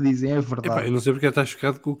aquilo que dizem é verdade. Eu não sei porque estás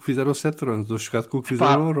chocado com o que fizeram ao Seth Rollins, estou chocado com o que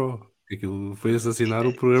fizeram ao Raw. Aquilo foi assassinar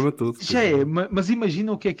o programa todo. Já é, mas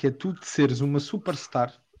imagina o que é tu de seres uma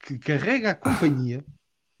superstar que carrega a companhia.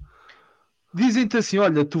 Dizem-te assim: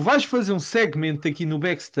 olha, tu vais fazer um segmento aqui no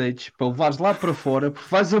backstage para levares lá para fora, porque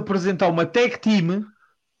vais apresentar uma tag team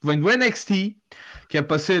que vem do NXT, que é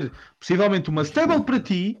para ser possivelmente uma stable para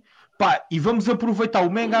ti, pá, e vamos aproveitar o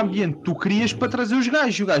mega ambiente que tu querias para trazer os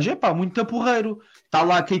gajos. O gajo é pá, muito taporreiro. Está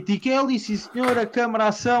lá a Katie Kelly, sim senhora, câmara,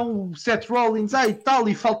 ação, Seth Rollins, e tal,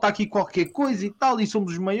 e falta aqui qualquer coisa e tal, e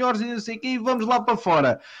somos os maiores e não sei o quê, e vamos lá para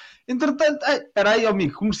fora. Entretanto, espera aí,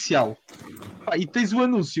 amigo, comercial. Pá, e tens o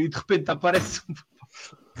anúncio e de repente aparece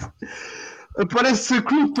a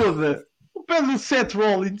crew toda o pé do Seth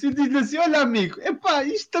Rollins e diz assim: olha amigo, epá,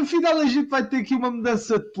 isto afinal a gente vai ter aqui uma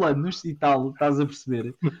mudança de planos e tal, estás a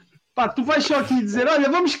perceber? Pá, tu vais só aqui dizer: olha,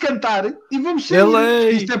 vamos cantar e vamos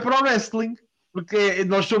sair. Isto é pro wrestling, porque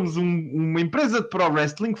nós somos uma empresa de pro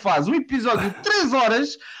wrestling que faz um episódio de 3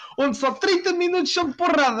 horas onde só 30 minutos são de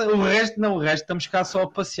porrada. O resto estamos cá só a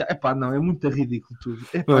passear. Epá, não, é muito ridículo tudo.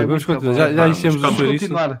 Epá, vamos continuar.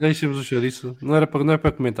 Já enchemos o chouriço. Não é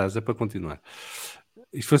para comentários, é para continuar.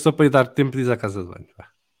 Isto foi só para ir dar tempo de ir à casa de banho.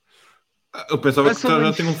 Eu pensava que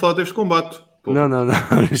já tinham falado deste combate. Pô. Não.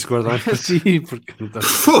 Isto guardamos para si, porque não está...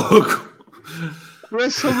 Fogo!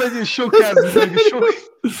 WrestleMania Showcase.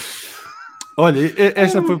 Olha,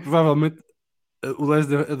 esta foi provavelmente... A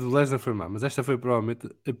do Lesnar foi má, mas esta foi provavelmente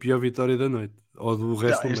a pior vitória da noite. Ou do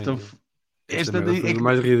WrestleMania. Esta foi o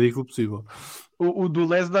mais ridículo possível. O do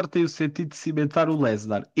Lesnar tem o sentido de cimentar o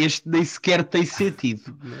Lesnar. Este nem sequer tem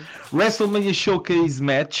sentido. WrestleMania Showcase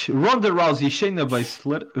Match. Ronda Rousey e Shayna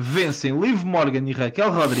Baszler vencem Liv Morgan e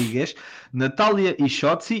Raquel Rodrigues, Natália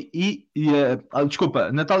Shotzi e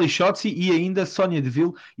ainda Sonya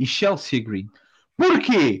Deville e Chelsea Green.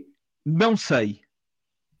 Porquê? Não sei.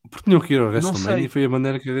 Porque tinham que ir ao WrestleMania e foi a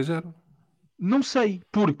maneira que arranjaram. Não sei,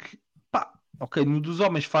 porque ok, no dos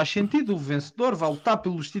homens faz sentido, o vencedor vai lutar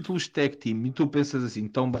pelos títulos de tag team e tu pensas assim,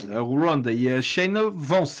 então bem, a Ronda e a Shayna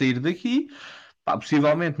vão sair daqui,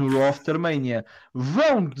 possivelmente no Raw After Mania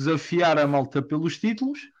vão desafiar a malta pelos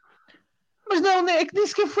títulos, mas não, é que nem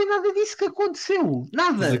sequer foi nada disso que aconteceu,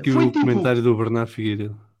 nada. Mas aqui foi o comentário do Bernardo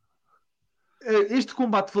Figueiredo. Este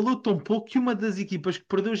combate valeu tão pouco que uma das equipas que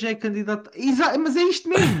perdeu já é candidata. Mas é isto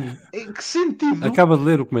mesmo. Que sentido? Acaba de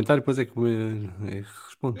ler o comentário, depois é que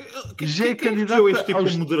responde. Já é candidato este tipo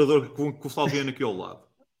de moderador com o Salviano aqui ao lado.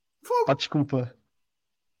 Desculpa.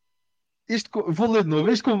 Vou ler de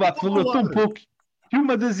novo. Este combate valeu tão pouco que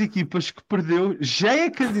uma das equipas que perdeu já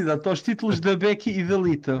é candidata aos títulos da Becky e da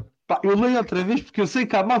Lita. Eu leio outra vez porque eu sei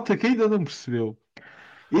que há malta que ainda não percebeu.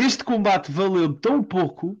 Este combate valeu tão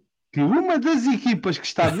pouco que uma das equipas que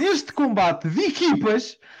está neste combate de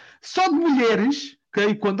equipas, só de mulheres,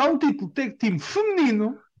 okay? Quando há um título tag team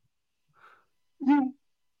feminino,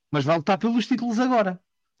 mas vai lutar pelos títulos agora.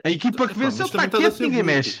 A equipa que venceu está quieto, ninguém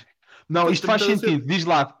mexe. Não, isto faz sentido, diz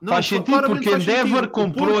lá. Faz sentido porque a Endeavor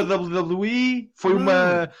comprou a WWE, foi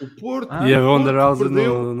uma... O Porto, e a Ronda Rousey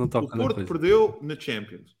não toca. O Porto perdeu na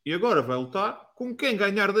Champions. E agora vai lutar com quem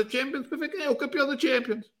ganhar da Champions para ver quem é o campeão da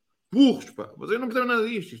Champions. Burros, pá. Mas eu não percebo nada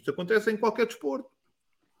disto. Isto acontece em qualquer desporto.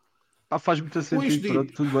 Faz muito sentido.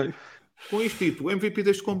 Pronto, tudo bem. Com isto dito, o MVP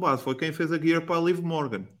deste combate foi quem fez a gear para a Liv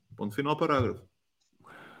Morgan. Ponto final, parágrafo.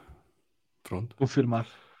 Pronto. Confirmado.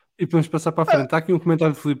 E podemos passar para a frente. Há aqui um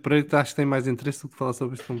comentário de Filipe Pereira que acho que tem mais interesse do que falar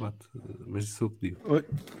sobre este combate. Mas isso é o que digo.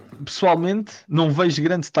 Pessoalmente, não vejo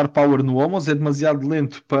grande star power no Homos. É demasiado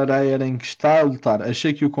lento para a era em que está a lutar.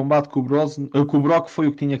 Achei que o combate com o Brock foi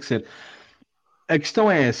o que tinha que ser. A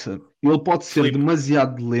questão é essa. Ele pode ser Filipe.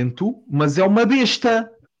 demasiado lento, mas é uma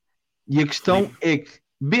besta. E a questão é que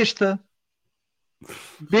besta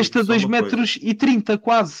Só 2 uma metros e 30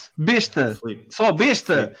 quase. Besta. Filipe, Só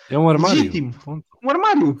besta. É um armário. Legítimo. Ponto. Um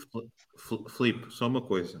armário. Filipe, só uma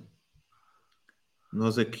coisa.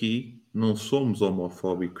 Nós aqui não somos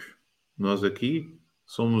homofóbicos. Nós aqui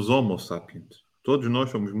somos homo sapiens. Todos nós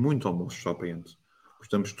somos muito homo sapiens.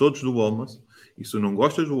 Gostamos todos do Homos. E se não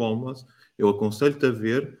gostas do Homos, eu aconselho-te a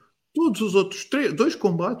ver todos os outros 2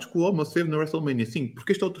 combates que o Homos teve na WrestleMania 5,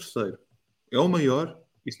 porque este é o terceiro. É o maior.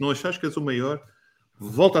 E se não achares que és o maior,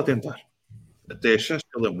 volta a tentar. Até achares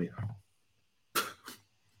que ele é o maior.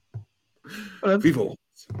 Pronto. Viva o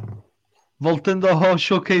Voltando ao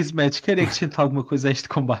showcase match, querem acrescentar alguma coisa a este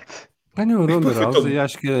combate? Ganhou a Ronda Foi Rousey tão- e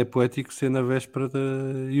acho que é poético ser na véspera da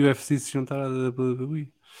UFC se juntar à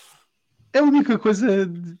WWE. É a única coisa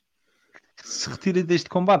que se retira deste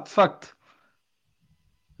combate, de facto.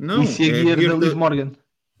 Não, E se a é gear da gear Liv da- Morgan.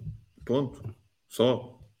 Ponto.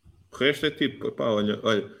 Só. O resto é tipo, pá, olha,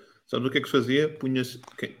 sabes o que é que se fazia?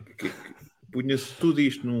 Punha-se tudo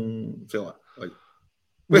isto num, sei lá, olha.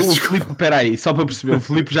 O Filipe, peraí, só para perceber, o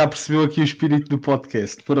Filipe já percebeu aqui o espírito do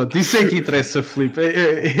podcast. Pronto, isso é que interessa, Filipe.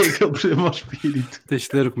 É aquele percebeu o espírito. Tens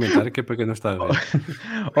de ler o comentário que é para quem não está a ver.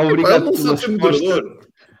 Obrigado não pela sabe ser resposta. moderador.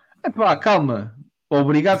 Epá, calma.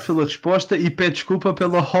 Obrigado pela resposta e pede desculpa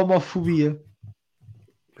pela homofobia.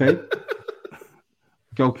 Ok?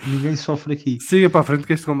 Que é o que ninguém sofre aqui. Siga para a frente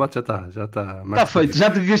que este combate já está. Está feito. Já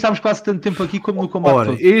gastámos quase tanto tempo aqui como no combate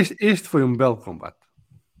Ora, todo. este foi um belo combate.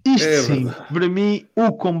 Isto É sim, verdade. para mim,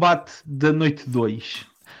 o combate da noite 2.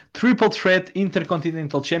 Triple Threat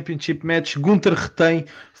Intercontinental Championship Match. Gunther retém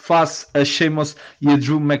face a Sheamus e a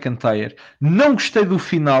Drew McIntyre. Não gostei do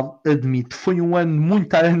final, admito. Foi um ano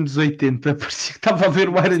muito a anos 80. Parecia que estava a ver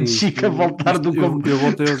o Iron Sheik a voltar do combate. Eu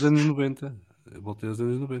voltei aos anos 90.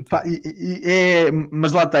 Pá,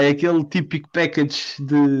 mas lá está, é aquele típico package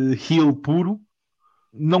de heel puro.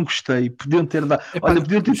 Não gostei. Podiam ter dado. Epá, Olha,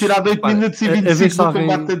 podiam ter tirado 8 repara, minutos e a ver 25 se do alguém-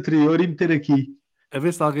 combate anterior e meter aqui. A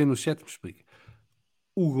ver se alguém no chat me explica.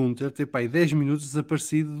 O Gunther tem pai 10 minutos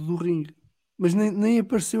desaparecido do ringue. Mas nem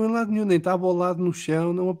apareceu em lado nenhum, nem estava ao lado no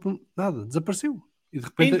chão, nada, desapareceu. E de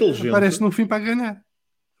repente Inteligente. aparece no fim para ganhar.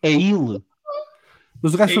 É ele.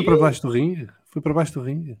 Mas o gajo É foi para ele. baixo do ringue. Foi para baixo do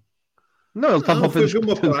ringue. Não, ele estava Não, ao pé foi dos ver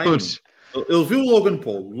uma computadores. Ele viu o Logan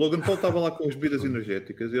Paul. O Logan Paul estava lá com as bebidas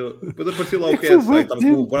energéticas. Depois apareceu lá o que foi KSI, bué estava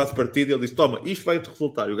tempo. com o braço partido e ele disse: Toma, isto vai-te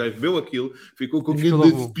resultar. E o gajo viu aquilo, ficou com E medo ficou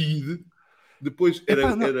de logo. speed. Depois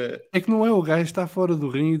Epá, não. era. É que não é o gajo estar fora do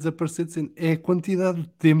ringue e desaparecer de cena. É a quantidade de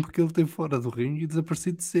tempo que ele tem fora do ringue e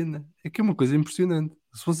desaparecer de cena. É que é uma coisa impressionante.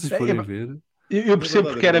 Se vocês forem ver... Eu percebo verdade,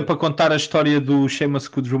 porque é era verdade. para contar a história do Sheamus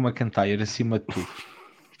com o Drew McIntyre, acima de tudo.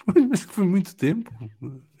 Mas que foi muito tempo.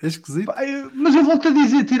 É esquisito. Pá, mas eu volto a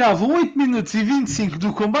dizer, tiravam 8 minutos e 25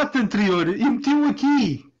 do combate anterior e metiam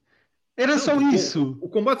aqui. Era só Não, isso. O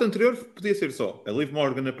combate anterior podia ser só. A Liv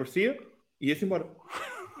Morgan aparecia e ia-se embora.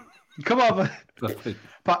 Acabava. Está feito.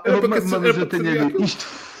 Pá, Era para mas que- era eu para que tenho a servia ver, aquilo. isto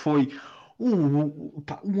foi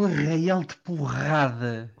um arraial de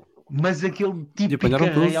porrada. Mas aquele típico apanharam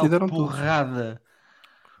todos e arraial de deram todos. porrada.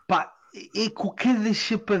 Pá, é com cada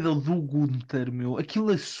chapadão do Gunther, meu, aquilo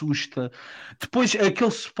assusta. Depois, aquele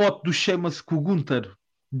spot do Sheamus com o Gunther,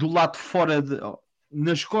 do lado de fora,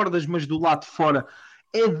 nas cordas, mas do lado de fora,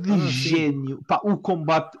 é de sim. gênio. Pá, o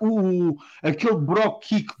combate, aquele Brock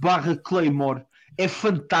Kick / Claymore, é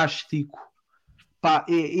fantástico. Pá,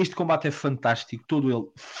 este combate é fantástico, todo ele.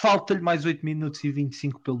 Falta-lhe mais 8 minutos e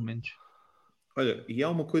 25, pelo menos. Olha, e há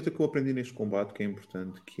uma coisa que eu aprendi neste combate que é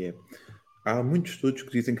importante, que é... Há muitos estudos que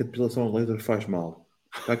dizem que a depilação a laser faz mal.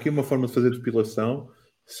 Há aqui uma forma de fazer depilação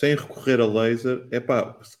sem recorrer a laser.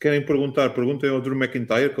 Se querem perguntar, perguntem ao Drew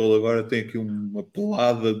McIntyre, que ele agora tem aqui uma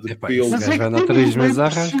pelada de Epá, pelo. esse Mas gajo é vai que andar tem 3 mesmo, meses é à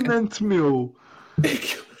rasca. impressionante, meu.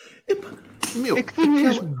 Meu, É que tem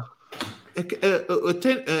mesmo.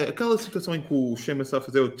 aquela situação em que o Sheamus está a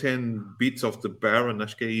fazer o 10 Beats of the Baron,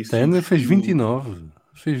 acho que é isso. Tana fez E o- 29.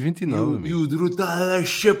 Fez 29, E amigo. o Drew está a dar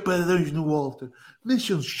chapadões no Walter. Mas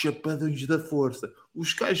são os chapadões da força.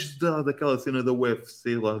 Os gajos daquela cena da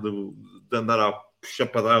UFC lá de andar a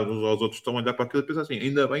chapadar uns aos outros estão a olhar para aquilo e pensar assim,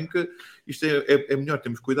 ainda bem que isto é melhor,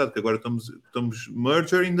 temos cuidado que agora estamos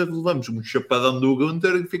merger, ainda levamos um chapadão do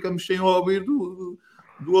Gunther e ficamos sem o ouvido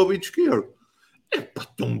do ouvido esquerdo. É pá,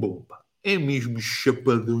 tão bom, pá. É mesmo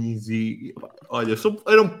chapadões e pá, olha,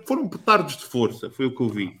 foram petardos de força, foi o que eu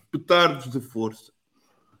vi. Petardos de força.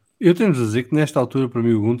 Eu tenho de dizer que nesta altura, para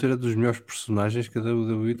mim, o Gunther é dos melhores personagens que a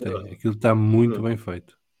WWE tem. Aquilo está muito bem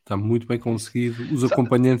feito. Está muito bem conseguido. Os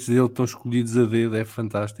acompanhantes dele estão escolhidos a dedo, é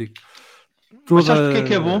fantástico. Toda sabes porque é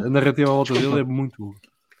que é bom? a narrativa à volta Desculpa. dele é muito boa.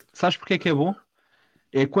 Sabes porque é que é bom?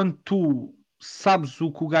 É quando tu sabes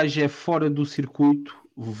o que o gajo é fora do circuito,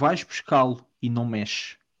 vais buscá-lo e não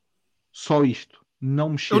mexe. Só isto. Não A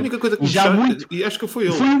mexer. única coisa que E me já chama, muito. e acho que foi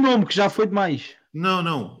ele. Foi o nome que já foi demais.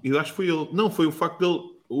 Não, eu acho que foi ele. Não, foi o facto dele,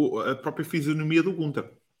 a própria fisionomia do Gunther.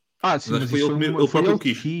 Sim, Mas mas foi isso ele, foi, ele foi próprio ele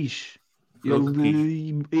que quis. quis. Foi ele que quis.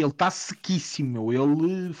 Ele está sequíssimo, meu.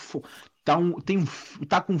 Ele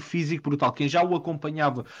está com um físico brutal. Quem já o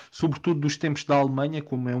acompanhava, sobretudo dos tempos da Alemanha,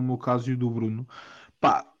 como é o meu caso e o do Bruno,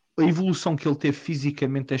 pá, a evolução que ele teve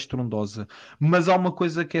fisicamente é estrondosa. Mas há uma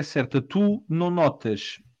coisa que é certa: tu não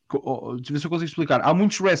notas. Deixa eu ver se eu consigo explicar. Há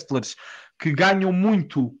muitos wrestlers que ganham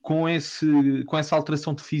muito com essa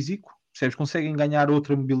alteração de físico, percebes? Conseguem ganhar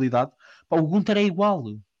outra mobilidade. Pá, o Gunther é igual.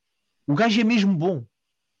 O gajo é mesmo bom.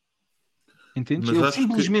 Entendes? Mas Ele acho que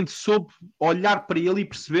simplesmente soube olhar para ele e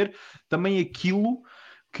perceber também aquilo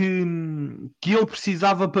que ele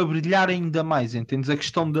precisava para brilhar ainda mais. Entendes? A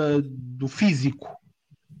questão do físico.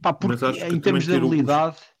 Pá, mas porque acho que em termos também de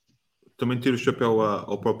habilidade. também ter o chapéu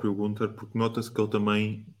ao próprio Gunther, porque nota-se que ele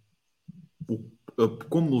também,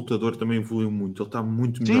 como lutador, também evoluiu muito. Ele está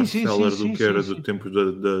muito melhor seller do que era do Sim. tempo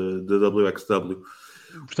da WXW.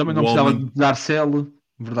 Porque também O não precisava homem de dar celo,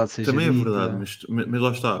 verdade seja também é dita. verdade, mas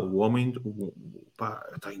lá está, o homem pá,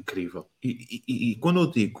 está incrível. E quando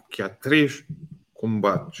eu digo que há 3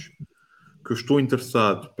 combates que eu estou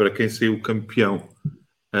interessado para quem saiu campeão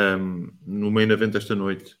no main event esta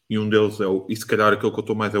noite, e um deles e se calhar aquele que eu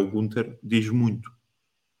estou mais é o Gunther, diz muito,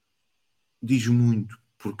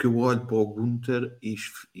 porque eu olho para o Gunther e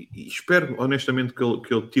espero honestamente que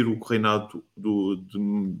ele tire o reinado de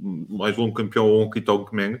mais longo campeão ao Honky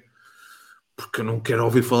Tonk Man, porque eu não quero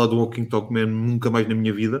ouvir falar do Honky Tonk Man nunca mais na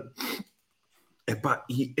minha vida. É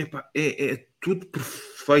tudo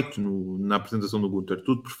perfeito na apresentação do Gunther,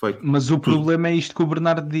 tudo perfeito. Mas o tudo. problema é isto que o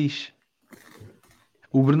Bernardo diz.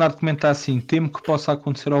 O Bernardo comenta assim: temo que possa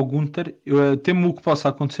acontecer ao Gunther, temo o que possa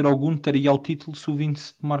acontecer ao Gunther e ao título se o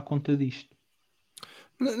Vince tomar conta disto.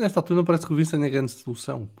 Nesta altura não parece que o Vince tenha grande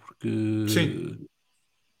solução, porque Sim.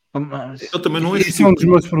 Mas... Ele também não é esse é um dos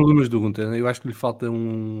estúpido. meus problemas do Gunther. Eu acho que lhe falta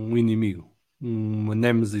um inimigo, uma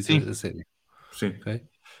Nemesis a sério. Sim. Okay?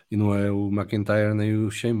 E não é o McIntyre nem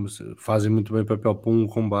o Sheamus. Fazem muito bem papel para um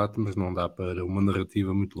combate, mas não dá para uma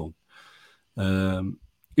narrativa muito longa.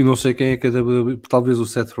 Eu não sei quem é que é talvez o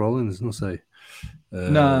Seth Rollins, não sei.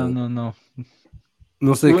 Não.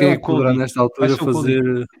 Não sei quem é que poderá Cody. nesta altura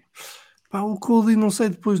fazer. Pá, o Cody, não sei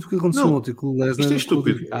depois do que aconteceu ontem com o Lesnar. Isto é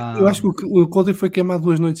estúpido. Eu acho que o Cody foi queimado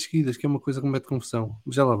 2 noites seguidas, que é uma coisa que me mete confusão.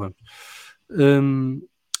 Já lá vamos.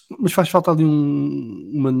 Mas faz falta ali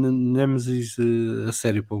uma Nemesis a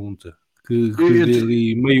sério para o Gunther. Que dê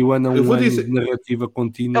ali meio ano a um ano de narrativa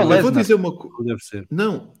contínua. Eu vou dizer uma coisa. Deve ser.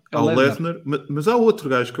 Não, há o Lesnar, mas há outro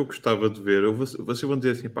gajo que eu gostava de ver. Vocês vão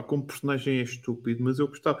dizer assim, pá, como personagem é estúpido, mas eu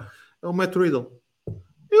gostava. É o Matt Riddle.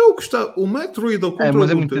 Eu gostava. O Matt Riddle contra mas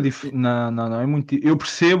o é muito difícil. Não, é muito. Eu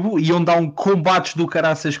percebo, e onde há combates do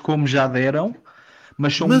caraças como já deram,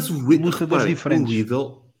 mas são lutadores diferentes. O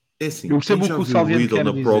Riddle é assim. Eu percebo o que o Salviano quer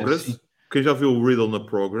dizer. Progress, quem já viu o Riddle na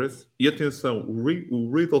Progress, e atenção,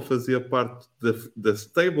 o Riddle fazia parte da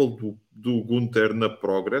stable do Gunther na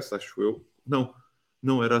Progress, acho eu.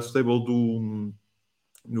 Não era a stable do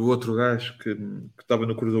outro gajo que estava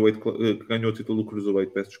no Cruiserweight, que ganhou o título do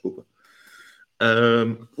Cruiserweight, peço desculpa.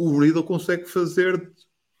 O Riddle consegue fazer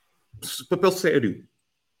papel sério.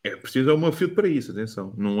 É preciso uma feud para isso,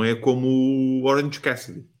 atenção. Não é como o Orange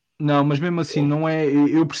Cassidy. Não, mas mesmo assim, não é.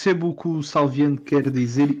 Eu percebo o que o Salviano quer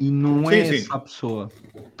dizer e não é essa a pessoa.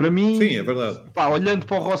 Para mim, sim, é verdade. Pá, olhando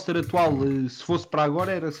para o roster atual, se fosse para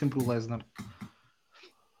agora, era sempre o Lesnar.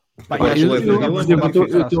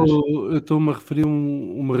 Eu estou-me a referir a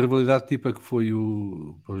uma rivalidade tipo a que foi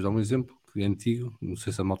vou dar um exemplo que é antigo, não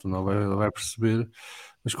sei se a malta não vai perceber,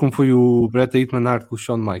 mas como foi o Bret Hitman Hart com o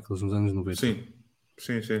Shawn Michaels nos anos 90. Sim.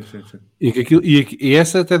 E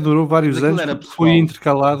essa até durou vários anos porque foi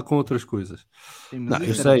intercalado com outras coisas. Sim,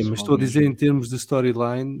 eu sei, mas estou a dizer em termos de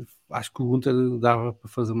storyline, acho que o Gunther dava para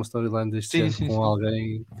fazer uma storyline deste género com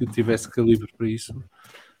alguém que tivesse calibre para isso.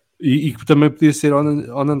 E que também podia ser on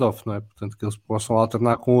and off, não é? Portanto, que eles possam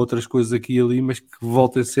alternar com outras coisas aqui e ali, mas que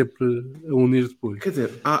voltem sempre a unir depois. Quer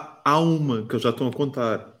dizer, há uma que eles já estão a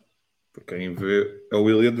contar. Por quem vê, é o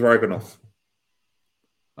Ilya Dragunov.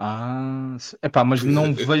 Mas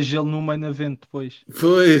não vejo ele no main event depois.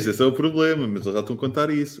 Pois, esse é o problema, mas eles já estão a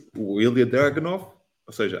contar isso. O Ilya Dragunov,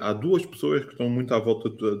 ou seja, há 2 pessoas que estão muito à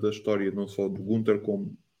volta da história, não só do Gunther,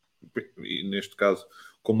 como, e neste caso,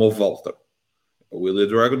 como o Walter. O Ilya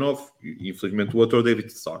Dragunov e infelizmente o outro é o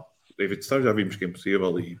David Starr. David Starr já vimos que é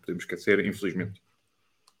impossível e podemos esquecer, infelizmente.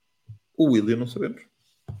 O William não sabemos.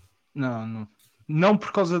 Não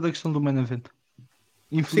por causa da questão do main event.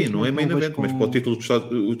 Sim, não é main event, mas para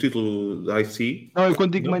o título da IC... Não, eu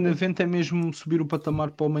quando digo main event é mesmo subir o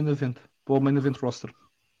patamar para o main event. Para o main event roster.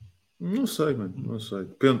 Não sei, mano. Não sei.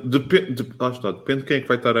 Depende de quem é que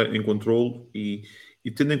vai estar em controle e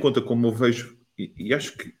tendo em conta como eu vejo... E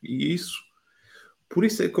acho que isso... Por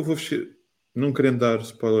isso é que eu vou... Não querendo dar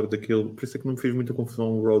spoiler daquilo, por isso é que não me fez muita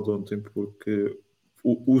confusão o Raw de ontem, porque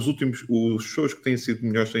os shows que têm sido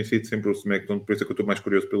melhores têm sido sempre o SmackDown, por isso é que eu estou mais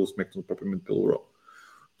curioso pelo SmackDown propriamente pelo Raw.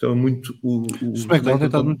 Então muito... O SmackDown tem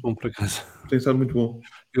estado muito bom, por acaso. Tem estado muito bom.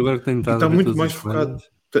 Eu agora tenho estado está muito mais focado.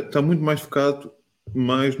 Está muito mais focado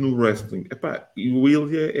mais no wrestling. E o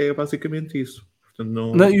Ilya é basicamente isso. Portanto,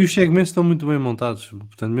 não, e os segmentos estão muito bem montados.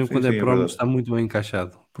 Portanto, mesmo quando é promo, está muito bem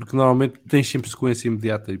encaixado. Porque normalmente tens sempre sequência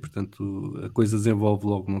imediata e, portanto, a coisa desenvolve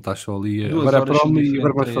logo. Não estás só ali. Agora é promo e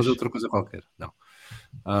agora vais fazer outra coisa qualquer. Não.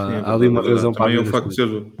 Há ali uma razão para também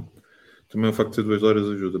o facto de ser 2 horas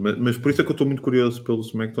ajuda. Mas por isso é que eu estou muito curioso pelo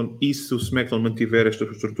SmackDown. E se o SmackDown mantiver esta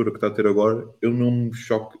estrutura que está a ter agora, eu não me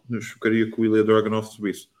chocaria que o Ilya Dragunov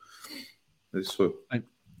subisse. Isso foi. Bem,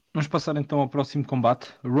 vamos passar então ao próximo combate.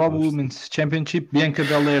 Raw Women's Championship. Bianca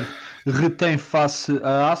Belair retém face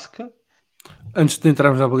a Asuka. Antes de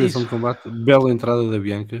entrarmos na avaliação de combate, bela entrada da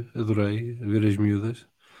Bianca. Adorei ver as miúdas.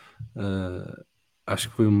 Acho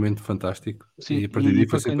que foi um momento fantástico. Sim, e a partir daí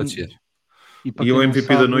foi sempre a descer. E o MVP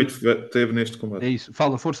da noite teve neste combate. É isso.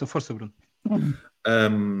 Fala, força, Bruno.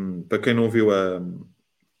 Para quem não viu a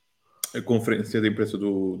conferência de imprensa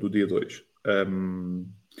do dia 2,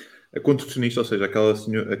 a contorcionista, ou seja,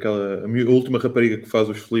 a última rapariga que faz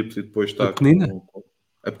os flips e depois está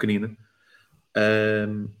a pequenina,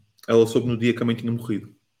 ela soube no dia que a mãe tinha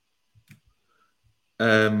morrido.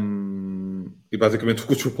 E basicamente o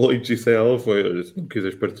que o Triple H disse a ela foi: se não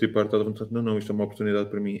quiseres participar, estás à vontade. Não, isto é uma oportunidade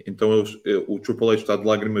para mim. Então o Triple H está de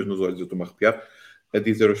lágrimas nos olhos, eu estou-me a arrepiar, a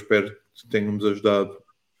dizer: eu espero que tenham-nos ajudado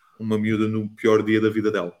uma miúda no pior dia da vida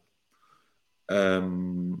dela.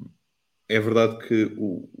 É verdade que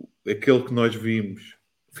aquele que nós vimos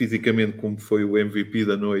fisicamente como foi o MVP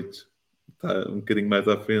da noite está um bocadinho mais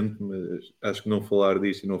à frente, mas acho que não falar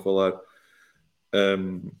disto e não falar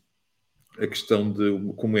a questão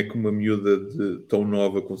de como é que uma miúda tão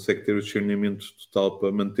nova consegue ter o discernimento total para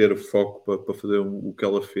manter o foco para fazer o que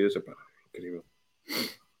ela fez. É incrível.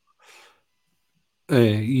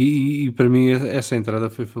 E para mim essa entrada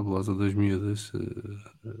foi fabulosa das miúdas.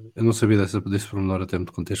 Eu não sabia desse pormenor até me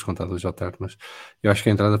teres contado hoje à tarde, mas eu acho que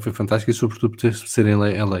a entrada foi fantástica e sobretudo por ser em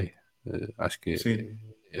LA. Acho que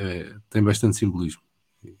tem bastante simbolismo.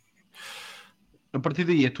 A partir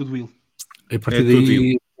daí é tudo Will. A partir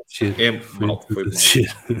daí foi mal.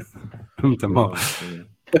 Muito mal.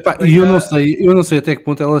 E eu não sei até que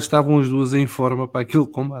ponto elas estavam as duas em forma para aquele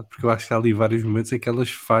combate, porque eu acho que há ali vários momentos em que elas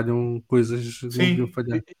falham coisas que não deviam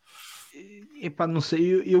falhar. Não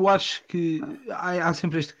sei, eu acho que há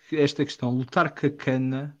sempre esta questão. Lutar com a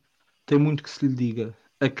Cana tem muito que se lhe diga.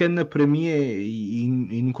 A Cana para mim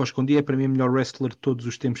e nunca o escondi, é para mim a melhor wrestler de todos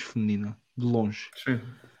os tempos feminina, de longe. Sim.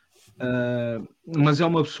 Mas é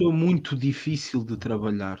uma pessoa muito difícil de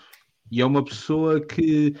trabalhar e é uma pessoa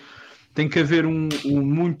que tem que haver um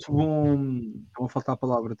muito bom, não faltar a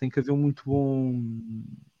palavra, tem que haver um muito bom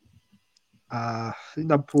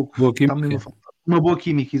ainda há pouco boa química. Uma boa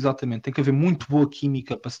química, exatamente, tem que haver muito boa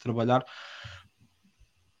química para se trabalhar,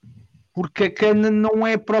 porque a Cana não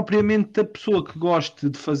é propriamente a pessoa que goste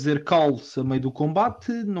de fazer calls a meio do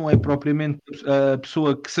combate, não é propriamente a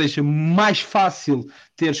pessoa que seja mais fácil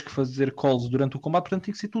teres que fazer calls durante o combate, portanto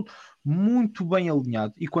tem que ser tudo muito bem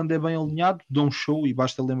alinhado, e quando é bem alinhado dá um show. E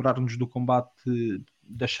basta lembrar-nos do combate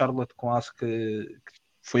da Charlotte com a Asuka, que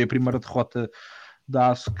foi a primeira derrota da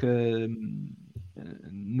Asuka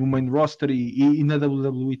no main roster e na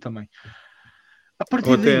WWE também. A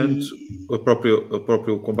partir até antes, o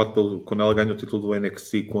próprio combate quando ela ganha o título do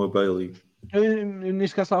NXT com a Bayley. Eu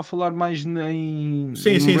neste caso estava a falar mais em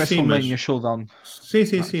WrestleMania Showdown.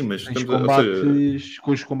 Sim, mas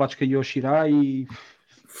com os combates com a Yoshirai,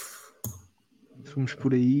 fomos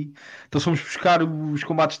por aí. Então fomos buscar os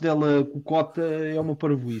combates dela com o Kota, é uma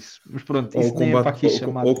parvoíce. Mas pronto, isso nem é para aqui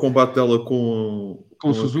chamar. Ou o combate dela com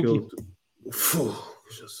o Suzuki.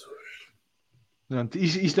 Jesus. Pronto,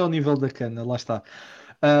 isto é o nível da Cana, lá está.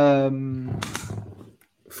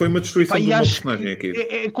 Foi uma destruição de uma personagem aqui.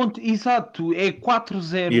 Exato, é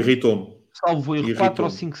 4-0. Irritou-me. Salvo erro, 4 ou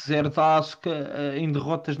 5-0 da Asuka em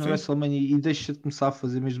derrotas na WrestleMania, e deixa de começar a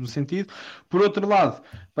fazer mesmo sentido. Por outro lado,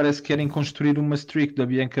 parece que querem construir uma streak da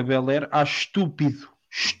Bianca Belair. Acho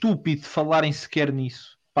estúpido falarem sequer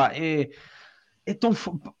nisso. Pá, é tão.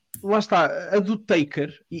 Lá está, a do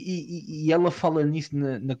Taker, e ela fala nisso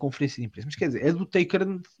na conferência de imprensa, mas quer dizer, a do Taker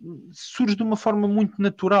surge de uma forma muito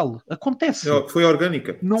natural. Acontece. Foi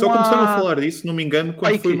orgânica. Só Não começaram a há. falar disso, se não me engano,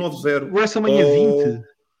 quando Pai, foi o que 9-0. WrestleMania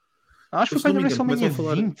 20. Acho que Eu, foi se para não na me engano, começam WrestleMania a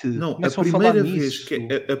falar. 20. Não, Começam a falar nisso.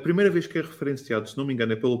 a primeira vez que é referenciado, se não me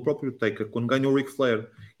engano, é pelo próprio Taker, quando ganha o Ric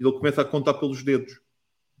Flair, e ele começa a contar pelos dedos.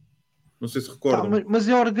 Não sei se Tá, recordam. mas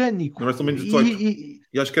é orgânico. No WrestleMania 18.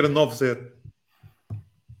 E acho que era 9-0.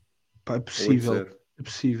 Pá, é Ou possível. 8-0. É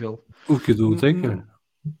possível. O que do Taker?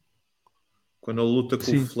 Quando ele luta com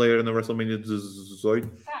Sim. o Flair na WrestleMania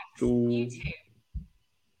 18.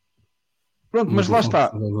 Pronto, mas lá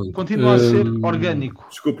está. Continua a ser orgânico.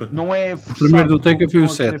 Desculpa. Não é O forçado. primeiro do Taker foi o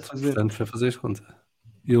estão a querer 7, portanto foi fazer as contas.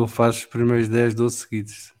 Ele faz os primeiros 10, 12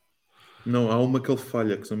 seguidos. Não, há uma que ele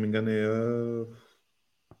falha, que se não me engano é a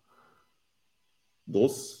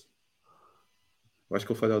 12. Acho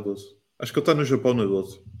que ele falha a 12. Acho que ele está no Japão na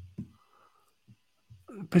 12.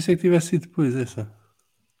 Pensei que tivesse sido depois essa.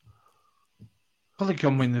 Qual é que é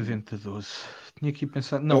o main event da 12? Tinha aqui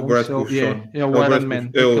pensado. É o Não, Brad isso com o Sean. é o Iron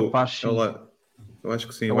Man. É capaz, sim. Eu acho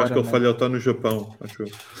que sim. É Eu o acho que Iron ele falha, Man. ele está no Japão. Acho eu.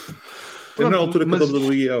 Pronto, Na altura que mas- a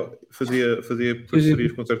WWE fazia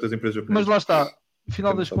parcerias com certas empresas Mas japonesas. lá está.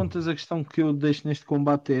 Afinal das Tem noção. contas, a questão que eu deixo neste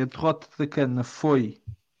combate é a derrota da Cana foi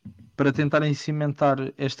para tentarem cimentar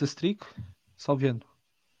esta streak, salvendo.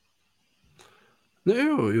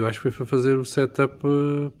 Eu acho que foi para fazer o setup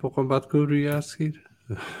para o combate que eu iria a seguir.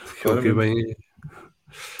 Que é o que é bem.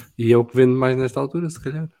 E é o que vende mais nesta altura, se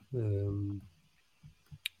calhar.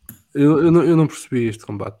 Eu não percebi este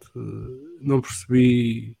combate. Não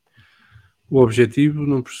percebi o objetivo,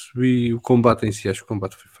 não percebi o combate em si. Acho que o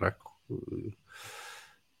combate foi fraco.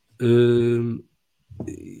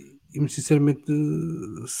 E muito sinceramente,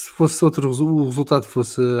 se fosse outro o resultado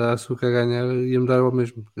fosse a Asuka a ganhar, ia-me dar ao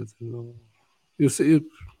mesmo. Quer dizer, não, eu sei,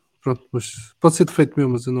 pronto, mas pode ser defeito meu,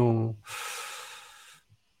 mas eu não.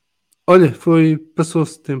 Olha,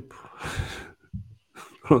 passou-se tempo.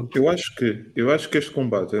 Pronto. Eu acho que este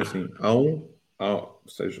combate é assim. Ou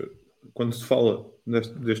seja, quando se fala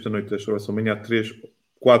desta noite desta WrestleMania, há 3,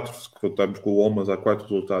 4, se contarmos com o Omas, há 4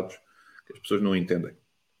 resultados que as pessoas não entendem.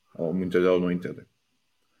 Ou muitas delas não entendem.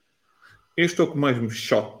 Este é o que mais me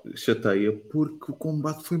chateia porque o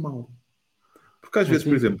combate foi mau. Porque às vezes,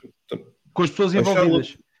 por exemplo, com as pessoas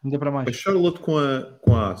envolvidas, ainda para a mais. Charlotte com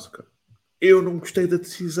a Asuka. Eu não gostei da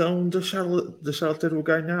decisão de Charlotte ter o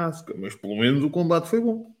ganho a Asuka, mas pelo menos o combate foi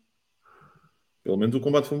bom.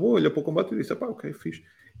 Olha para o combate e disse: pá, ok, fixe.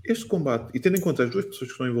 Este combate, e tendo em conta as duas pessoas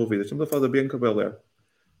que estão envolvidas, estamos a falar da Bianca Belair,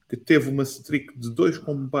 que teve uma streak de 2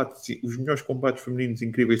 combates, os melhores combates femininos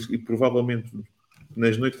incríveis e provavelmente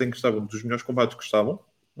nas noites em que estavam, dos melhores combates que estavam,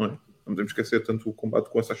 não é? Não podemos esquecer tanto o combate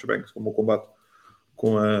com a Sasha Banks como o combate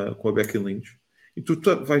com a Becky Lynch. E tu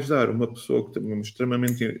vais dar uma pessoa que tem uma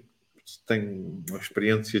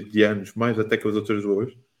experiência de anos, mais até que as outras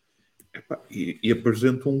duas, e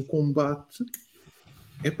apresenta um combate.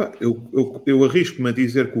 Eu arrisco-me a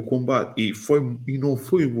dizer que o combate e não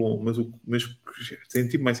foi bom, mas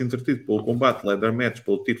senti-me mais entretido pelo combate leather match,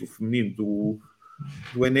 pelo título feminino do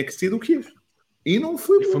NXT do que este. E não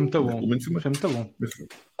foi bom. Foi muito bom. Foi muito bom.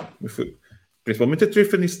 Mas foi, principalmente a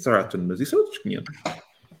Tiffany Stratton, mas isso é outros 500.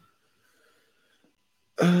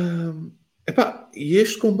 E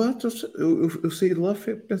este combate, eu saí de lá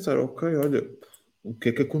e pensar, ok, olha, o que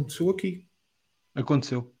é que aconteceu aqui?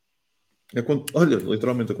 Aconteceu. Olha,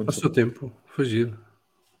 literalmente aconteceu. Passou tempo, foi giro.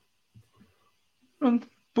 Pronto,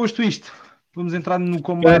 posto isto, vamos entrar no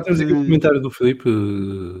combate. Temos aqui o comentário do Filipe.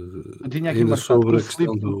 Eu tinha aqui ainda marcado sobre o a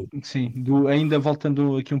questão Filipe, sim, ainda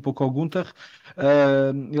voltando aqui um pouco ao Gunther,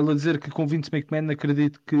 ele a dizer que com Vince McMahon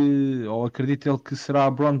acredita ele que será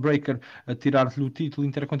a Braun Breaker a tirar-lhe o título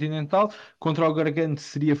intercontinental. Contra o Gargante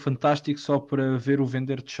seria fantástico só para ver o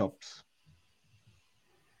vender de shops.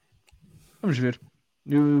 Vamos ver.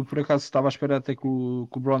 Eu, por acaso, estava à espera até que o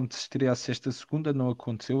Braun se estreasse esta segunda, não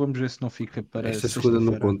aconteceu. Vamos ver se não fica para esta segunda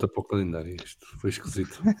não sexta-feira. conta para o calendário. Isto foi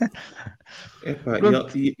esquisito.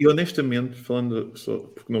 E honestamente, falando só,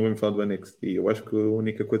 porque não vamos falar do NXT, eu acho que a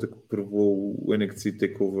única coisa que provou o NXT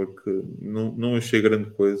Takeover, que não achei grande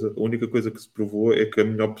coisa, a única coisa que se provou é que a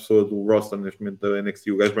melhor pessoa do roster neste momento da NXT,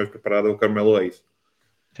 o gajo mais preparado, é o Carmelo Hayes.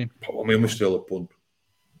 Sim. O homem é uma estrela, ponto.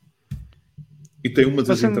 E tem uma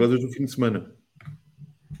das entradas do fim de semana.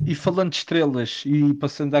 E falando de estrelas e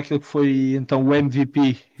passando àquilo que foi então o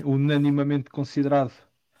MVP, unanimamente considerado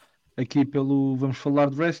aqui pelo Vamos Falar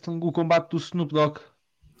de Wrestling, o combate do Snoop Dogg,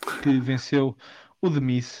 que venceu o The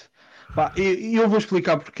Miz. Pá, e eu vou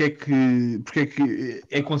explicar porque é que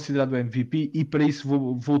é considerado o MVP e para isso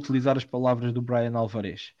vou utilizar as palavras do Brian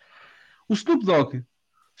Alvarez. O Snoop Dogg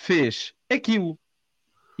fez aquilo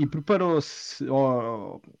e preparou-se,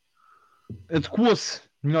 ou adequou-se,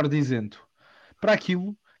 melhor dizendo, para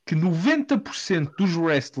aquilo que 90% dos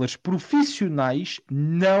wrestlers profissionais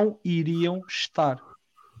não iriam estar,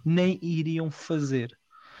 nem iriam fazer.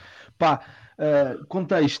 Pá,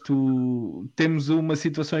 contexto, temos uma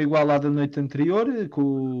situação igual à da noite anterior,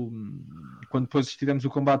 quando depois tivemos o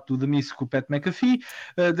combate do The Miz com o Pat McAfee.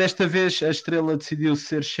 Desta vez a estrela decidiu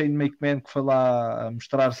ser Shane McMahon, que foi lá a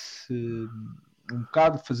mostrar-se um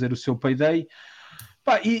bocado, fazer o seu payday.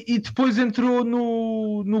 Pá, e depois entrou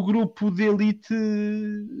no grupo de elite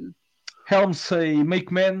Helmsley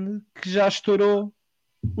McMahon, que já estourou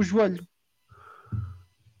o joelho.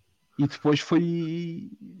 E depois foi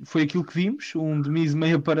aquilo que vimos, um Demise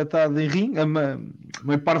meio aparatado em ringue,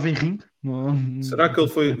 meio parvo em ringue. Será que ele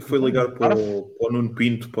foi ligar para o Nuno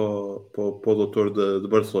Pinto, para o doutor de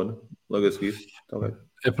Barcelona, logo a seguir? Talvez.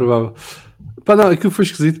 É provável. Pá, não, aquilo foi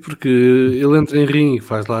esquisito porque ele entra em ringue,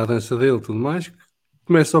 faz lá a dança dele e tudo mais,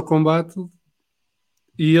 começa o combate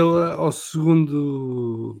e ele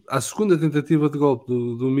à segunda tentativa de golpe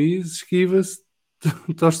do Miz, esquiva-se,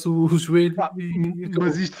 torce o joelho e acabou.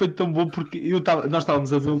 Mas isto foi tão bom porque nós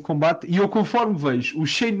estávamos a ver o combate e eu, conforme vejo o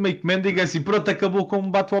Shane McMahon, digo assim: pronto, acabou o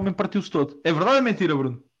combate, o homem partiu-se todo. É verdade ou é mentira,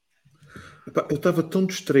 Bruno? Epá, eu estava tão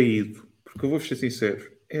distraído, porque eu vou ser sincero.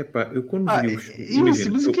 Epá, eu quando vi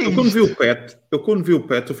eu quando vi o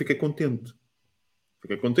Pat, eu fiquei contente.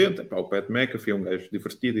 Epá, o Pat McAfee é um gajo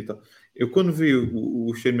divertido e tal. Eu quando vi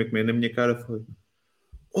o Shane McMahon, na minha cara foi: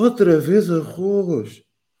 outra vez arroz.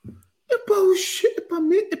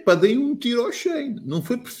 Epá, dei um tiro ao Shane. Não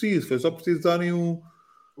foi preciso, foi só preciso darem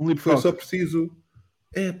foi só preciso.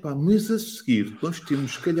 Epá, mas a seguir nós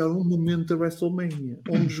temos, se calhar, um momento da WrestleMania.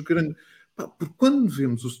 Um dos grandes. Porque quando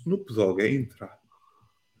vemos o Snoop Dogg a entrar,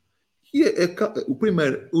 e o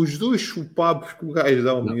primeiro, os dois chupabos que o gajo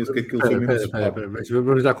dá ao Miz, que aquilo foi mesmo chupado.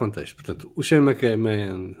 Vamos dar contexto. Portanto, o Shane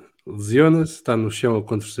McMahon lesiona-se, está no chão a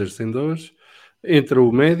acontecer sem dores, entra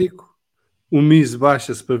o médico. O Miz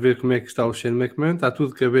baixa-se para ver como é que está o Shane McMahon, está tudo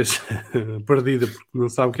de cabeça perdida porque não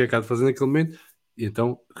sabe o que é que há de fazer naquele momento, e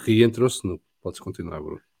então reentra o Snoop. Podes continuar,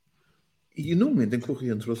 Bruno. E no momento em que o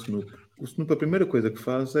reentra o Snoop, a primeira coisa que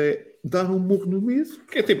faz é dar um murro no Miz,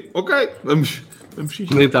 que é tipo, ok, vamos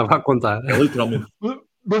Nem estava a contar. É literalmente.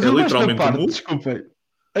 Mas eu gosto da parte, desculpem,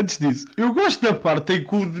 antes disso, eu gosto da parte em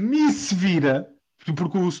que o Miz se vira,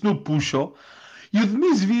 porque o Snoop puxa. E o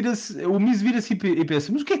Miz vira-se e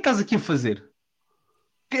pensa: mas o que é que estás aqui a fazer?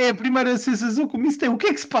 É a primeira sensação que o Miz tem. O que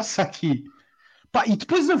é que se passa aqui? Pá, e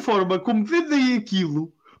depois a forma como vendem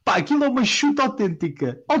aquilo. Pá, aquilo é uma chuta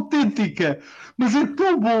autêntica. Autêntica. Mas é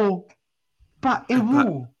tão bom. Pá, é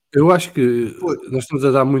bom. Eu acho que nós estamos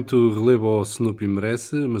a dar muito relevo ao Snoopy,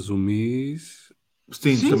 merece, mas o Miz...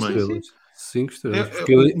 Sim, também. 5 estrelas.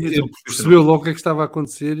 Porque ele percebeu logo o que é que estava a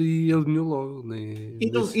acontecer e alinhou logo.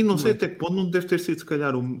 E não sei até que ponto não deve ter sido, se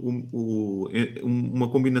calhar, uma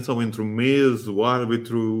combinação entre o Miz, o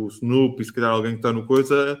árbitro, o Snoop e se calhar alguém que está no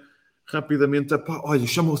coisa, rapidamente, olha,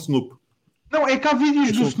 chama o Snoop. Não, é que há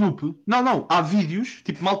vídeos do Snoop. Não, há vídeos,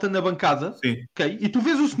 tipo malta na bancada. Sim. Okay? E tu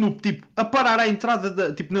vês o Snoop, tipo, a parar à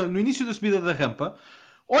entrada, tipo, no início da subida da rampa,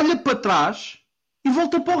 olha para trás e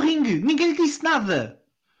volta para o ringue. Ninguém lhe disse nada.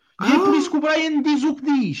 E é por isso que o Brian diz o que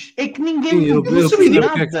diz. É que ninguém ele não sabia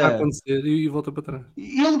nada. O que é que está a acontecer e volta para trás.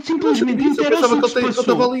 Ele simplesmente inteira-se no que se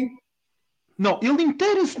passou. Não, ele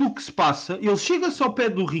inteira-se no que se passa, ele chega-se ao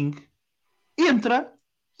pé do ringue, entra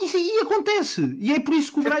e acontece. E é por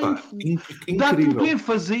isso que o Brian dá tanto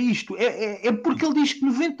ênfase a isto. É porque ele diz que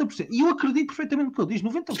 90%, e eu acredito perfeitamente no que ele diz,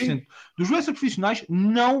 90% Sim. dos wrestlers profissionais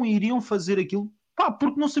não iriam fazer aquilo,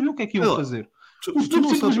 porque não sabiam o que é que iam fazer. O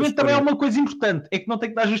Snoop simplesmente também é uma coisa importante, é que não tem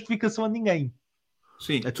que dar justificação a ninguém.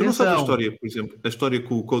 Sim, Atenção. Tu não sabes a história, por exemplo, a história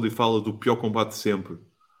que o Cody fala do pior combate de sempre.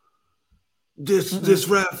 This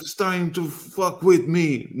ref is trying to fuck with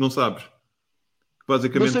me. Não sabes?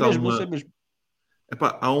 Basicamente não sei mesmo.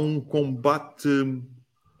 Há um combate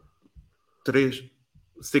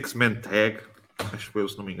 6-man tag, acho que eu,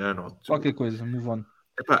 se não me engano. Qualquer coisa, move on.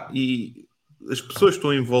 E as pessoas que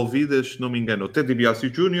estão envolvidas, se não me engano, o Ted DiBiase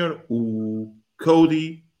Jr., o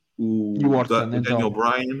Cody, o Daniel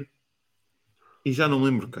Bryan, e já não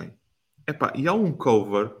lembro quem. E há um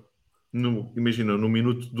cover, imagina, no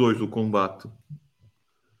minuto 2 do combate,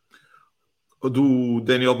 do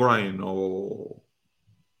Daniel Bryan ou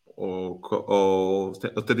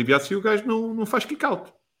Ted DiBiase, e o gajo não faz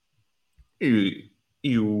kick-out. E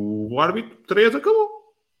o árbitro 3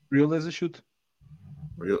 acabou. Real as a shoot.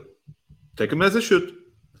 take him as a shoot.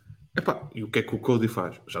 Epá, e o que é que o Cody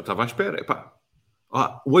faz? Já estava à espera. Epá.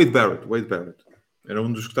 Wade Barrett. Era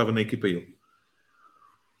um dos que estava na equipa ele.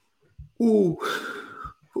 O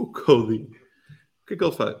Cody, o que é que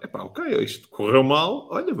ele faz? Epá, ok, isto correu mal.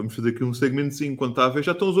 Olha, vamos fazer aqui um segmentozinho. Enquanto está a ver,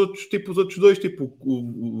 já estão os outros dois, tipo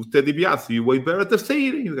o Teddy Biassi e o Wade Barrett a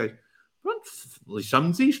saírem. E o gajo, pronto,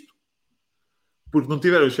 lixámos isto. Porque não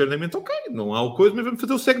tiveram o treinamento, ok, não há o coisa, mas vamos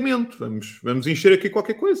fazer o segmento. Vamos encher aqui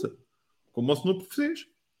qualquer coisa. Como o Snoop fez.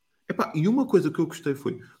 Epá, e uma coisa que eu gostei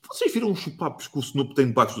foi, vocês viram os chupapos que o Snoop tem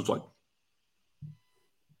debaixo dos olhos?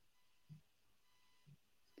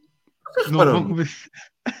 Vocês Não repararam? vou comer.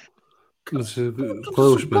 Mas qual é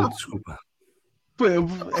o espanto? Desculpa. Pô,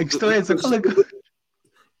 a questão é essa. Qual é que...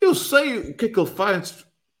 Eu sei o que é que ele faz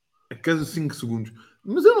a cada 5 segundos,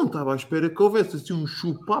 mas eu não estava à espera que houvesse assim uns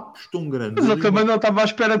chupapos tão grandes. Mas eu também não estava à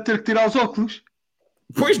espera de ter que tirar os óculos.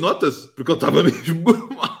 Pois, nota-se, porque ele estava mesmo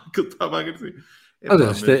mal, que ele estava agressivo.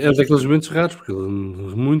 Aliás, é daqueles momentos raros, porque ele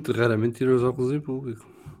muito raramente tira os óculos em público.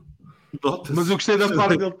 Nota-se. Mas eu gostei da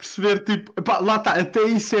parte dele perceber, tipo, epá, lá está, até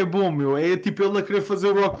isso é bom, meu. É tipo ele a querer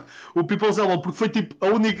fazer o People's Elbow, porque foi tipo a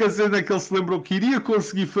única cena que ele se lembrou que iria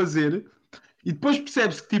conseguir fazer, e depois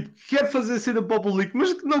percebe-se que tipo, quer fazer a cena para o público,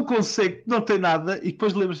 mas que não consegue, que não tem nada, e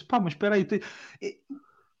depois lembra-se, pá, mas espera aí,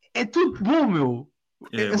 é tudo bom, meu.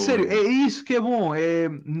 A sério, é isso que é bom.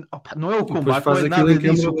 Opa, não é o combate, não é nada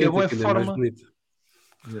disso. O que é bom é a forma.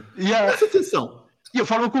 Mas atenção. E a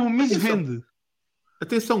forma como o Miz vende.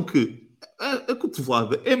 Atenção que a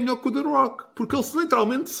cotovelada é melhor que o The Rock, porque ele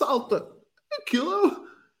literalmente salta. Aquilo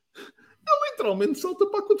ele literalmente salta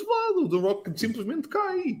para a cotovelada. O The Rock simplesmente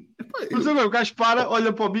cai. Epá, mas agora o gajo para,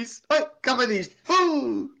 olha para o Miz, calma nisto.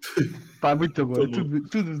 Pá, muito bom. Tudo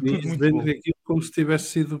muito bom. Aquilo como se tivesse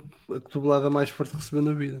sido a cotovelada mais forte que recebeu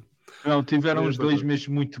na vida. Não, tiveram os dois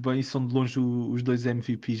mesmo muito bem e são de longe os dois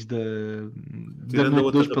MVPs da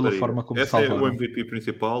Noite 2 pela forma como salvaram. Esse é o MVP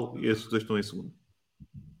principal e esses dois estão em segundo.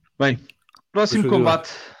 Bem, próximo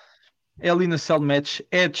combate é ali na Cell Match.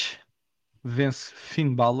 Edge vence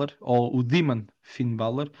Finn Balor, ou o Demon Finn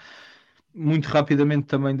Balor. Muito rapidamente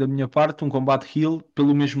também da minha parte, um combate heel,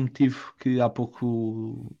 pelo mesmo motivo que há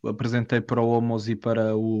pouco apresentei para o Omos e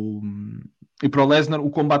para o Lesnar. O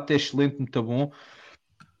combate é excelente, muito bom.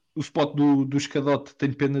 O spot do escadote,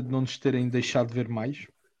 tenho pena de não nos terem deixado ver mais,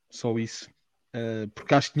 só isso.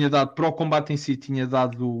 Porque acho que tinha dado, para o combate em si, tinha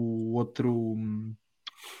dado outro...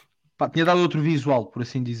 tinha dado outro visual, por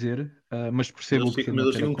assim dizer, mas percebo o que mas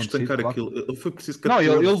eles tinham que estancar aquilo. Ele foi preciso que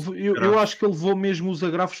eu acho que ele levou mesmo os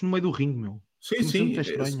agrafos no meio do ringue, meu. Sim.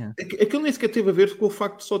 Aquilo nem sequer teve a ver com o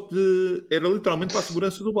facto só de... Era literalmente para a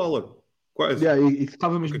segurança do Balor. Quase. E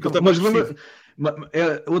estava mesmo... Mas lembra...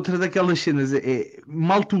 outra daquelas cenas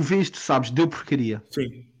mal tu vês, tu sabes, deu porcaria.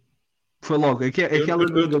 Sim. Foi logo. Eu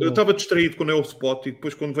estava distraído quando é o spot e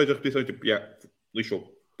depois quando vejo a repetição, tipo, lixou.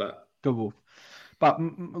 Tá. Acabou. Pá,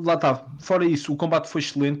 lá está. Fora isso, o combate foi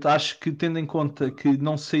excelente. Acho que, tendo em conta que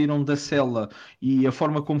não saíram da cela e a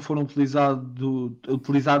forma como foram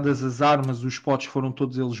utilizadas as armas, os spots foram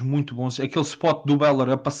todos eles muito bons. Aquele spot do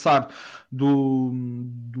Balor a passar do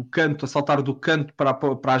canto, a saltar do canto para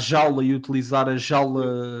a jaula e utilizar a jaula,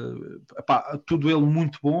 tudo ele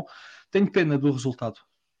muito bom. Tenho pena do resultado.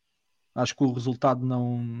 Acho que o resultado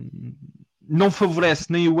não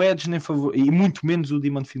favorece nem o Edge, e muito menos o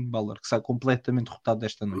Demon Finn Balor, que sai completamente derrotado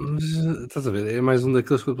desta noite. Mas, estás a ver, é mais um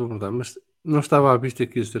daqueles que eu estou a perguntar, mas não estava à vista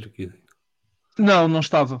que ia estar aqui? Não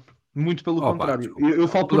estava. Muito pelo contrário. Eu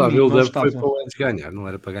falo por mim, não estava. Foi para o Edge ganhar, não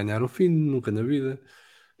era para ganhar o Finn, nunca na vida.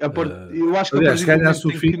 Eu acho que aliás, se ganhasse o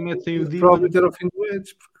Finn, provavelmente era o fim do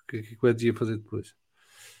Edge, porque o que o Edge ia fazer depois?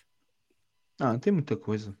 Tem muita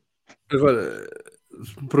coisa. Agora,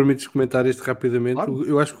 se me permites comentar isto rapidamente, claro.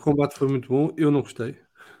 Eu acho que o combate foi muito bom, eu não gostei.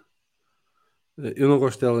 Eu não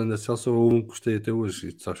gosto dela ainda, só um que gostei até hoje,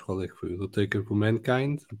 e tu sabes qual é que foi? O do Taker com o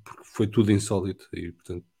Mankind, porque foi tudo insólito e,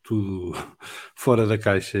 portanto, tudo fora da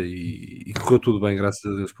caixa e correu tudo bem, graças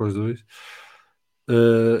a Deus, para os dois.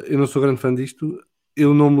 Eu não sou grande fã disto.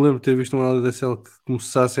 Eu não me lembro de ter visto uma aula da Cell que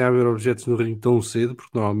começassem a haver objetos no ringue tão cedo,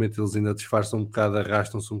 porque normalmente eles ainda disfarçam um bocado,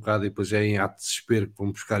 arrastam-se um bocado e depois já é em ato de desespero que vão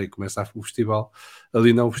buscar e começa o festival.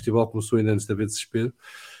 Ali não, o festival começou ainda antes de haver desespero.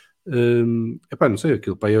 Não sei,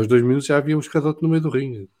 aquilo para aí aos 2 minutos já havia um escadote no meio do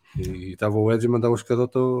ringue e estava o Edge a mandar um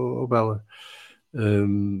escadote ao Bella.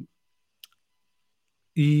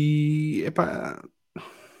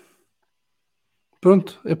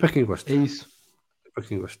 Pronto, é para quem gosta. É isso. É para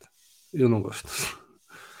quem gosta. Eu não gosto.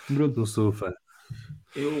 Bruno. Não sou fã.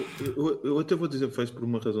 Eu até vou dizer face por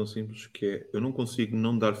uma razão simples, que é, eu não consigo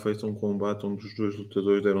não dar face a um combate onde os dois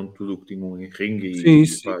lutadores deram tudo o que tinham em ringue Sim, e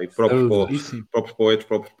isso próprios Isso sim. próprios para o Edge,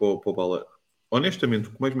 próprios para o Balor. Honestamente,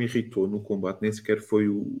 o que mais me irritou no combate nem sequer foi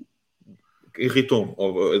o... Irritou-me,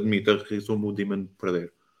 admito, irritou-me o Demon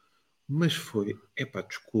perder. Mas foi,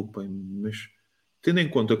 desculpem-me, mas tendo em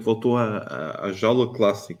conta que voltou à jaula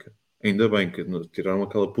clássica, ainda bem que tiraram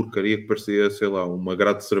aquela porcaria que parecia, sei lá, uma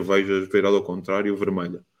grade de cervejas virada ao contrário,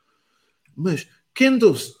 vermelha. Mas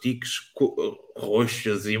candlesticks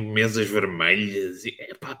roxas e mesas vermelhas,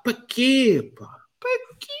 para quê, pá?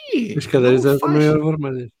 Para quê? As cadeiras Não eram também faz,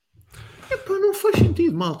 vermelhas. não faz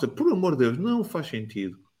sentido, malta. Por amor de Deus, não faz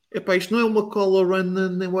sentido. Isto não é uma color run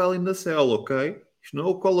nem well in the cell, ok? Isto não é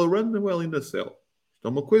o color run nem well in the cell. Isto é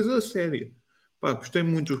uma coisa séria. Pá, gostei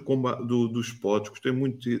muito dos spots, gostei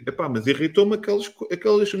muito de... mas irritou-me aquelas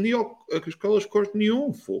cores de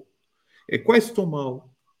neon, fogo. É quase tão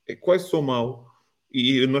mau. É quase tão mau.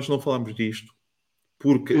 E nós não falámos disto. Eu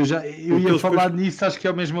Porque ia eles falar depois, nisso, acho que é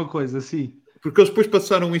a mesma coisa, sim. porque eles depois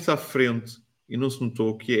passaram isso à frente e não se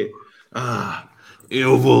notou que é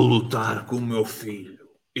eu vou lutar com o meu filho.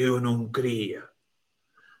 Eu não queria.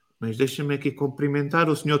 Mas deixa-me aqui cumprimentar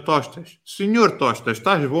o Senhor Tostas. Senhor Tostas,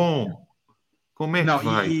 estás bom? Como é que Não,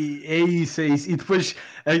 vai? e é isso, é isso. E depois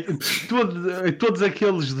todos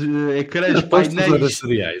aqueles ecrãs, Era tostas ou era painéis.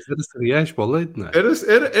 cereais? Era cereais para o leite, não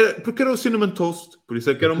é? Porque era o Cinnamon Toast. Por isso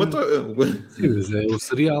é que era uma Sim, mas é o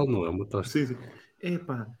cereal, não é uma tosta. Sim, sim.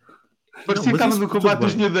 Epá. Não, Parecia que mas estava no isso tudo combate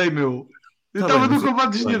dos bem. New Day, meu. Eu Está bem, estava mas no combate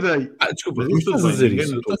dos tudo New bem. Day. Desculpa, Mas mas isso tudo estás a bem, dizer ninguém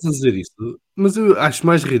isso, notou. estás a dizer isso, mas eu acho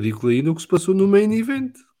mais ridículo ainda o que se passou no main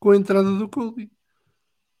event com a entrada do Cody.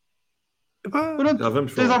 Epá, Já Pronto,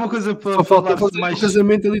 vamos tens falar. alguma coisa para só falta falar fazer o mais,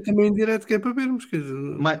 casamento ali também em direto, que é para vermos. Quer dizer,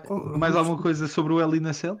 mais alguma coisa sobre o Hell in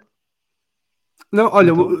a Cell? não, olha,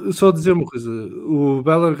 Então, só dizer uma coisa: o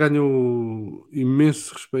Balor ganhou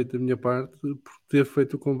imenso respeito da minha parte por ter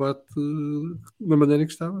feito o combate da maneira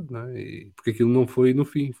que estava, não é? Porque aquilo não foi no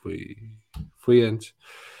fim, foi antes.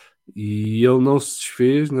 E ele não se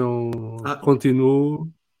desfez, não Ah, continuou.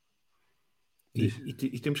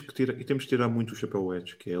 e temos que tirar muito o chapéu ao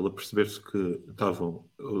Edge, que é ela perceber-se que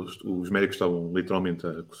os médicos estavam literalmente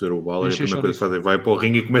a cozer o Balor e a encher primeira coisa que chouriço. faz é vai para o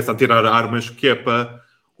ringue e começa a tirar armas, que é para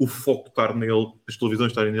o foco estar nele, as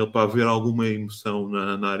televisões estarem nele, para haver alguma emoção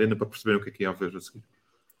na arena, para perceberem o que é que ia haver a seguir.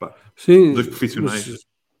 Pá, Sim, dois profissionais. mas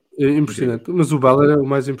é impressionante. Mas o Balor é o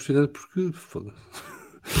mais impressionante porque foda-se.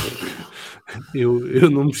 Eu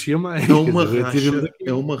não mexia mais. É uma Quer dizer, eu tirei-me racha, daqui.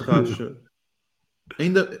 é uma racha.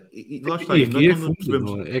 Ainda, e lá está, E ainda aqui é não fundo,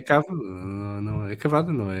 percebemos. não é cava, não é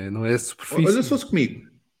cavada, não é Olha se superfície. fosse comigo.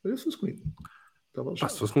 Olha se fosse comigo. Estava Pá, se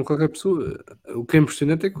lixado. fosse com qualquer pessoa, o que é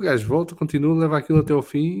impressionante é que o gajo volta, continua, leva aquilo até ao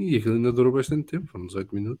fim e aquilo ainda durou bastante tempo, foram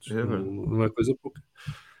 18 minutos, É verdade. não é coisa pouca.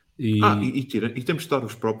 E E temos de dar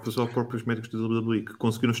aos próprios médicos da WWE que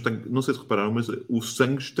conseguiram estancar. Não sei se repararam, mas o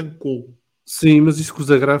sangue estancou. sim, mas isso com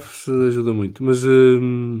os agrafos ajuda muito. Mas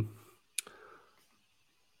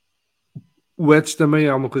o Edge também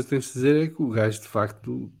há uma coisa que tens de dizer: é que o gajo de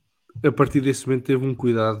facto, a partir desse momento, teve um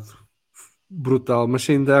cuidado brutal, mas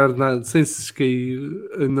sem dar nada, sem se escair,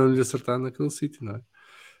 a não lhe acertar naquele sítio, não é?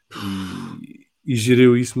 E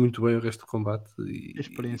geriu isso muito bem o resto do combate.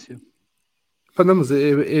 Experiência. Pá, não, mas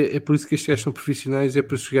é por isso que estes gajos são profissionais, é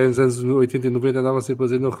para chegar nos anos 80 e 90 andavam sempre a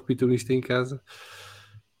dizer não repitam isto em casa,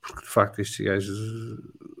 porque de facto estes gajos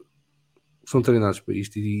são treinados para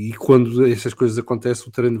isto e quando essas coisas acontecem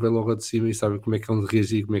o treino vem logo de cima e sabem como é que é de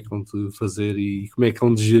reagir, como é que é de fazer e como é que é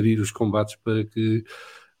de gerir os combates para que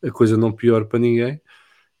a coisa não piore para ninguém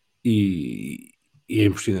e é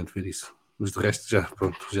impressionante ver isso. Mas de resto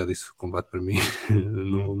já disse, o combate para mim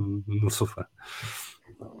não sou fã.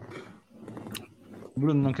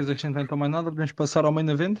 Bruno, não queres acrescentar então mais nada? Podemos passar ao main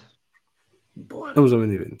event? Bora, Vamos ao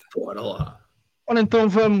main event. bora lá. Ora, então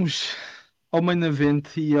vamos ao main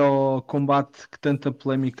event e ao combate que tanta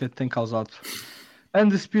polémica tem causado.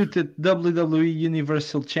 Undisputed WWE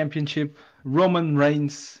Universal Championship, Roman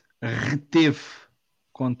Reigns reteve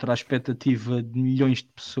contra a expectativa de milhões de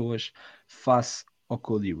pessoas face ao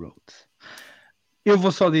Cody Rhodes. Eu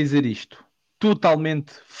vou só dizer isto,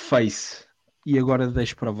 totalmente face, e agora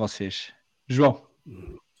deixo para vocês. João.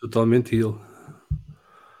 Totalmente ele.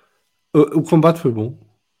 O combate foi bom.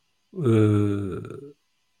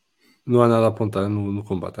 Não há nada a apontar no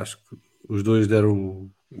combate. Acho que os dois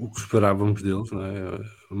deram o que esperávamos deles, não é?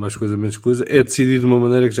 Mais coisa, menos coisa. É decidido de uma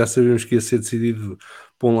maneira que já sabíamos que ia ser decidido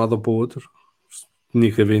para um lado ou para o outro.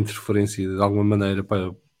 Tinha que haver interferência de alguma maneira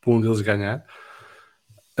para um deles ganhar.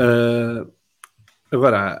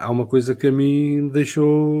 Agora, há uma coisa que a mim me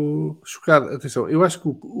deixou chocado. Atenção, eu acho que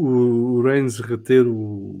o Reigns reter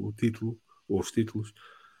o título, ou os títulos,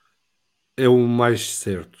 é o mais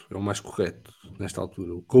certo, é o mais correto nesta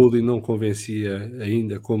altura. O Cody não convencia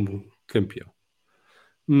ainda como campeão.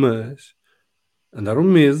 Mas andaram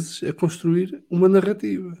meses a construir uma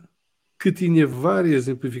narrativa que tinha várias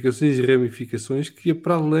implicações e ramificações que ia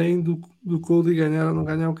para além do Cody ganhar ou não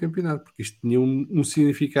ganhar o campeonato, porque isto tinha um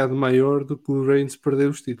significado maior do que o Reigns perder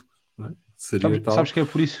os títulos. Não é? Seria Sabes que é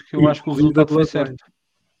por isso que eu acho que o resultado foi certo.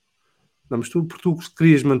 Não, mas porque tu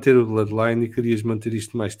querias manter o Bloodline e querias manter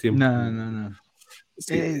isto mais tempo. Não.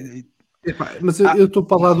 Mas eu estou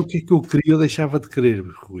para lá do que é que eu queria ou deixava de querer,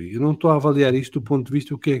 Rui. Eu não estou a avaliar isto do ponto de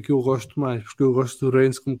vista do que é que eu gosto mais, porque eu gosto do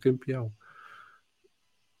Reigns como campeão.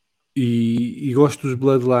 E gosto dos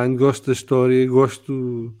Bloodline, gosto da história,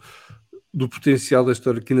 gosto do potencial da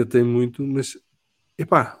história que ainda tem muito, mas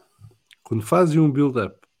quando fazem um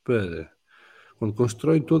build-up quando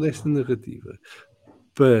constroem toda esta narrativa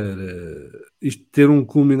para isto ter um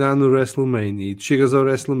culminar no WrestleMania e tu chegas ao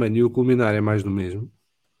WrestleMania e o culminar é mais do mesmo,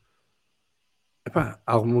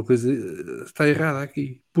 alguma coisa está errada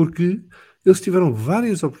aqui, porque eles tiveram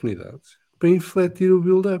várias oportunidades para infletir o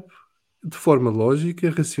build-up de forma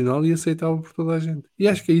lógica, racional e aceitável por toda a gente. E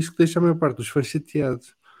acho que é isso que deixa a maior parte dos fãs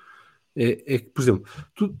chateados. É que, por exemplo,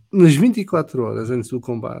 nas 24 horas antes do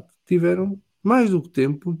combate tiveram mais do que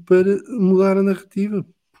tempo para mudar a narrativa.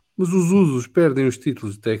 Mas os Usos perdem os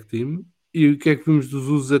títulos de tag team e o que é que vimos dos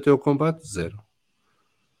Usos até ao combate? Zero.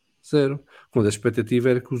 Quando a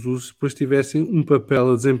expectativa era que os Usos depois tivessem um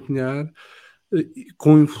papel a desempenhar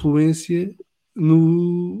com influência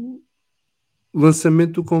no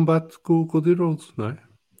lançamento do combate com o Cody Rhodes, não é?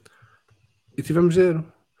 E tivemos zero.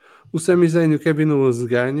 O Sami Zayn e o Kevin Owens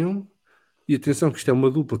ganham, e atenção que isto é uma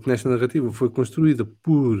dupla que nesta narrativa foi construída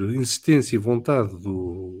por insistência e vontade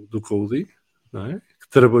do Cody, não é? Que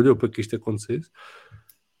trabalhou para que isto acontecesse,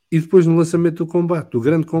 e depois no lançamento do combate, do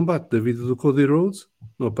grande combate da vida do Cody Rhodes,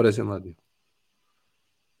 não aparecem lá nenhum.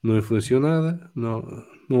 Não influenciou nada,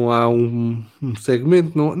 não há um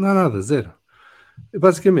segmento, não há nada, zero.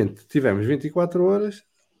 Basicamente, tivemos 24 horas de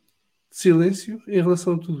silêncio em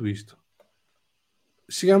relação a tudo isto.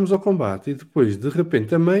 Chegámos ao combate e depois, de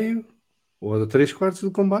repente, a meio, ou a 3/4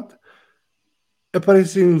 do combate,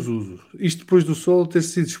 aparecem os Usos. Isto depois do Solo ter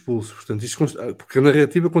sido expulso. Portanto, porque a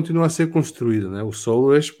narrativa continua a ser construída, né? O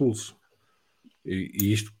Solo é expulso.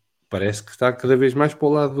 E isto parece que está cada vez mais para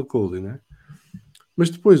o lado do Cody, né?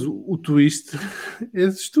 Mas depois o twist é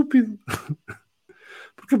estúpido.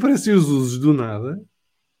 Porque aparecem os Usos do nada,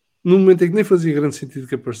 num momento em que nem fazia grande sentido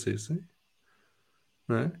que aparecessem.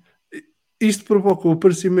 Não é? Isto provoca o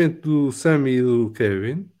aparecimento do Sami e do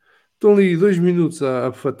Kevin. Estão ali 2 minutos à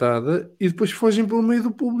afatada e depois fogem pelo meio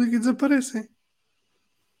do público e desaparecem.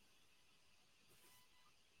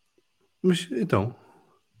 Mas então,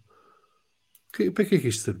 para que é que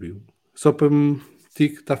isto serviu? Só para me dizer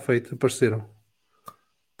que está feito, apareceram.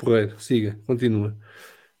 Porreiro, siga, continua.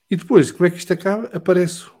 E depois, como é que isto acaba?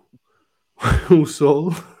 Aparece o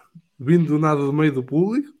Sol vindo do nada do meio do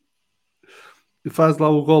público e faz lá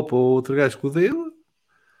o golpe ao outro gajo com o dedo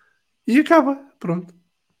e acaba. Pronto.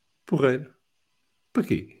 Porreiro. Para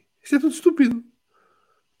quê? Isto é tudo estúpido.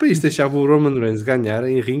 Para isto deixava o Roman Reigns ganhar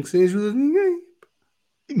em ringue sem ajuda de ninguém.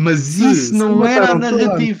 Mas isso não era a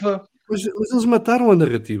narrativa. Mas eles mataram a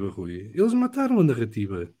narrativa, Rui. Eles mataram a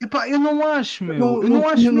narrativa. Eu não acho, meu. Eu não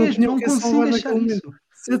acho mesmo. Não consigo achar isso.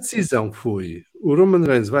 Se a decisão foi o Roman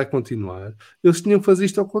Reigns vai continuar, eles tinham que fazer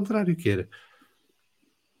isto ao contrário, que era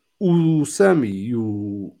o Sami e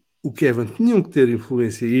o Kevin tinham que ter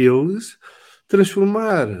influência e eles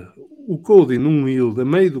transformar o Cody num heel a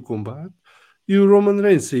meio do combate e o Roman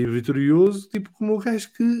Reigns sair vitorioso, tipo como o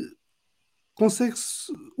gajo que consegue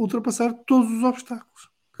ultrapassar todos os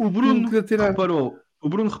obstáculos. O Bruno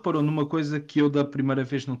reparou numa coisa que eu da primeira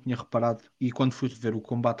vez não tinha reparado e quando fui ver o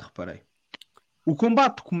combate reparei. O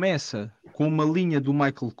combate começa com uma linha do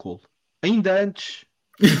Michael Cole. Ainda antes...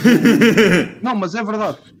 Não, mas é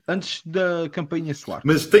verdade. Antes da campainha soar.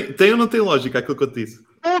 Mas tem ou não tem lógica aquilo que eu te disse?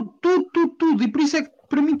 Tudo. E por isso é que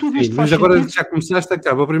para mim tudo isto faz mas agora sentido. Já começaste,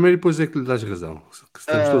 acaba primeiro e depois é que lhe dás razão.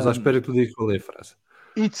 Estamos todos à espera que tu digas qual é a frase.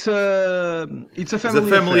 It's a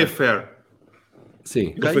family affair.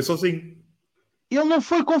 Sim. Ele foi sozinho. Ele não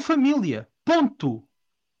foi com família. Ponto.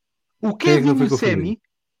 O Quem Kevin é que não foi e o com Sami,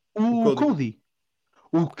 o Cody. Cody.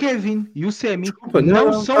 O Kevin e o Sami Desculpa,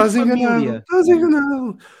 não são família. Estás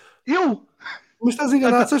enganado. Mas estás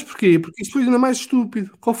enganado, Então... sabes porquê? Porque isto foi ainda mais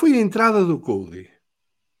estúpido. Qual foi a entrada do Cody?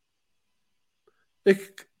 É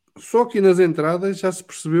que só aqui nas entradas já se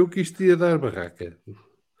percebeu que isto ia dar barraca.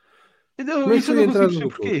 Então, Mas isso eu foi a não consigo entrada perceber do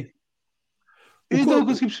Cody. porquê. Eu ainda não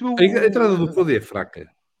consigo perceber A entrada do Cody é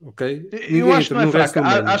fraca, ok? Eu Ninguém acho que entra não é num fraca.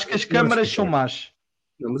 WrestleMania. Acho que as Eu acho que câmaras é são fraca. más.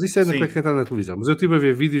 Não, mas isso é para Sim. quem está na televisão. Mas eu estive a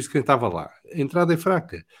ver vídeos de quem estava lá. A entrada é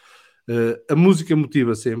fraca. A música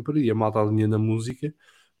motiva sempre, e a malta alinha na música,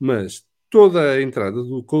 mas toda a entrada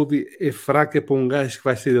do Cody é fraca para um gajo que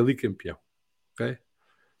vai ser ali campeão, ok? O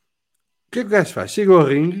que é que o gajo faz? Chega ao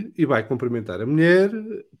ringue e vai cumprimentar a mulher,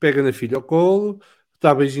 pega na filha ao colo,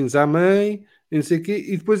 dá beijinhos à mãe, e não sei o quê,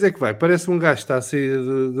 e depois é que vai. Parece um gajo que está a sair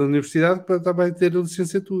da universidade para vai ter a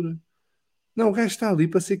licenciatura. Não, o gajo está ali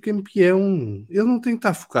para ser campeão. Ele não tem que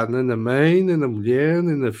estar focado nem na mãe, nem na mulher,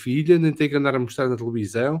 nem na filha, nem tem que andar a mostrar na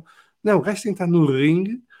televisão. Não, o gajo tem que estar no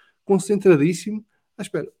ringue, concentradíssimo. Ah,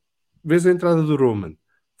 espera, vês a entrada do Roman.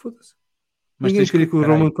 Foda-se. Mas Ninguém tens que. queria que o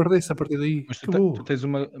Peraí. Roman perdesse a partir daí. Mas tu Acabou. tens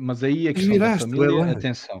uma. Mas aí a Mas questão da viraste, vai família, lá.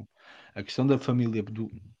 atenção. A questão da família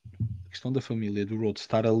do. A questão da família do Rhodes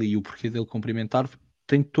estar ali e o porquê dele cumprimentar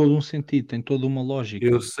tem todo um sentido, tem toda uma lógica.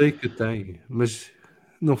 Eu sei que tem, mas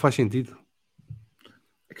não faz sentido.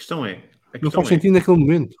 A questão é, Não faz sentido naquele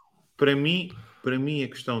momento. para mim a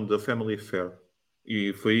questão da Family Affair,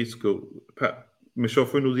 e foi isso que eu... Pá, mas só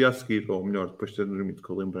foi no dia a seguir, ou melhor, depois de ter dormido, que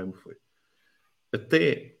eu lembrei-me foi.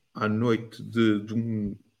 Até à noite de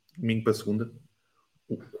um domingo para segunda,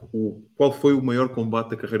 qual foi o maior combate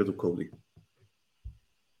da carreira do Cody?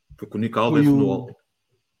 Foi com o Nick Aldis Foi no o.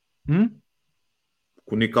 All-In.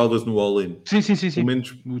 Com o Nick Aldis no All-In. Sim. Pelo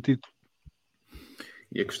menos. O título.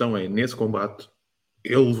 E a questão é, nesse combate,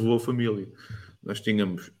 ele levou a família. Nós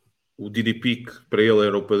tínhamos o DDP, que para ele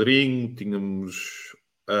era o padrinho, tínhamos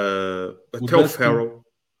até o Pharaoh,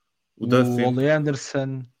 o Dustin. Ole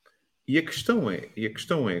Anderson. E a questão é,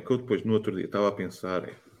 que eu depois, no outro dia, estava a pensar,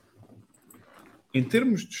 em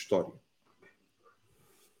termos de história,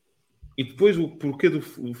 e depois o porquê do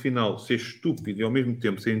final ser estúpido e ao mesmo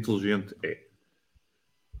tempo ser inteligente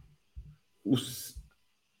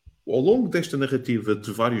ao longo desta narrativa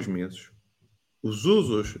de vários meses, os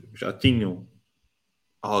Usos já tinham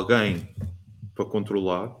alguém para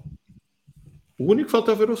controlar. O único que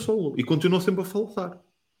faltava era o Solo. E continuou sempre a faltar.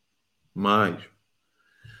 Mas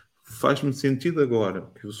faz-me sentido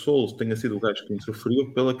agora que o Solo tenha sido o gajo que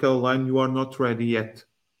interferiu pelaquela line You are not ready yet.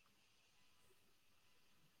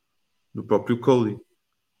 Do próprio Cody.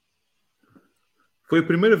 Foi a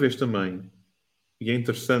primeira vez também, e é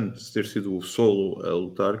interessante ter sido o Solo a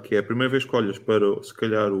lutar, que é a primeira vez que olhas para, se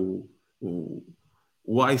calhar,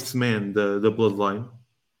 o Iceman da Bloodline,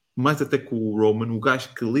 mais até que o Roman, o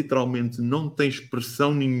gajo que literalmente não tem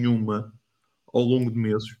expressão nenhuma ao longo de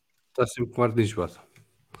meses. Está sempre com ar de enjoado.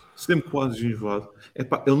 Sempre quase enjoado.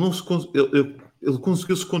 Ele não se ele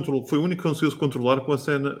conseguiu se controlar. Foi o único que conseguiu se controlar com a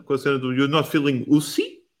cena do You're Not Feeling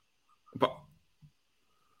Uzi.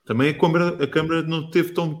 Também a câmera não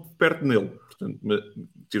esteve tão perto nele. Portanto,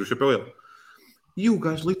 tira o chapéu a ele. E o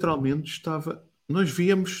gajo literalmente estava... Nós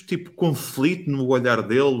víamos tipo conflito no olhar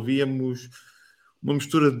dele, víamos uma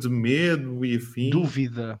mistura de medo e afim.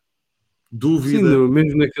 Dúvida. Sim,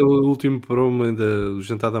 mesmo naquele último promo do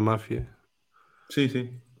Jantar da Máfia.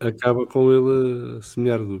 Sim. Acaba com ele a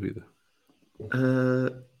semear dúvida.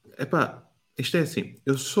 Isto é assim.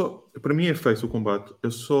 Para mim é feito o combate.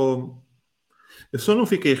 Eu só não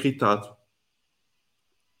fiquei irritado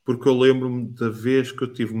porque eu lembro-me da vez que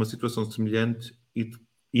eu tive uma situação semelhante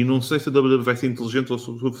e não sei se a WWE vai ser inteligente o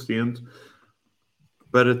suficiente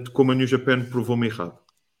para, como a New Japan provou-me errado.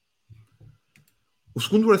 O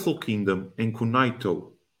segundo Wrestle Kingdom, em que o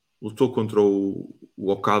Naito lutou contra o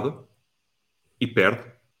Okada e perde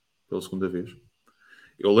pela segunda vez.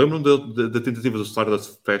 Eu lembro-me da tentativa do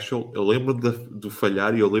Stardust Special, eu lembro-me do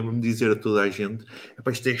falhar e eu lembro-me de dizer a toda a gente: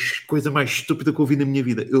 isto é a coisa mais estúpida que eu vi na minha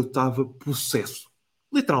vida. Eu estava possesso.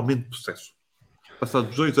 Literalmente possesso.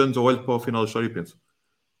 Passados 2 anos, eu olho para o final da história e penso: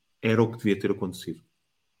 era o que devia ter acontecido.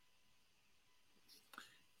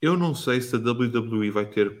 Eu não sei se a WWE vai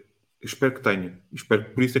ter... Espero que tenha.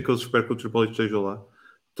 Por isso é que eu espero que o Triple H esteja lá.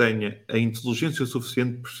 Tenha a inteligência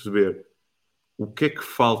suficiente de perceber o que é que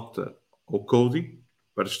falta ao Cody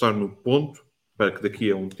para estar no ponto para que daqui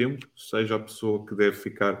a um tempo seja a pessoa que deve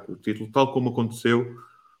ficar com o título, tal como aconteceu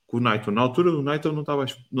com o Naito. Na altura, o Naito não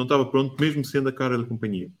estava pronto, mesmo sendo a cara da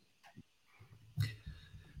companhia.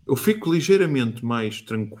 Eu fico ligeiramente mais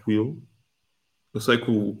tranquilo. Eu sei que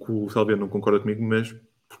o Salviano não concorda comigo, mas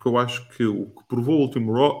porque eu acho que o que provou o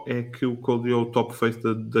último Raw é que o Cody é o top face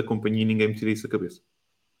da companhia e ninguém me tira isso da cabeça.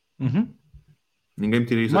 Ninguém me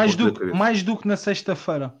tira isso da cabeça. Mais do que na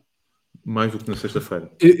sexta-feira. Mais do que na sexta-feira.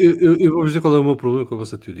 Eu vou dizer qual é o meu problema com a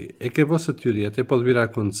vossa teoria. É que a vossa teoria até pode vir a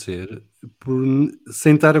acontecer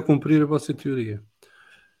sem estar a cumprir a vossa teoria.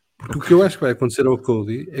 Porque o que eu acho que vai acontecer ao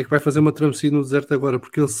Cody é que vai fazer uma travessia no deserto agora,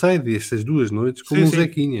 porque ele sai destas 2 noites como Sim, um sim.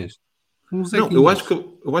 Zequinhas. Não, eu acho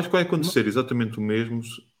que vai acontecer exatamente o mesmo,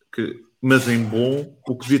 mas em bom,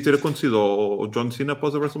 o que devia ter acontecido ao John Cena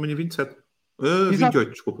após a WrestleMania 27.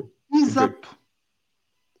 28, desculpa. 28. Exato.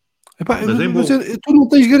 Epá, Mas em bom. tu não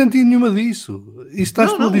tens garantia nenhuma disso. Isso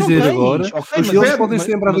estás-te a dizer agora. Ok, Mas eles podem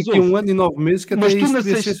se lembrar daqui a 1 ano e 9 meses que até isso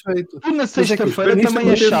devia ser feito. Tu na sexta-feira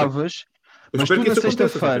também achavas. Mas tu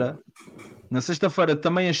na sexta-feira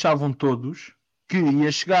também achavam todos que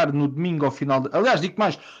ia chegar no domingo ao final. Aliás, digo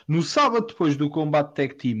mais, no sábado depois do combate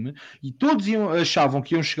tag team, e todos achavam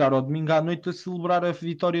que iam chegar ao domingo à noite a celebrar a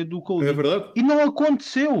vitória do Cody. É verdade. E não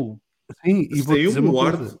aconteceu. Sim, e vou dizer uma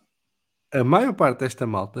coisa. A maior parte desta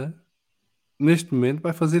malta, neste momento,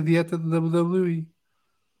 vai fazer dieta da WWE.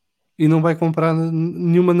 E não vai comprar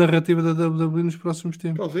nenhuma narrativa da WWE nos próximos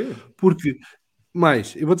tempos. Talvez. Porque,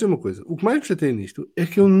 eu vou dizer uma coisa. O que mais me chateia nisto é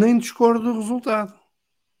que eu nem discordo do resultado.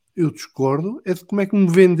 Eu discordo é de como é que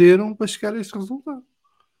me venderam para chegar a este resultado.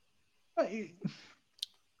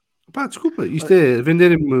 Pá, desculpa. Isto é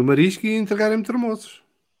venderem-me marisco e entregarem-me termoços.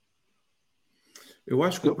 Eu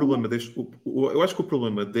acho que o problema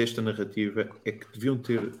desta narrativa é que deviam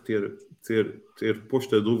ter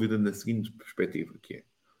posto a dúvida na seguinte perspectiva, que é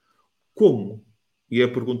como, e é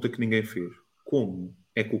a pergunta que ninguém fez, como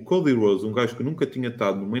é que o Cody Rhodes, um gajo que nunca tinha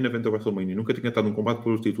estado no main event da WrestleMania, nunca tinha estado num combate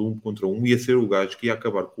pelo título 1 contra 1, ia ser o gajo que ia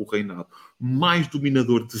acabar com o reinado mais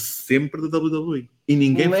dominador de sempre da WWE. E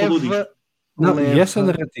ninguém falou disto. Não, e essa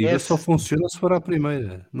narrativa só funciona se for a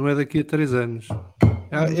primeira, não é daqui a 3 anos.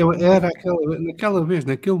 Era naquela vez,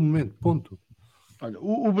 naquele momento, ponto. Olha,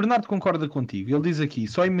 o Bernardo concorda contigo. Ele diz aqui,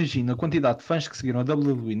 só imagina a quantidade de fãs que seguiram a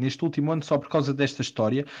WWE neste último ano só por causa desta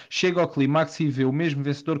história. Chega ao clímax e vê o mesmo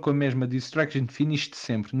vencedor com a mesma distraction finish de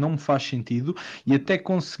sempre. Não me faz sentido. E até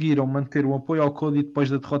conseguiram manter o apoio ao Cody depois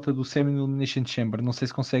da derrota do Semi Elimination Chamber. Não sei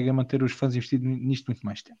se conseguem manter os fãs investidos nisto muito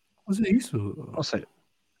mais tempo. Mas é isso. Ou seja,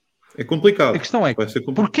 é complicado. A questão é,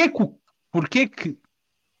 porquê que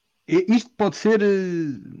isto pode ser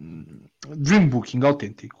dream booking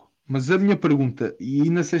autêntico? Mas a minha pergunta, e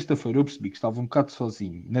na sexta-feira eu percebi que estava um bocado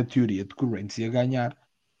sozinho na teoria de que o Reigns ia ganhar,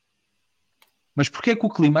 mas porquê que o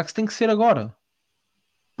clímax tem que ser agora?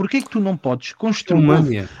 Porquê que tu não podes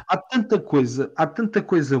construir? Há tanta coisa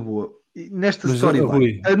boa nesta história.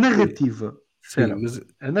 A narrativa.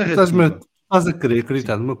 Estás a querer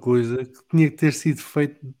acreditar numa coisa que tinha que ter sido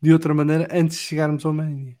feita de outra maneira antes de chegarmos ao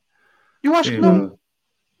Mania. Eu acho que não.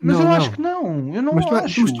 Mas eu acho que não. Eu não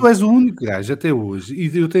acho. Tu és o único gajo até hoje,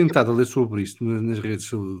 e eu tenho estado a ler sobre isto nas redes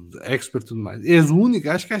de expert e tudo mais. És o único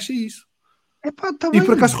gajo que acha isso. E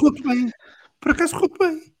por acaso correu-te bem.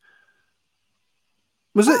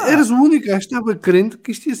 Mas eras o único gajo que estava crente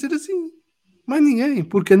que isto ia ser assim. Mais ninguém,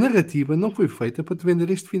 porque a narrativa não foi feita para te vender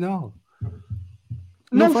este final.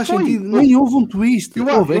 Não faz sentido. Nem houve um twist.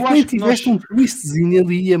 Nem tiveste um twistzinho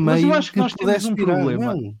ali a meio. Mas eu acho que nós temos um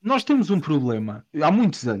problema. Nós temos um problema há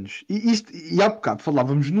muitos anos. E há bocado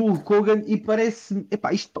falávamos no Hulk Hogan e parece...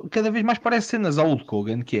 isto cada vez mais parece cenas ao Hulk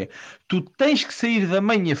Hogan, que é tu tens que sair da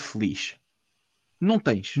manhã feliz. Não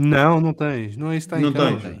tens. Não tens. Não é isso que está em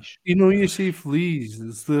casa. E não ias sair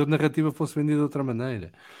feliz se a narrativa fosse vendida de outra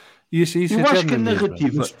maneira. Ias sair eu acho que a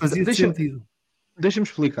narrativa fazia sentido. Deixa-me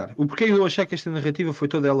explicar. O porquê eu achei que esta narrativa foi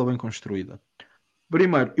toda ela bem construída.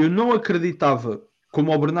 Primeiro, eu não acreditava,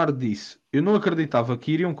 como o Bernardo disse, eu não acreditava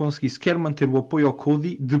que iriam conseguir sequer manter o apoio ao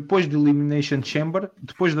Cody depois do Elimination Chamber,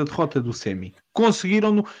 depois da derrota do Semi.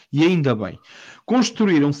 Conseguiram-no e ainda bem.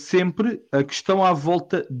 Construíram sempre a questão à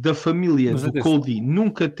volta da família do Cody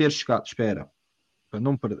nunca ter chegado. Espera, para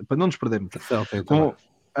não nos perdermos.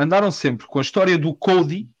 Andaram sempre com a história do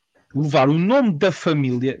Cody levar o nome da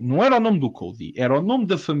família, não era o nome do Cody, era o nome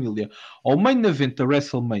da família ao main event da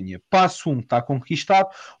WrestleMania. Passo 1 está conquistado,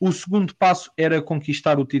 o segundo passo era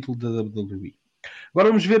conquistar o título da WWE. Agora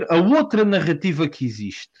vamos ver a outra narrativa que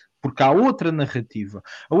existe, porque há outra narrativa.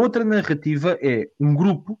 A outra narrativa é um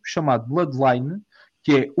grupo chamado Bloodline,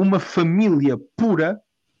 que é uma família pura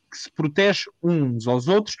que se protege uns aos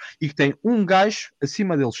outros e que tem um gajo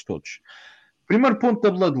acima deles todos. Primeiro ponto da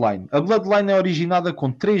Bloodline. A Bloodline é originada com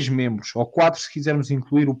 3 membros, ou 4 se quisermos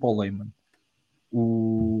incluir o Paul Heyman.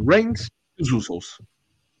 O Reigns e os Usos.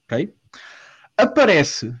 Okay?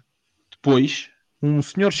 Aparece depois um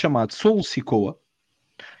senhor chamado Solo Sikoa,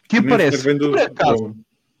 que aparece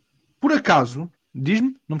por acaso,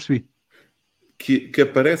 diz-me, não percebi. Que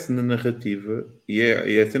aparece na narrativa, e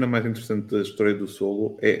é a cena mais interessante da história do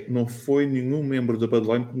Solo, não foi nenhum membro da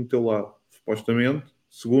Bloodline que meteu lá. Supostamente,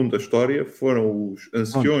 segundo a história, foram os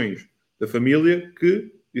anciões da família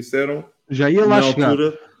que disseram já ia lá na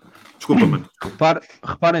altura Desculpa, mano.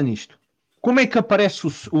 Repara nisto. Como é que aparece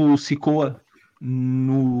o Sikoa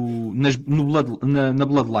na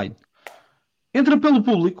Bloodline? Entra pelo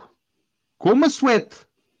público com uma suéte,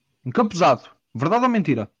 encapuzado. Verdade ou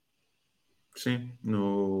mentira? Sim,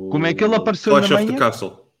 no Como é que ele apareceu Clash na of the manhã?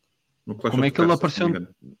 Castle. No Clash Como of é the que ele Castle, se não me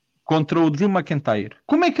apareceu engano. contra o Drew McIntyre?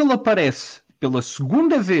 Como é que ele aparece pela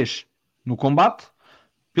segunda vez no combate,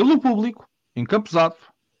 pelo público, encapuzado,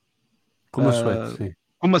 Com uma suéte, sim.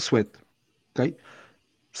 com uma suéte? Ok? Ou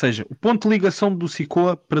seja, o ponto de ligação do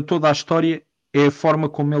Sikoa para toda a história é a forma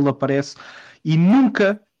como ele aparece e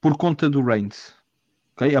nunca por conta do Reigns.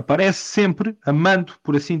 Okay? Aparece sempre a mando,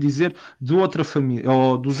 por assim dizer, de outra família,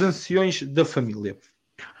 ou dos anciões da família.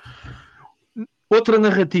 Outra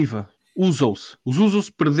narrativa, usou-se. Os Usos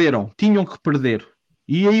perderam, tinham que perder.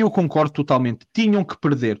 E aí eu concordo totalmente, tinham que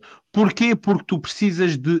perder. Porquê? Porque tu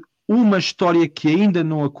precisas de uma história que ainda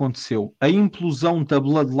não aconteceu, a implosão da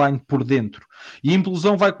Bloodline por dentro. E a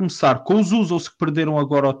implosão vai começar com os Usos que perderam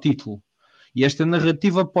agora o título. E esta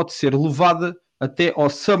narrativa pode ser levada até ao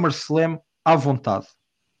SummerSlam à vontade.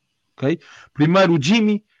 Okay? Primeiro o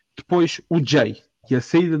Jimmy, depois o Jay. E a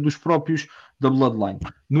saída dos próprios da Bloodline.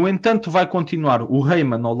 No entanto, vai continuar o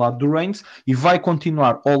Heyman ao lado do Reigns e vai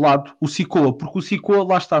continuar ao lado o Sikoa, porque o Sikoa,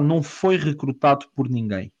 lá está, não foi recrutado por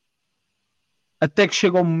ninguém. Até que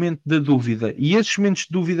chega o momento da dúvida. E esses momentos de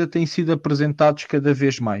dúvida têm sido apresentados cada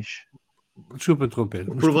vez mais. Desculpa interromper,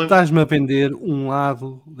 mas problema- tu estás-me a vender um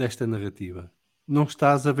lado desta narrativa. Não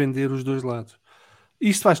estás a vender os dois lados.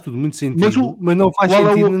 Isto faz tudo muito sentido, mas não faz qual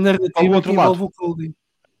é sentido o- na qual é o narrativa outro que lado? envolve o Cody.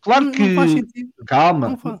 Claro Não que... faz sentido. Calma.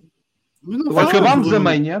 Não faz. Não faz. Acabámos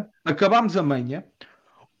a manhã.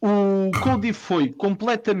 O Cody foi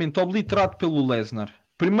completamente obliterado pelo Lesnar.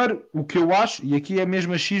 Primeiro, o que eu acho, e aqui é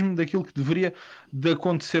mesmo achismo daquilo que deveria de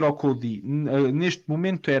acontecer ao Cody, neste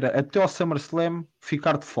momento era até ao SummerSlam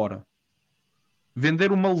ficar de fora.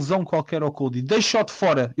 Vender uma lesão qualquer ao Cody. Deixa-o de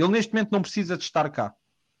fora. Ele neste momento não precisa de estar cá.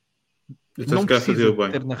 Então, Não se calhar precisa fazia de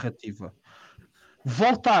bem. ter narrativa.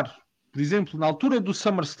 Voltar, por exemplo, na altura do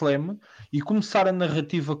SummerSlam e começar a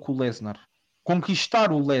narrativa com o Lesnar.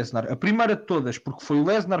 Conquistar o Lesnar, a primeira de todas, porque foi o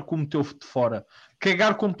Lesnar que o meteu de fora.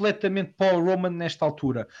 Cagar completamente para o Roman nesta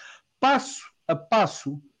altura. Passo a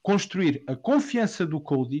passo, construir a confiança do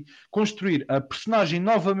Cody, construir a personagem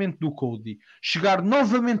novamente do Cody, chegar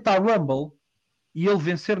novamente à Rumble e ele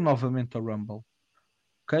vencer novamente a Rumble.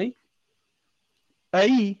 Ok?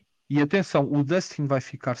 Aí, e atenção, o Dustin vai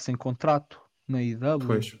ficar sem contrato na IW.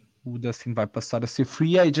 Pois. O Dustin vai passar a ser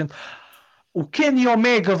free agent. O Kenny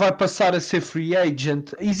Omega vai passar a ser free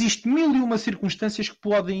agent. Existe mil e uma circunstâncias que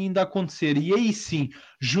podem ainda acontecer. E aí sim,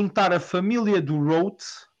 juntar a família do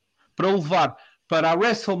Rhodes para levar para a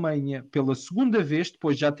WrestleMania pela segunda vez,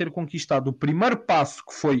 depois de já ter conquistado o primeiro passo,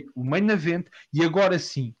 que foi o main event, e agora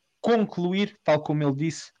sim, concluir, tal como ele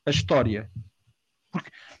disse, a história.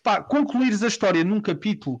 Porque, pá, concluires a história num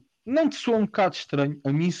capítulo não te soa um bocado estranho?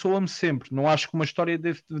 A mim soa-me sempre. Não acho que uma história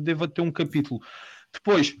deva ter um capítulo.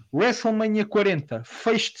 Depois, WrestleMania 40,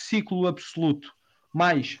 fecho de ciclo absoluto,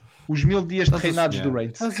 mais os 1000 dias de reinados do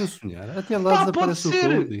Reigns. Estás a sonhar. Até lá desaparece o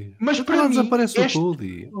Cody. Mas Até para lá mim, desaparece o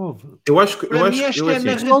Cody. Eu acho que para mim esta é a assim,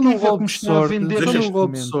 narrativa Só num que golpe me de estão a sorte, vender só num neste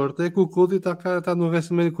golpe de momento. sorte é que o Cody está no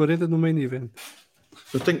WrestleMania 40 no main event.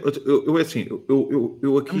 eu é assim,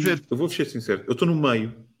 eu aqui, Vamos ver. eu vou ser sincero, eu estou no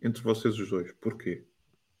meio entre vocês os dois. Porquê?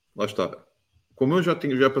 Lá está. Como eu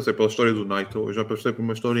já passei pela história do Naito, eu já passei por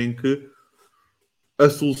uma história em que a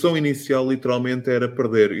solução inicial literalmente era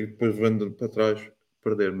perder e depois vendo para trás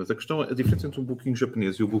perder. Mas a diferença entre um booking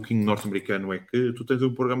japonês e o booking norte-americano é que tu tens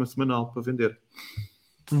um programa semanal para vender.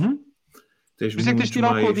 Uhum. Tens Por isso é que tens de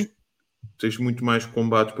tirar o Cody. Tens muito mais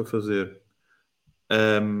combates para fazer.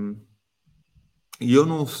 E eu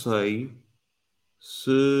não sei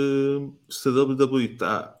se a WWE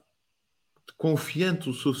está confiante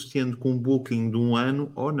o suficiente com um booking de um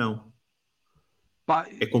ano ou não. Pá,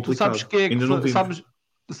 É complicado. tu sabes, que é Ainda não vimos.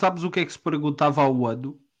 sabes o que é que se perguntava ao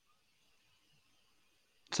ano?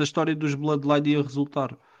 Se a história dos Bloodline ia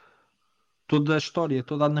resultar. Toda a história,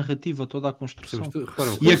 toda a narrativa, toda a construção.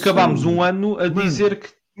 E acabámos um ano a dizer que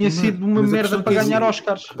tinha sido uma merda para ganhar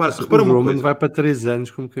Oscars. Repara o uma Roman coisa. vai para 3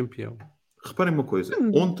 anos como campeão. Reparem uma coisa.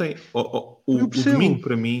 Ontem, o domingo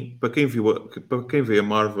para mim, para quem vê a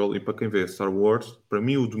Marvel e para quem vê a Star Wars, para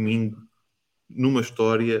mim o domingo, numa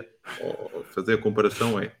história, fazer a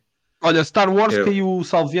comparação é... Olha, Star Wars caiu o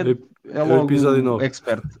Salviano, é logo episódio 9.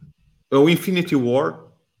 expert. É o Infinity War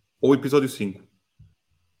ou o episódio 5.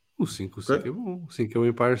 O 5 é bom. O 5 é o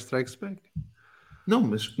Empire Strikes Back. Não,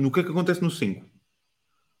 mas no que é que acontece no 5?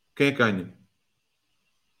 Quem é que ganha?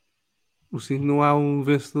 O 5 não há um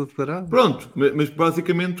vencedor declarado. Pronto, mas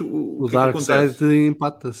basicamente o que Dark é que acontece? Side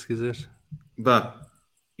empata, se quiseres. Dá.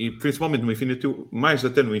 E principalmente no Infinity, mais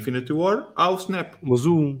até no Infinity War, há o Snap. Mas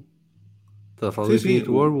o 1. Está a falar do Sim, Infinity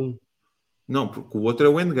War 1. Não, porque o outro é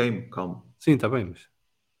o Endgame, calma. Sim, está bem,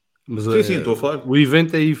 mas Sim, estou a falar. o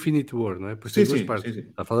evento é Infinity War, não é? Depois tem duas partes. Sim.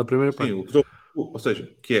 Está a falar da primeira parte. Ou seja,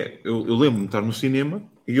 que é, eu lembro-me de estar no cinema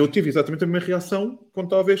e eu tive exatamente a mesma reação quando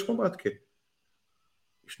estava a ver este combate, que é,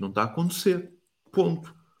 isto não está a acontecer.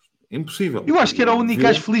 Ponto. Impossível. Eu acho que era o único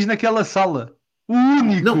gajo feliz naquela sala. O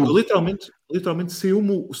único. Não, literalmente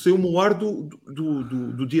saiu-me o ar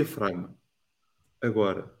do diafragma.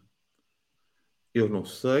 Agora, eu não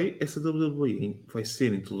sei, essa WWE vai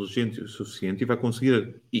ser inteligente o suficiente e vai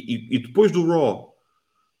conseguir. E depois do Raw,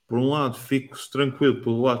 por um lado fico tranquilo,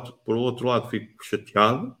 por outro lado fico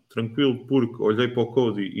chateado. Tranquilo porque olhei para o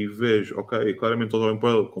Cody e vejo, ok, claramente olham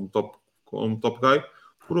para ele como top guy.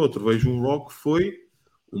 Por outro, vejo um Raw que foi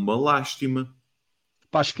uma lástima.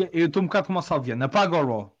 Pá, acho que eu estou um bocado como o Salviano. Apaga o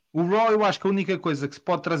Raw. O Raw, eu acho que a única coisa que se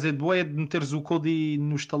pode trazer de boa é de meteres o Cody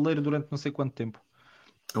no estaleiro durante não sei quanto tempo.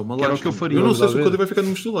 É uma Que era o que eu lástima. faria. Eu não sei Vamos se lá o Cody ver. vai ficar no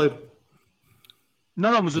mochileiro.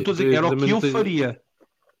 Não, mas eu estou a dizer, era o que eu faria.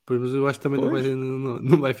 Pois, mas eu acho que também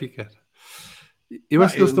não vai ficar. Eu Não,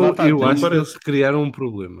 acho que eles lá está, eu acho que parece. eles criaram um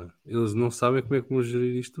problema. Eles não sabem como é que vão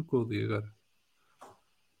gerir isto do Cody agora.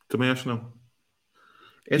 Também acho que não.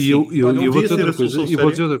 É E assim, eu vou dizer outra coisa. solução E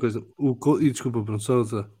vou dizer séria. outra coisa. E desculpa, Bruno, só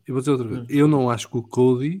outra. Eu vou dizer outra coisa. Eu não acho que o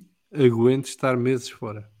Cody aguente estar meses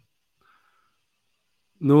fora.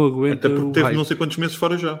 Não aguenta Até porque o teve hype. não sei quantos meses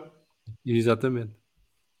fora já. Exatamente.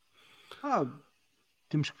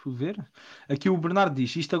 Temos que ver. Aqui o Bernardo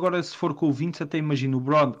diz: isto agora, se for com o Vince, até imagino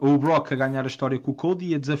o Brock a ganhar a história com o Cody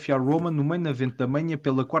e a desafiar Roman no main event da manhã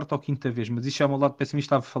pela quarta ou quinta vez. Mas isto já é o meu lado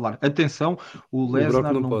pessimista a falar. Atenção, o O Brock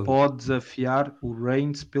Lesnar não não pode desafiar o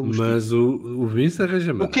Reigns pelos Mas títulos. o Vince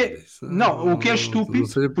arranja O que é, não, o que é estúpido,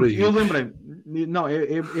 porque eu lembrei, não,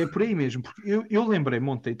 é por aí mesmo, porque eu lembrei,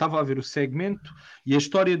 ontem, estava a ver o segmento e a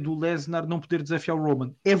história do Lesnar não poder desafiar o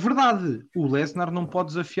Roman. É verdade, o Lesnar não pode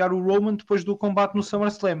desafiar o Roman depois do combate no SummerSlam.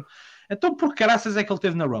 Então por que caraças é que ele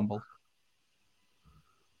teve na Rumble?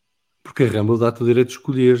 Porque a Rumble dá-te o direito de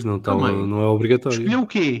escolher, não é obrigatório. Escolher o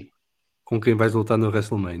quê? Com quem vais lutar no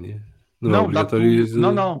WrestleMania. Não é Não, obrigatório.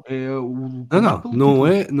 não, é o combate pelo Não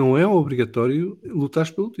título. não é obrigatório lutares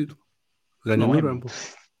pelo título. Ganha Não no é. Rumble.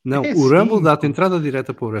 Não, É o Rumble sim. dá-te entrada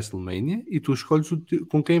direta para o WrestleMania e tu escolhes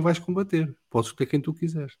com quem vais combater. Podes escolher quem tu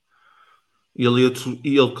quiseres. E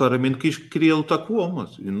ele claramente queria lutar com o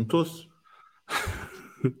Omos. E notou-se.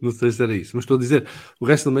 Não sei se era isso, mas estou a dizer, o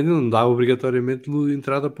WrestleMania não dá obrigatoriamente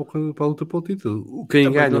entrada para a luta para o título.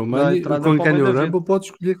 Quem ganha o Mania, quem ganha o Rumble pode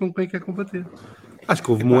escolher com quem quer combater. Acho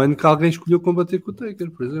que houve um ano que alguém escolheu combater com o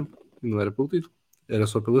Taker, por exemplo. E não era pelo título, era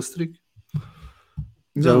só pela streak.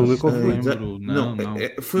 Já não me lembro. Não.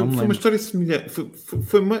 Foi uma história semelhante.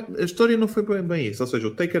 A história não foi bem isso. Ou seja,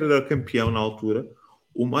 o Taker era campeão na altura.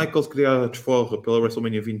 O Michaels queria a desforra pela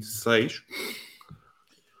WrestleMania 26.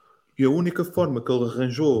 E a única forma que ele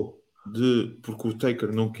arranjou porque o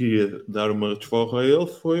Taker não queria dar uma desforra a ele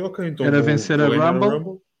foi, ok, então era vencer a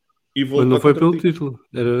Rumble e mas não foi pelo título,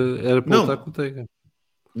 era para lutar com o Taker.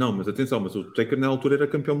 Não, mas atenção, mas o Taker na altura era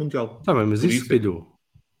campeão mundial. Tá bem, mas isso calhou.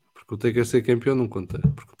 Porque o Taker ser campeão não conta.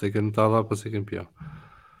 Porque o Taker não está lá para ser campeão.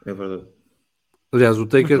 É verdade. Aliás, o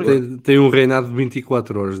Taker tem um reinado de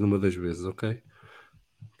 24 horas numa das vezes, ok?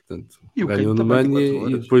 Portanto, ganhou no Mania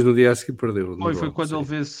e depois no dia a seguir perdeu. Foi quando ele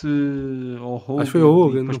vê-se ao Hogan. Acho que foi ao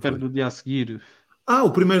Hogan. Depois perto do dia a seguir.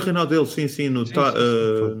 O primeiro reinado dele, sim.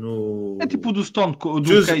 No... É tipo o do Stone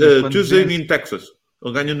do Tuesday in Texas.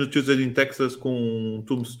 Ele ganha no Tuesday in Texas com um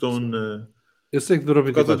Tombstone. Eu sei que durou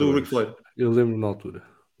 24 do horas. Ric Flair. Eu lembro na altura.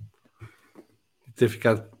 De ter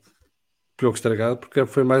ficado pior que estragado, porque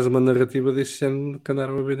foi mais uma narrativa deste ano que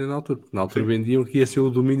andaram a vender na altura. Porque na altura vendiam que ia ser o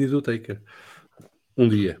domínio do Taker. Um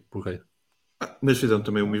dia, porreiro. Mas fizeram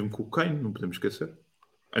também o mesmo com o Kane, não podemos esquecer.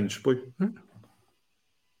 Anos depois.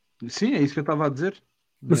 Sim, é isso que eu estava a dizer.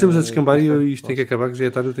 Mas temos a descambar e isto tem que acabar, que já é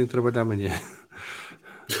tarde, eu tenho que trabalhar amanhã.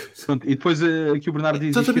 E depois aqui o Bernardo diz...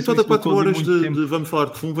 Estás habituado a 4 horas de vamos falar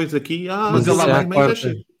de fumo, vens aqui... mas ele é a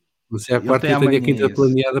quarta. Mas é a quarta e eu tenho a quinta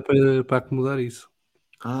planeada para acomodar isso.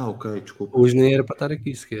 Ok, desculpa. Hoje nem era para estar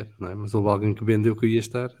aqui sequer, não é? Mas houve alguém que vendeu que eu ia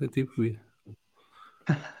estar, eu tive que ir.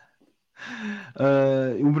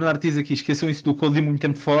 O Bernardo diz aqui, esqueçam isso do Cody muito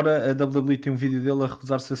tempo fora. A WWE tem um vídeo dele a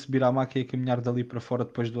recusar-se a subir à maca e a caminhar dali para fora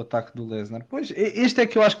depois do ataque do Lesnar. Pois, este é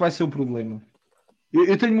que eu acho que vai ser o problema.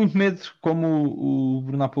 Eu tenho muito medo, como o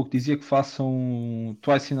Bruno há pouco dizia, que façam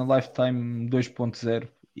Twice in a Lifetime 2.0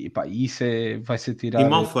 e pá, isso vai ser tirado. E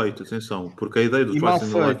mal feito, atenção, porque a ideia do Twice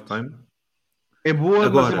in a Lifetime É boa, mas é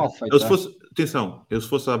Agora, mal eu feita. se fosse, atenção, eu se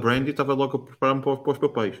fosse a Brandy estava logo a preparar-me para os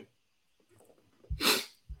papéis.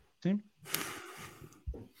 Sim.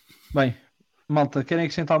 Bem, malta, querem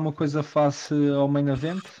acrescentar alguma coisa face ao main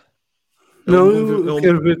event? Não, É eu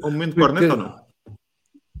quero ver. um momento de eu corneta ou quero- não?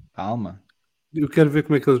 Calma. Eu quero ver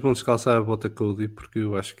como é que eles vão descalçar a bota Cody, porque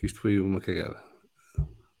eu acho que isto foi uma cagada.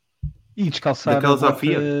 E descalçar a Daquelas à bota.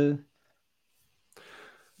 FIA?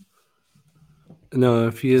 Não,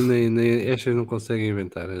 a FIA nem estas não conseguem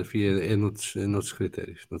inventar. A FIA é noutros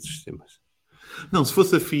critérios, noutros sistemas. Não, se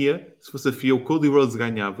fosse a FIA, o Cody Rhodes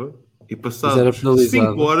ganhava e Mas era passados 5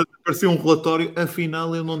 penalizado. horas aparecia um relatório,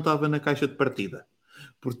 afinal ele não estava na caixa de partida.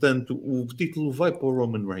 Portanto, o título vai para o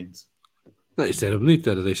Roman Reigns. Não, isto era bonito,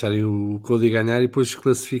 era deixarem o Cody ganhar e depois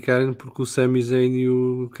classificarem porque o Sami Zayn e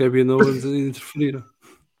o Kevin Owens interferiram.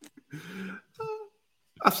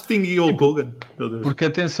 Sting e Hulk Hogan. Meu Deus. Porque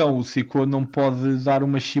atenção, o Sikoa não pode dar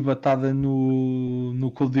uma chibatada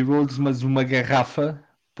no Cody Rhodes, mas uma garrafa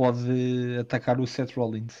pode atacar o Seth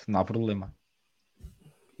Rollins, não há problema.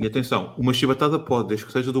 E atenção, uma chibatada pode, desde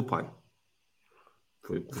que seja do pai.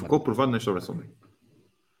 Ficou provado nesta WrestleMania.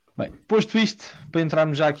 Bem, posto isto, para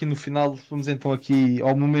entrarmos já aqui no final, vamos então aqui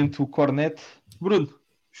ao momento cornet. Bruno,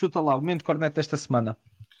 chuta lá, o momento cornet desta semana.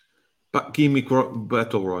 Gimmick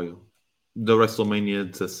Battle Royale da WrestleMania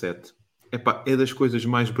 17. É das coisas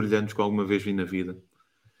mais brilhantes que alguma vez vi na vida.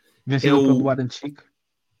 Vencedor pelo Iron Sheik.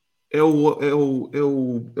 É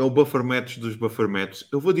o buffer match dos buffer matches.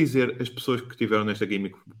 Eu vou dizer as pessoas que estiveram nesta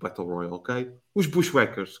Gimmick Battle Royale, ok? Os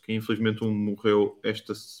Bushwhackers, que infelizmente um morreu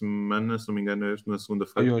esta semana, se não me engano, na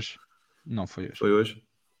segunda-feira. Foi hoje. Não foi hoje. Foi hoje.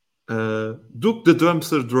 Duke the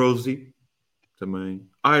Dumpster Drozy, também.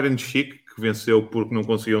 Iron Sheik, que venceu porque não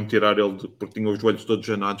conseguiam tirar ele, porque tinha os joelhos todos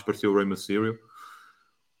janados, parecia o Rey Mysterio.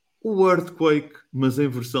 O Earthquake, mas em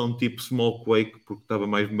versão tipo Small Quake, porque estava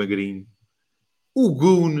mais magrinho. O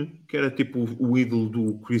Goon, que era tipo o ídolo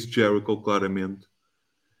do Chris Jericho, claramente.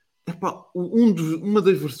 Uma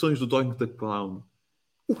das versões do Doink the Clown.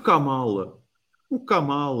 O Kamala.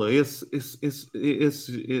 Esse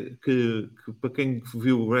que para quem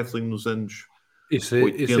viu o wrestling nos anos Esse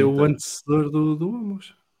 80... é o antecessor do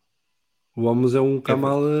Homos. O Homos é um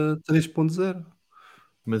Kamala 3.0.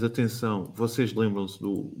 Mas atenção, vocês lembram-se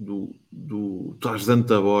do Tarzan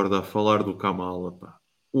da Borda a falar do Kamala, pá.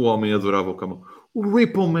 O homem adorava o Kamala. O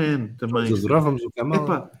Ripple Man também. Nós adorávamos o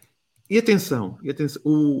Kamala. E atenção,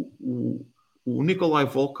 o Nikolai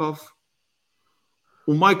Volkov,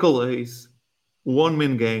 o Michael Hayes, o One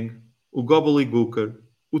Man Gang, o Gobbledygooker,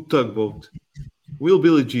 o Tugboat, o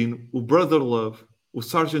Hillbilly Jean, o Brother Love, o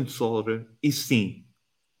Sergeant Slaughter e sim,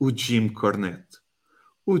 o Jim Cornette.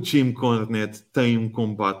 O Jim Cornette tem um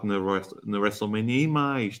combate na WrestleMania e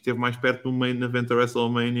mais. Esteve mais perto do main event da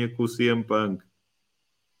WrestleMania que o CM Punk.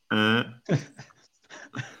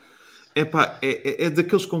 É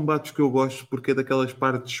daqueles combates que eu gosto porque é daquelas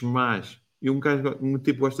partes más. E um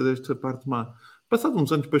tipo gosta desta parte má. Passados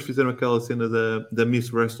uns anos depois fizeram aquela cena da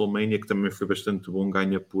Miss WrestleMania, que também foi bastante bom.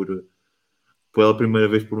 Ganha pela primeira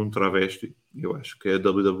vez por um travesti. Eu acho que é a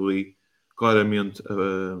WWE claramente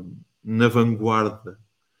na vanguarda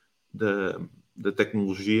da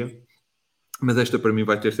tecnologia. Mas esta para mim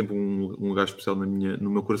vai ter sempre um lugar especial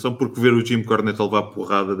no meu coração, porque ver o Jim Cornette a levar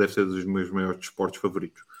porrada deve ser dos meus maiores desportos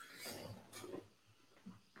favoritos.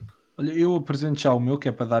 Olha, eu apresento já o meu, que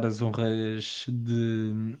é para dar as honras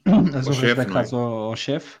da casa ao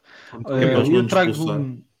chefe.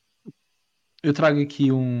 Eu trago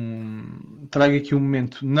aqui um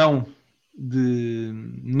momento não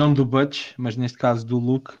do Butch, mas neste caso do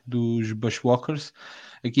Luke, dos Bushwalkers.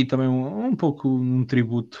 Aqui também um pouco um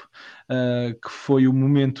tributo, que foi o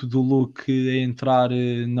momento do Luke a entrar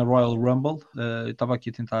na Royal Rumble. Eu estava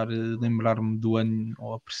aqui a tentar lembrar-me do ano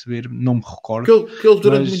ou a perceber, não me recordo. Que ele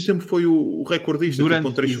durante muito tempo foi o recordista,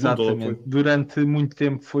 com 3 segundos. Durante muito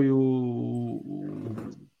tempo foi o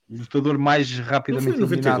lutador mais rapidamente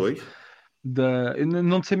eliminado. Eu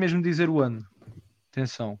não sei mesmo dizer o ano.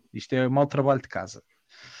 Atenção, isto é mau trabalho de casa.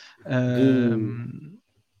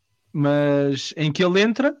 Mas em que ele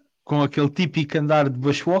entra com aquele típico andar de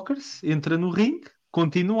Bushwalkers, entra no ringue,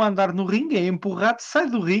 continua a andar no ringue, é empurrado, sai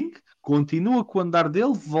do ringue, continua com o andar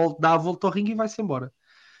dele, dá a volta ao ringue e vai-se embora.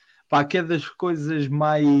 Pá, que é das coisas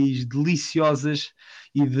mais deliciosas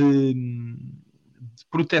e de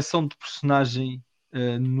proteção de personagem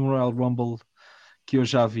no Royal Rumble que eu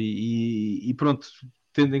já vi. E pronto,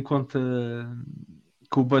 tendo em conta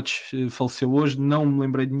que o Butch faleceu hoje, não me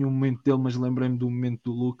lembrei de nenhum momento dele, mas lembrei-me do momento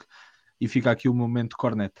do Luke e fica aqui o momento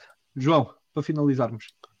cornet. João, para finalizarmos.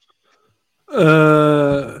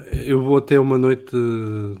 Eu vou até uma noite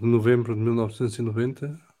de novembro de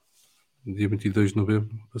 1990 dia 22 de novembro,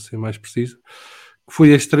 para ser mais preciso, que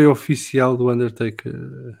foi a estreia oficial do Undertaker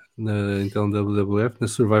na então WWF, na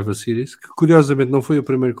Survivor Series, que curiosamente não foi o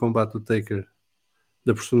primeiro combate do Taker,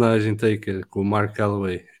 da personagem Taker, com o Mark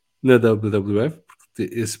Calloway na WWF,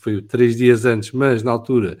 porque esse foi 3 dias antes, mas na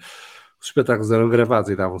altura os espetáculos eram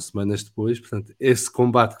gravados e davam semanas depois, portanto esse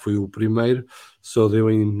combate que foi o primeiro só deu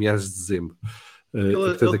em meados de dezembro.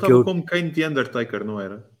 Ele estava como Kane the Undertaker, não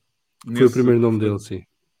era? Foi o primeiro nome dele, sim.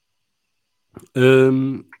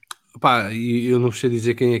 E eu não sei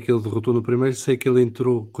dizer quem é que ele derrotou no primeiro, sei que ele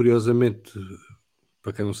entrou, curiosamente,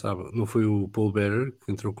 para quem não sabe, não foi o Paul Bearer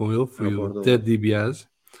que entrou com ele, foi o Ted DiBiase.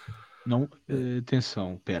 Não,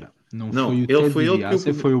 atenção, pera. Não Não, foi o Ted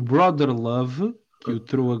DiBiase, foi o Brother Love que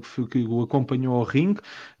o acompanhou ao ringue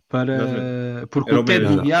porque o Ted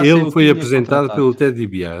DiBiase ele foi apresentado pelo Ted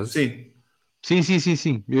DiBiase. Sim.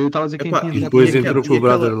 Eu estava a dizer quem tinha. E depois entrou com o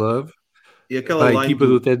Brother Love. E aquela a equipa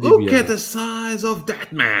do Ted Look DiBiase. at the size of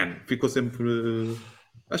that man. Ficou sempre.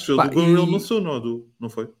 Acho que o Gorilla não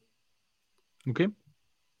foi? O quê?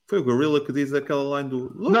 Foi o Gorilla que diz aquela line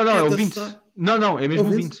do. Não, é o Vince. Não, é mesmo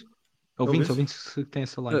o Vince. É o Vince que tem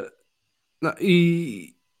essa line.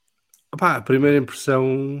 A primeira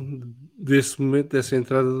impressão desse momento, dessa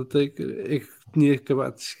entrada do Taker, é que tinha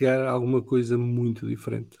acabado de chegar a alguma coisa muito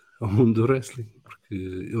diferente ao mundo do wrestling, porque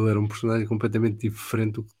ele era um personagem completamente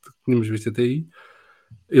diferente do que tínhamos visto até aí.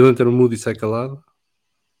 Ele entra no mudo e sai calado.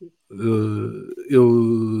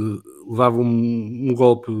 Ele levava um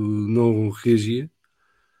golpe, não reagia,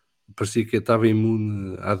 parecia que estava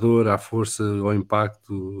imune à dor, à força, ao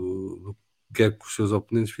impacto do que quer que os seus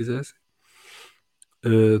oponentes fizessem.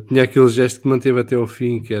 Tinha aquele gesto que manteve até ao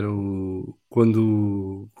fim, que era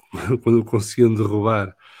quando o conseguiam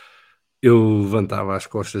derrubar, eu levantava as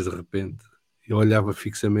costas de repente, eu olhava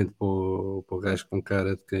fixamente para o gajo com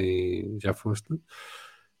cara de quem já foste.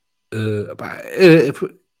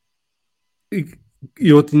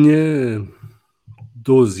 Eu tinha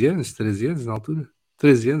 12 anos, 13 anos na altura,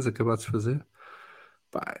 13 anos acabados de fazer.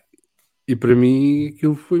 E para mim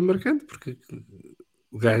aquilo foi marcante, porque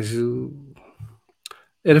o gajo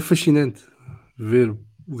era fascinante ver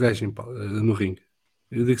o gajo no ringue.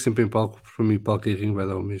 Eu digo sempre em palco, porque para mim palco e ringue vai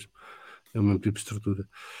dar o mesmo. É o mesmo tipo de estrutura.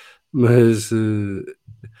 Mas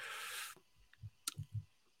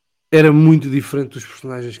era muito diferente dos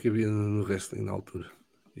personagens que havia no wrestling na altura.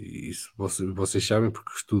 E isso vocês sabem,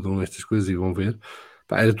 porque estudam estas coisas e vão ver.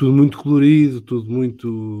 Era tudo muito colorido, tudo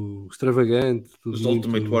muito extravagante, tudo os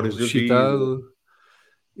muito excitado.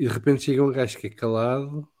 E de repente chega um gajo que é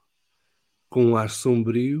calado, com um ar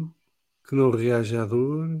sombrio, que não reage à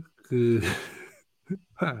dor, que...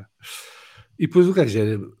 E depois o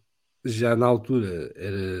gajo já na altura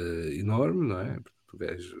era enorme, não é? O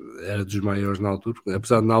gajo era dos maiores na altura,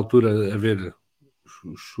 apesar de na altura haver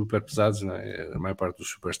os super pesados, não é? A maior parte dos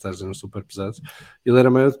superstars eram super pesados, ele era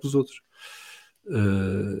maior do que os outros.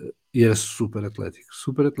 E era super atlético.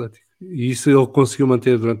 E isso ele conseguiu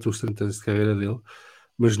manter durante os 30 anos de carreira dele,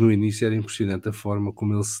 mas no início era impressionante a forma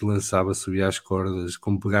como ele se lançava, subia as cordas,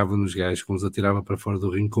 como pegava nos gajos, como os atirava para fora do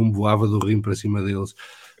ringue, como voava do ringue para cima deles.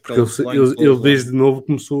 Porque ele desde novo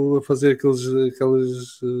começou a fazer aqueles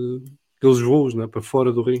voos, não é? Para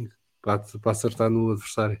fora do ringue, para acertar no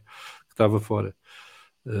adversário que estava fora.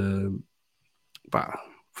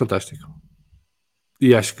 Fantástico.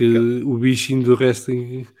 E acho que o bichinho do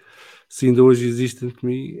wrestling, se ainda hoje existe entre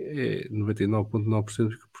mim, é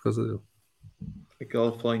 99,9% por causa dele.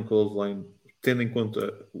 Aquela Flying Clothesline, tendo em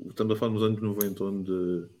conta, estamos a falar nos anos 90,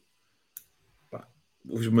 onde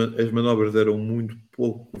as manobras eram muito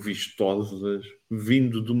pouco vistosas,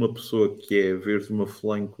 vindo de uma pessoa que é ver uma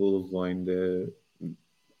Flying Clothesline,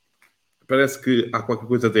 parece que há qualquer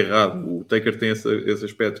coisa de errado. O Taker tem esse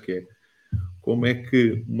aspecto que é como é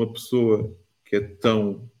que uma pessoa que é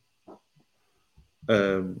tão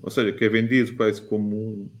ou seja, que é vendido quase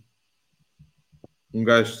como um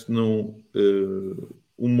gajo, se não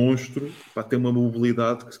um monstro, tem uma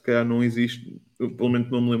mobilidade que se calhar não existe. Eu pelo menos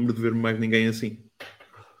não me lembro de ver mais ninguém assim.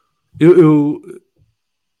 Eu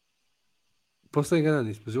posso estar enganado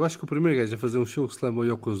nisso, mas eu acho que o primeiro gajo a fazer um show slam ao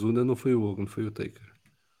Yokozuna não foi o Hogan, foi o Taker.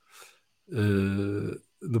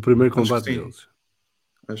 Do primeiro combate deles.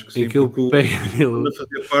 Acho que sim, porque ele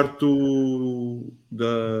fazia parte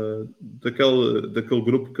daquele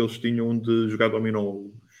grupo que eles tinham de jogar dominó.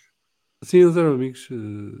 Sim, eles eram amigos.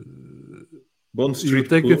 Bond Street e o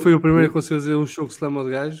Taker foi o primeiro a conseguir fazer um show slam ao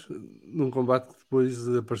gajo num combate que depois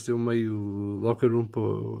apareceu meio locker room para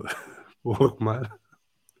o arrumar.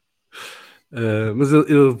 Mas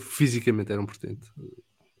ele fisicamente era um portento.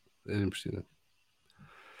 Era impressionante.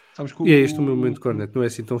 Sabes que E é este o meu momento de cornet. Não é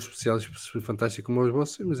assim tão especial e fantástico como os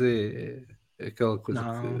vossos, mas é aquela coisa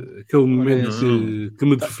aquele momento que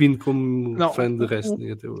me define como fã de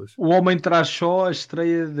wrestling até hoje. O Homem Traz Só, a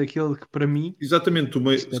estreia daquele que para mim, Exatamente,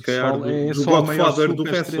 se calhar do só a maior Godfather do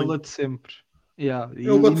super estrela wrestling. de sempre. Yeah.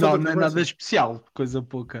 É o Godfather Não é do nada wrestling. especial, coisa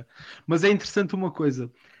pouca. Mas é interessante uma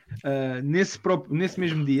coisa. Nesse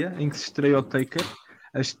mesmo dia em que se estreia o Taker,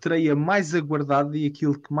 a estreia mais aguardada e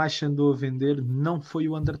aquilo que mais se andou a vender não foi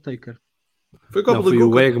o Undertaker. Foi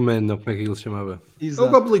o Eggman, ou como é que ele se chamava? Exato. É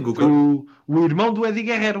o Gobbledygook. Foi o irmão do Eddie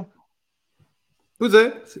Guerrero. Pois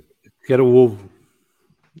é. Que era o ovo.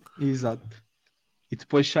 Exato. E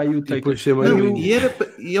depois saiu o Taker. Não,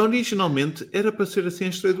 e originalmente era para ser assim a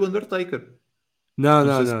estreia do Undertaker. Não.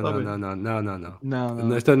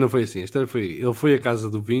 A história não foi assim. A história foi: ele foi à casa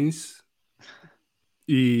do Vince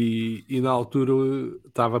e na altura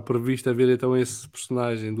estava previsto haver então esse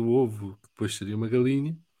personagem do ovo, que depois seria uma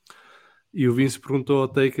galinha. E o Vince perguntou ao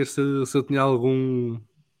Taker se eu tinha algum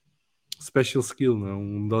special skill, não?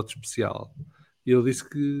 Um dote especial. E ele disse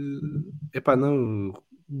que, não,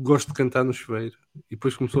 gosto de cantar no chuveiro. E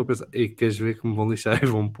depois começou a pensar, ei, queres ver que me vão lixar e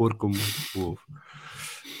vão pôr como o ovo.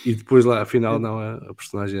 E depois lá, afinal, não, a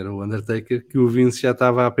personagem era o Undertaker, que o Vince já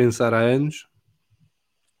estava a pensar há anos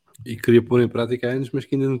e queria pôr em prática há anos, mas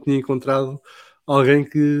que ainda não tinha encontrado alguém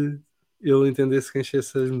que ele entendesse que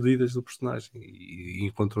enchesse as medidas do personagem, e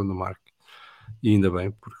encontrou no Mark. E ainda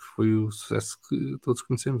bem, porque foi o sucesso que todos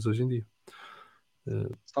conhecemos hoje em dia.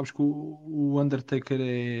 Sabes que o Undertaker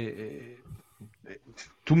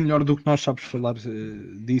tu melhor do que nós sabes falar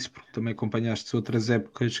disso, porque também acompanhaste outras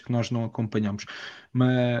épocas que nós não acompanhamos.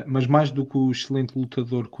 Mas mais do que o excelente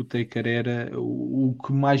lutador que o Taker era, o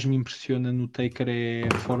que mais me impressiona no Taker é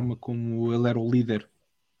a forma como ele era o líder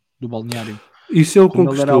do balneário. Isso ele como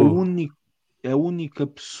conquistou. Ele era a única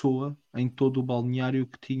pessoa em todo o balneário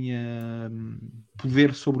que tinha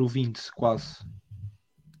poder sobre o Vince, quase.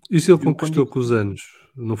 Isso ele conquistou com os anos.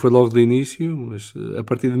 Não foi logo de início, mas a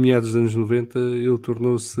partir de meados dos anos 90 ele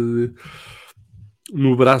tornou-se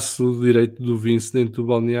no braço direito do Vince dentro do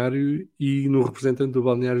balneário e no representante do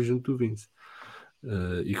balneário junto do Vince.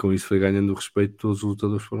 E com isso foi ganhando o respeito de todos os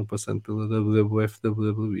lutadores que foram passando pela WWF e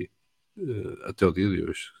WWE até o dia de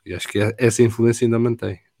hoje. E acho que essa influência ainda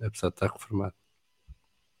mantém, apesar de estar reformado.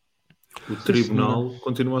 O tribunal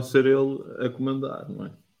continua a ser ele a comandar, não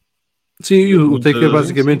é? Sim, o Taker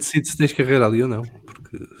basicamente decide se tens carreira ali ou não,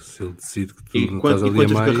 porque se ele decide que tu não estás ali a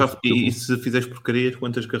mais... E se fizeres porcarias,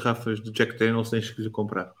 quantas garrafas de Jack Daniels tens que lhe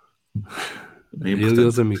comprar? Ele e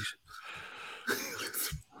os amigos.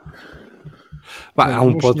 Há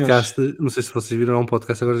um podcast, não sei se vocês viram, há um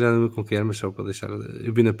podcast, agora já não me com quem é, mas só para deixar,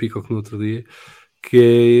 eu vi na Peacock no outro dia,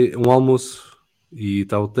 que é um almoço, e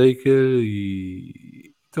está o Taker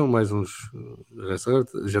e então mais uns,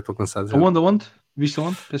 já estou cansado já. Onde? Viste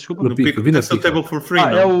onde? Peço desculpa. Vi na Peacock. Table for Free,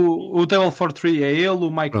 é o Table for Three, é ele,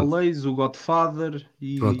 o Michael Lays, o Godfather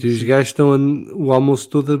e... Pronto, e os gajos estão o almoço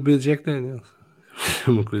todo a beber Jack Daniels. É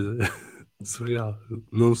uma coisa surreal,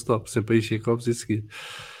 non-stop, sempre a encher copos e a seguir.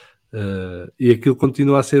 E aquilo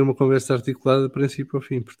continua a ser uma conversa articulada de princípio ao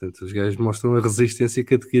fim. Portanto, os gajos mostram a resistência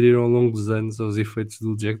que adquiriram ao longo dos anos aos efeitos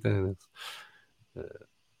do Jack Daniels.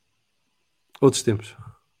 Outros tempos.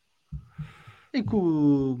 E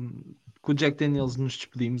com o Jack Daniels nos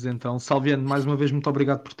despedimos, então. Salviano, mais uma vez, muito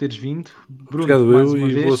obrigado por teres vindo. Bruno, obrigado mais uma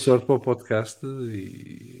vez. Boa sorte para o podcast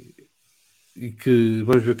e que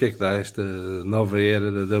vamos ver o que é que dá esta nova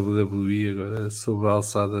era da WWE agora sob a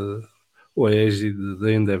alçada ou a égide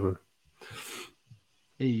da Endeavor.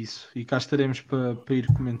 É isso, e cá estaremos para ir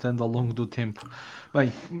comentando ao longo do tempo.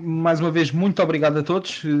 Bem, mais uma vez, muito obrigado a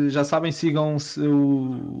todos. Já sabem, sigam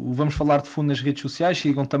o Vamos Falar de Fundo nas redes sociais,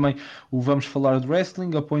 sigam também o Vamos Falar de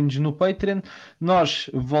Wrestling, apoiem-nos no Patreon.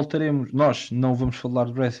 Nós não vamos falar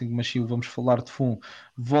de Wrestling, mas sim o Vamos Falar de Fundo.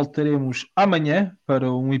 Voltaremos amanhã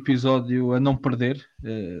para um episódio a não perder.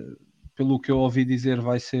 Pelo que eu ouvi dizer,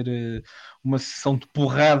 vai ser uma sessão de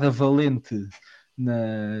porrada valente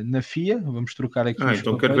na FIA. Vamos trocar aqui os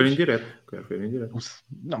então papéis. quero ver em direto.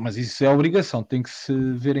 Não, mas isso é obrigação, tem que se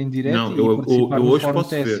ver em direto. Não, eu hoje posso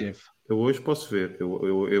ver. Eu hoje posso ver.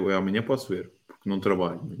 Eu amanhã posso ver, porque não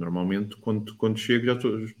trabalho. Mas normalmente quando chego já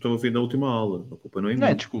estou a vir na última aula. A culpa não é minha.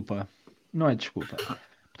 Não é desculpa.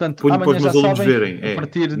 Portanto, Ponho amanhã já sabem, verem.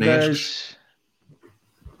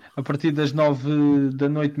 a partir das 9 da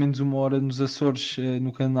noite, menos uma hora, nos Açores,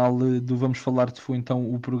 no canal do Vamos Falar de Fu,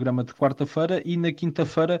 então, o programa de quarta-feira. E na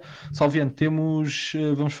quinta-feira, Salviano, temos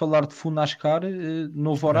Vamos Falar de Fu NASCAR,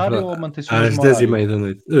 novo horário ou mantém-se o mesmo horário? Às 10h30 da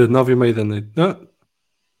noite. 9h30 da noite. Não.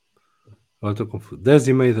 Agora estou confuso.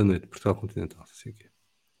 10h30 da noite, Portugal Continental. Assim aqui.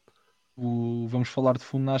 Vamos falar de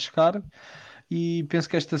fundo na Ascar. E penso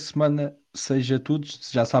que esta semana seja tudo.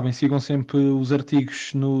 Já sabem, sigam sempre os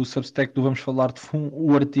artigos no Substack do Vamos Falar de Fundo.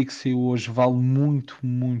 O artigo que saiu hoje vale muito,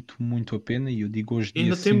 muito, muito a pena. E eu digo hoje, dia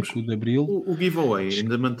Ainda temos 5 de Abril. o giveaway,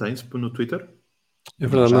 ainda mantém-se no Twitter? É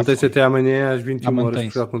verdade, Já mantém-se foi. até amanhã às 21 horas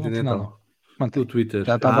Mantém-se. Portugal No final, Continental. Mantém. O Twitter.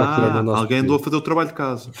 Já estava aqui. no nosso Alguém perfil. andou a fazer o trabalho de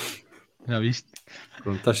casa. Já viste?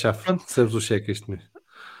 Pronto, está chave. Pronto. Recebes o cheque este mês.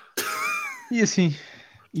 E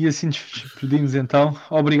assim nos despedimos então.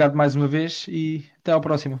 Obrigado mais uma vez e até ao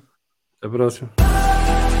próximo. Até a próxima.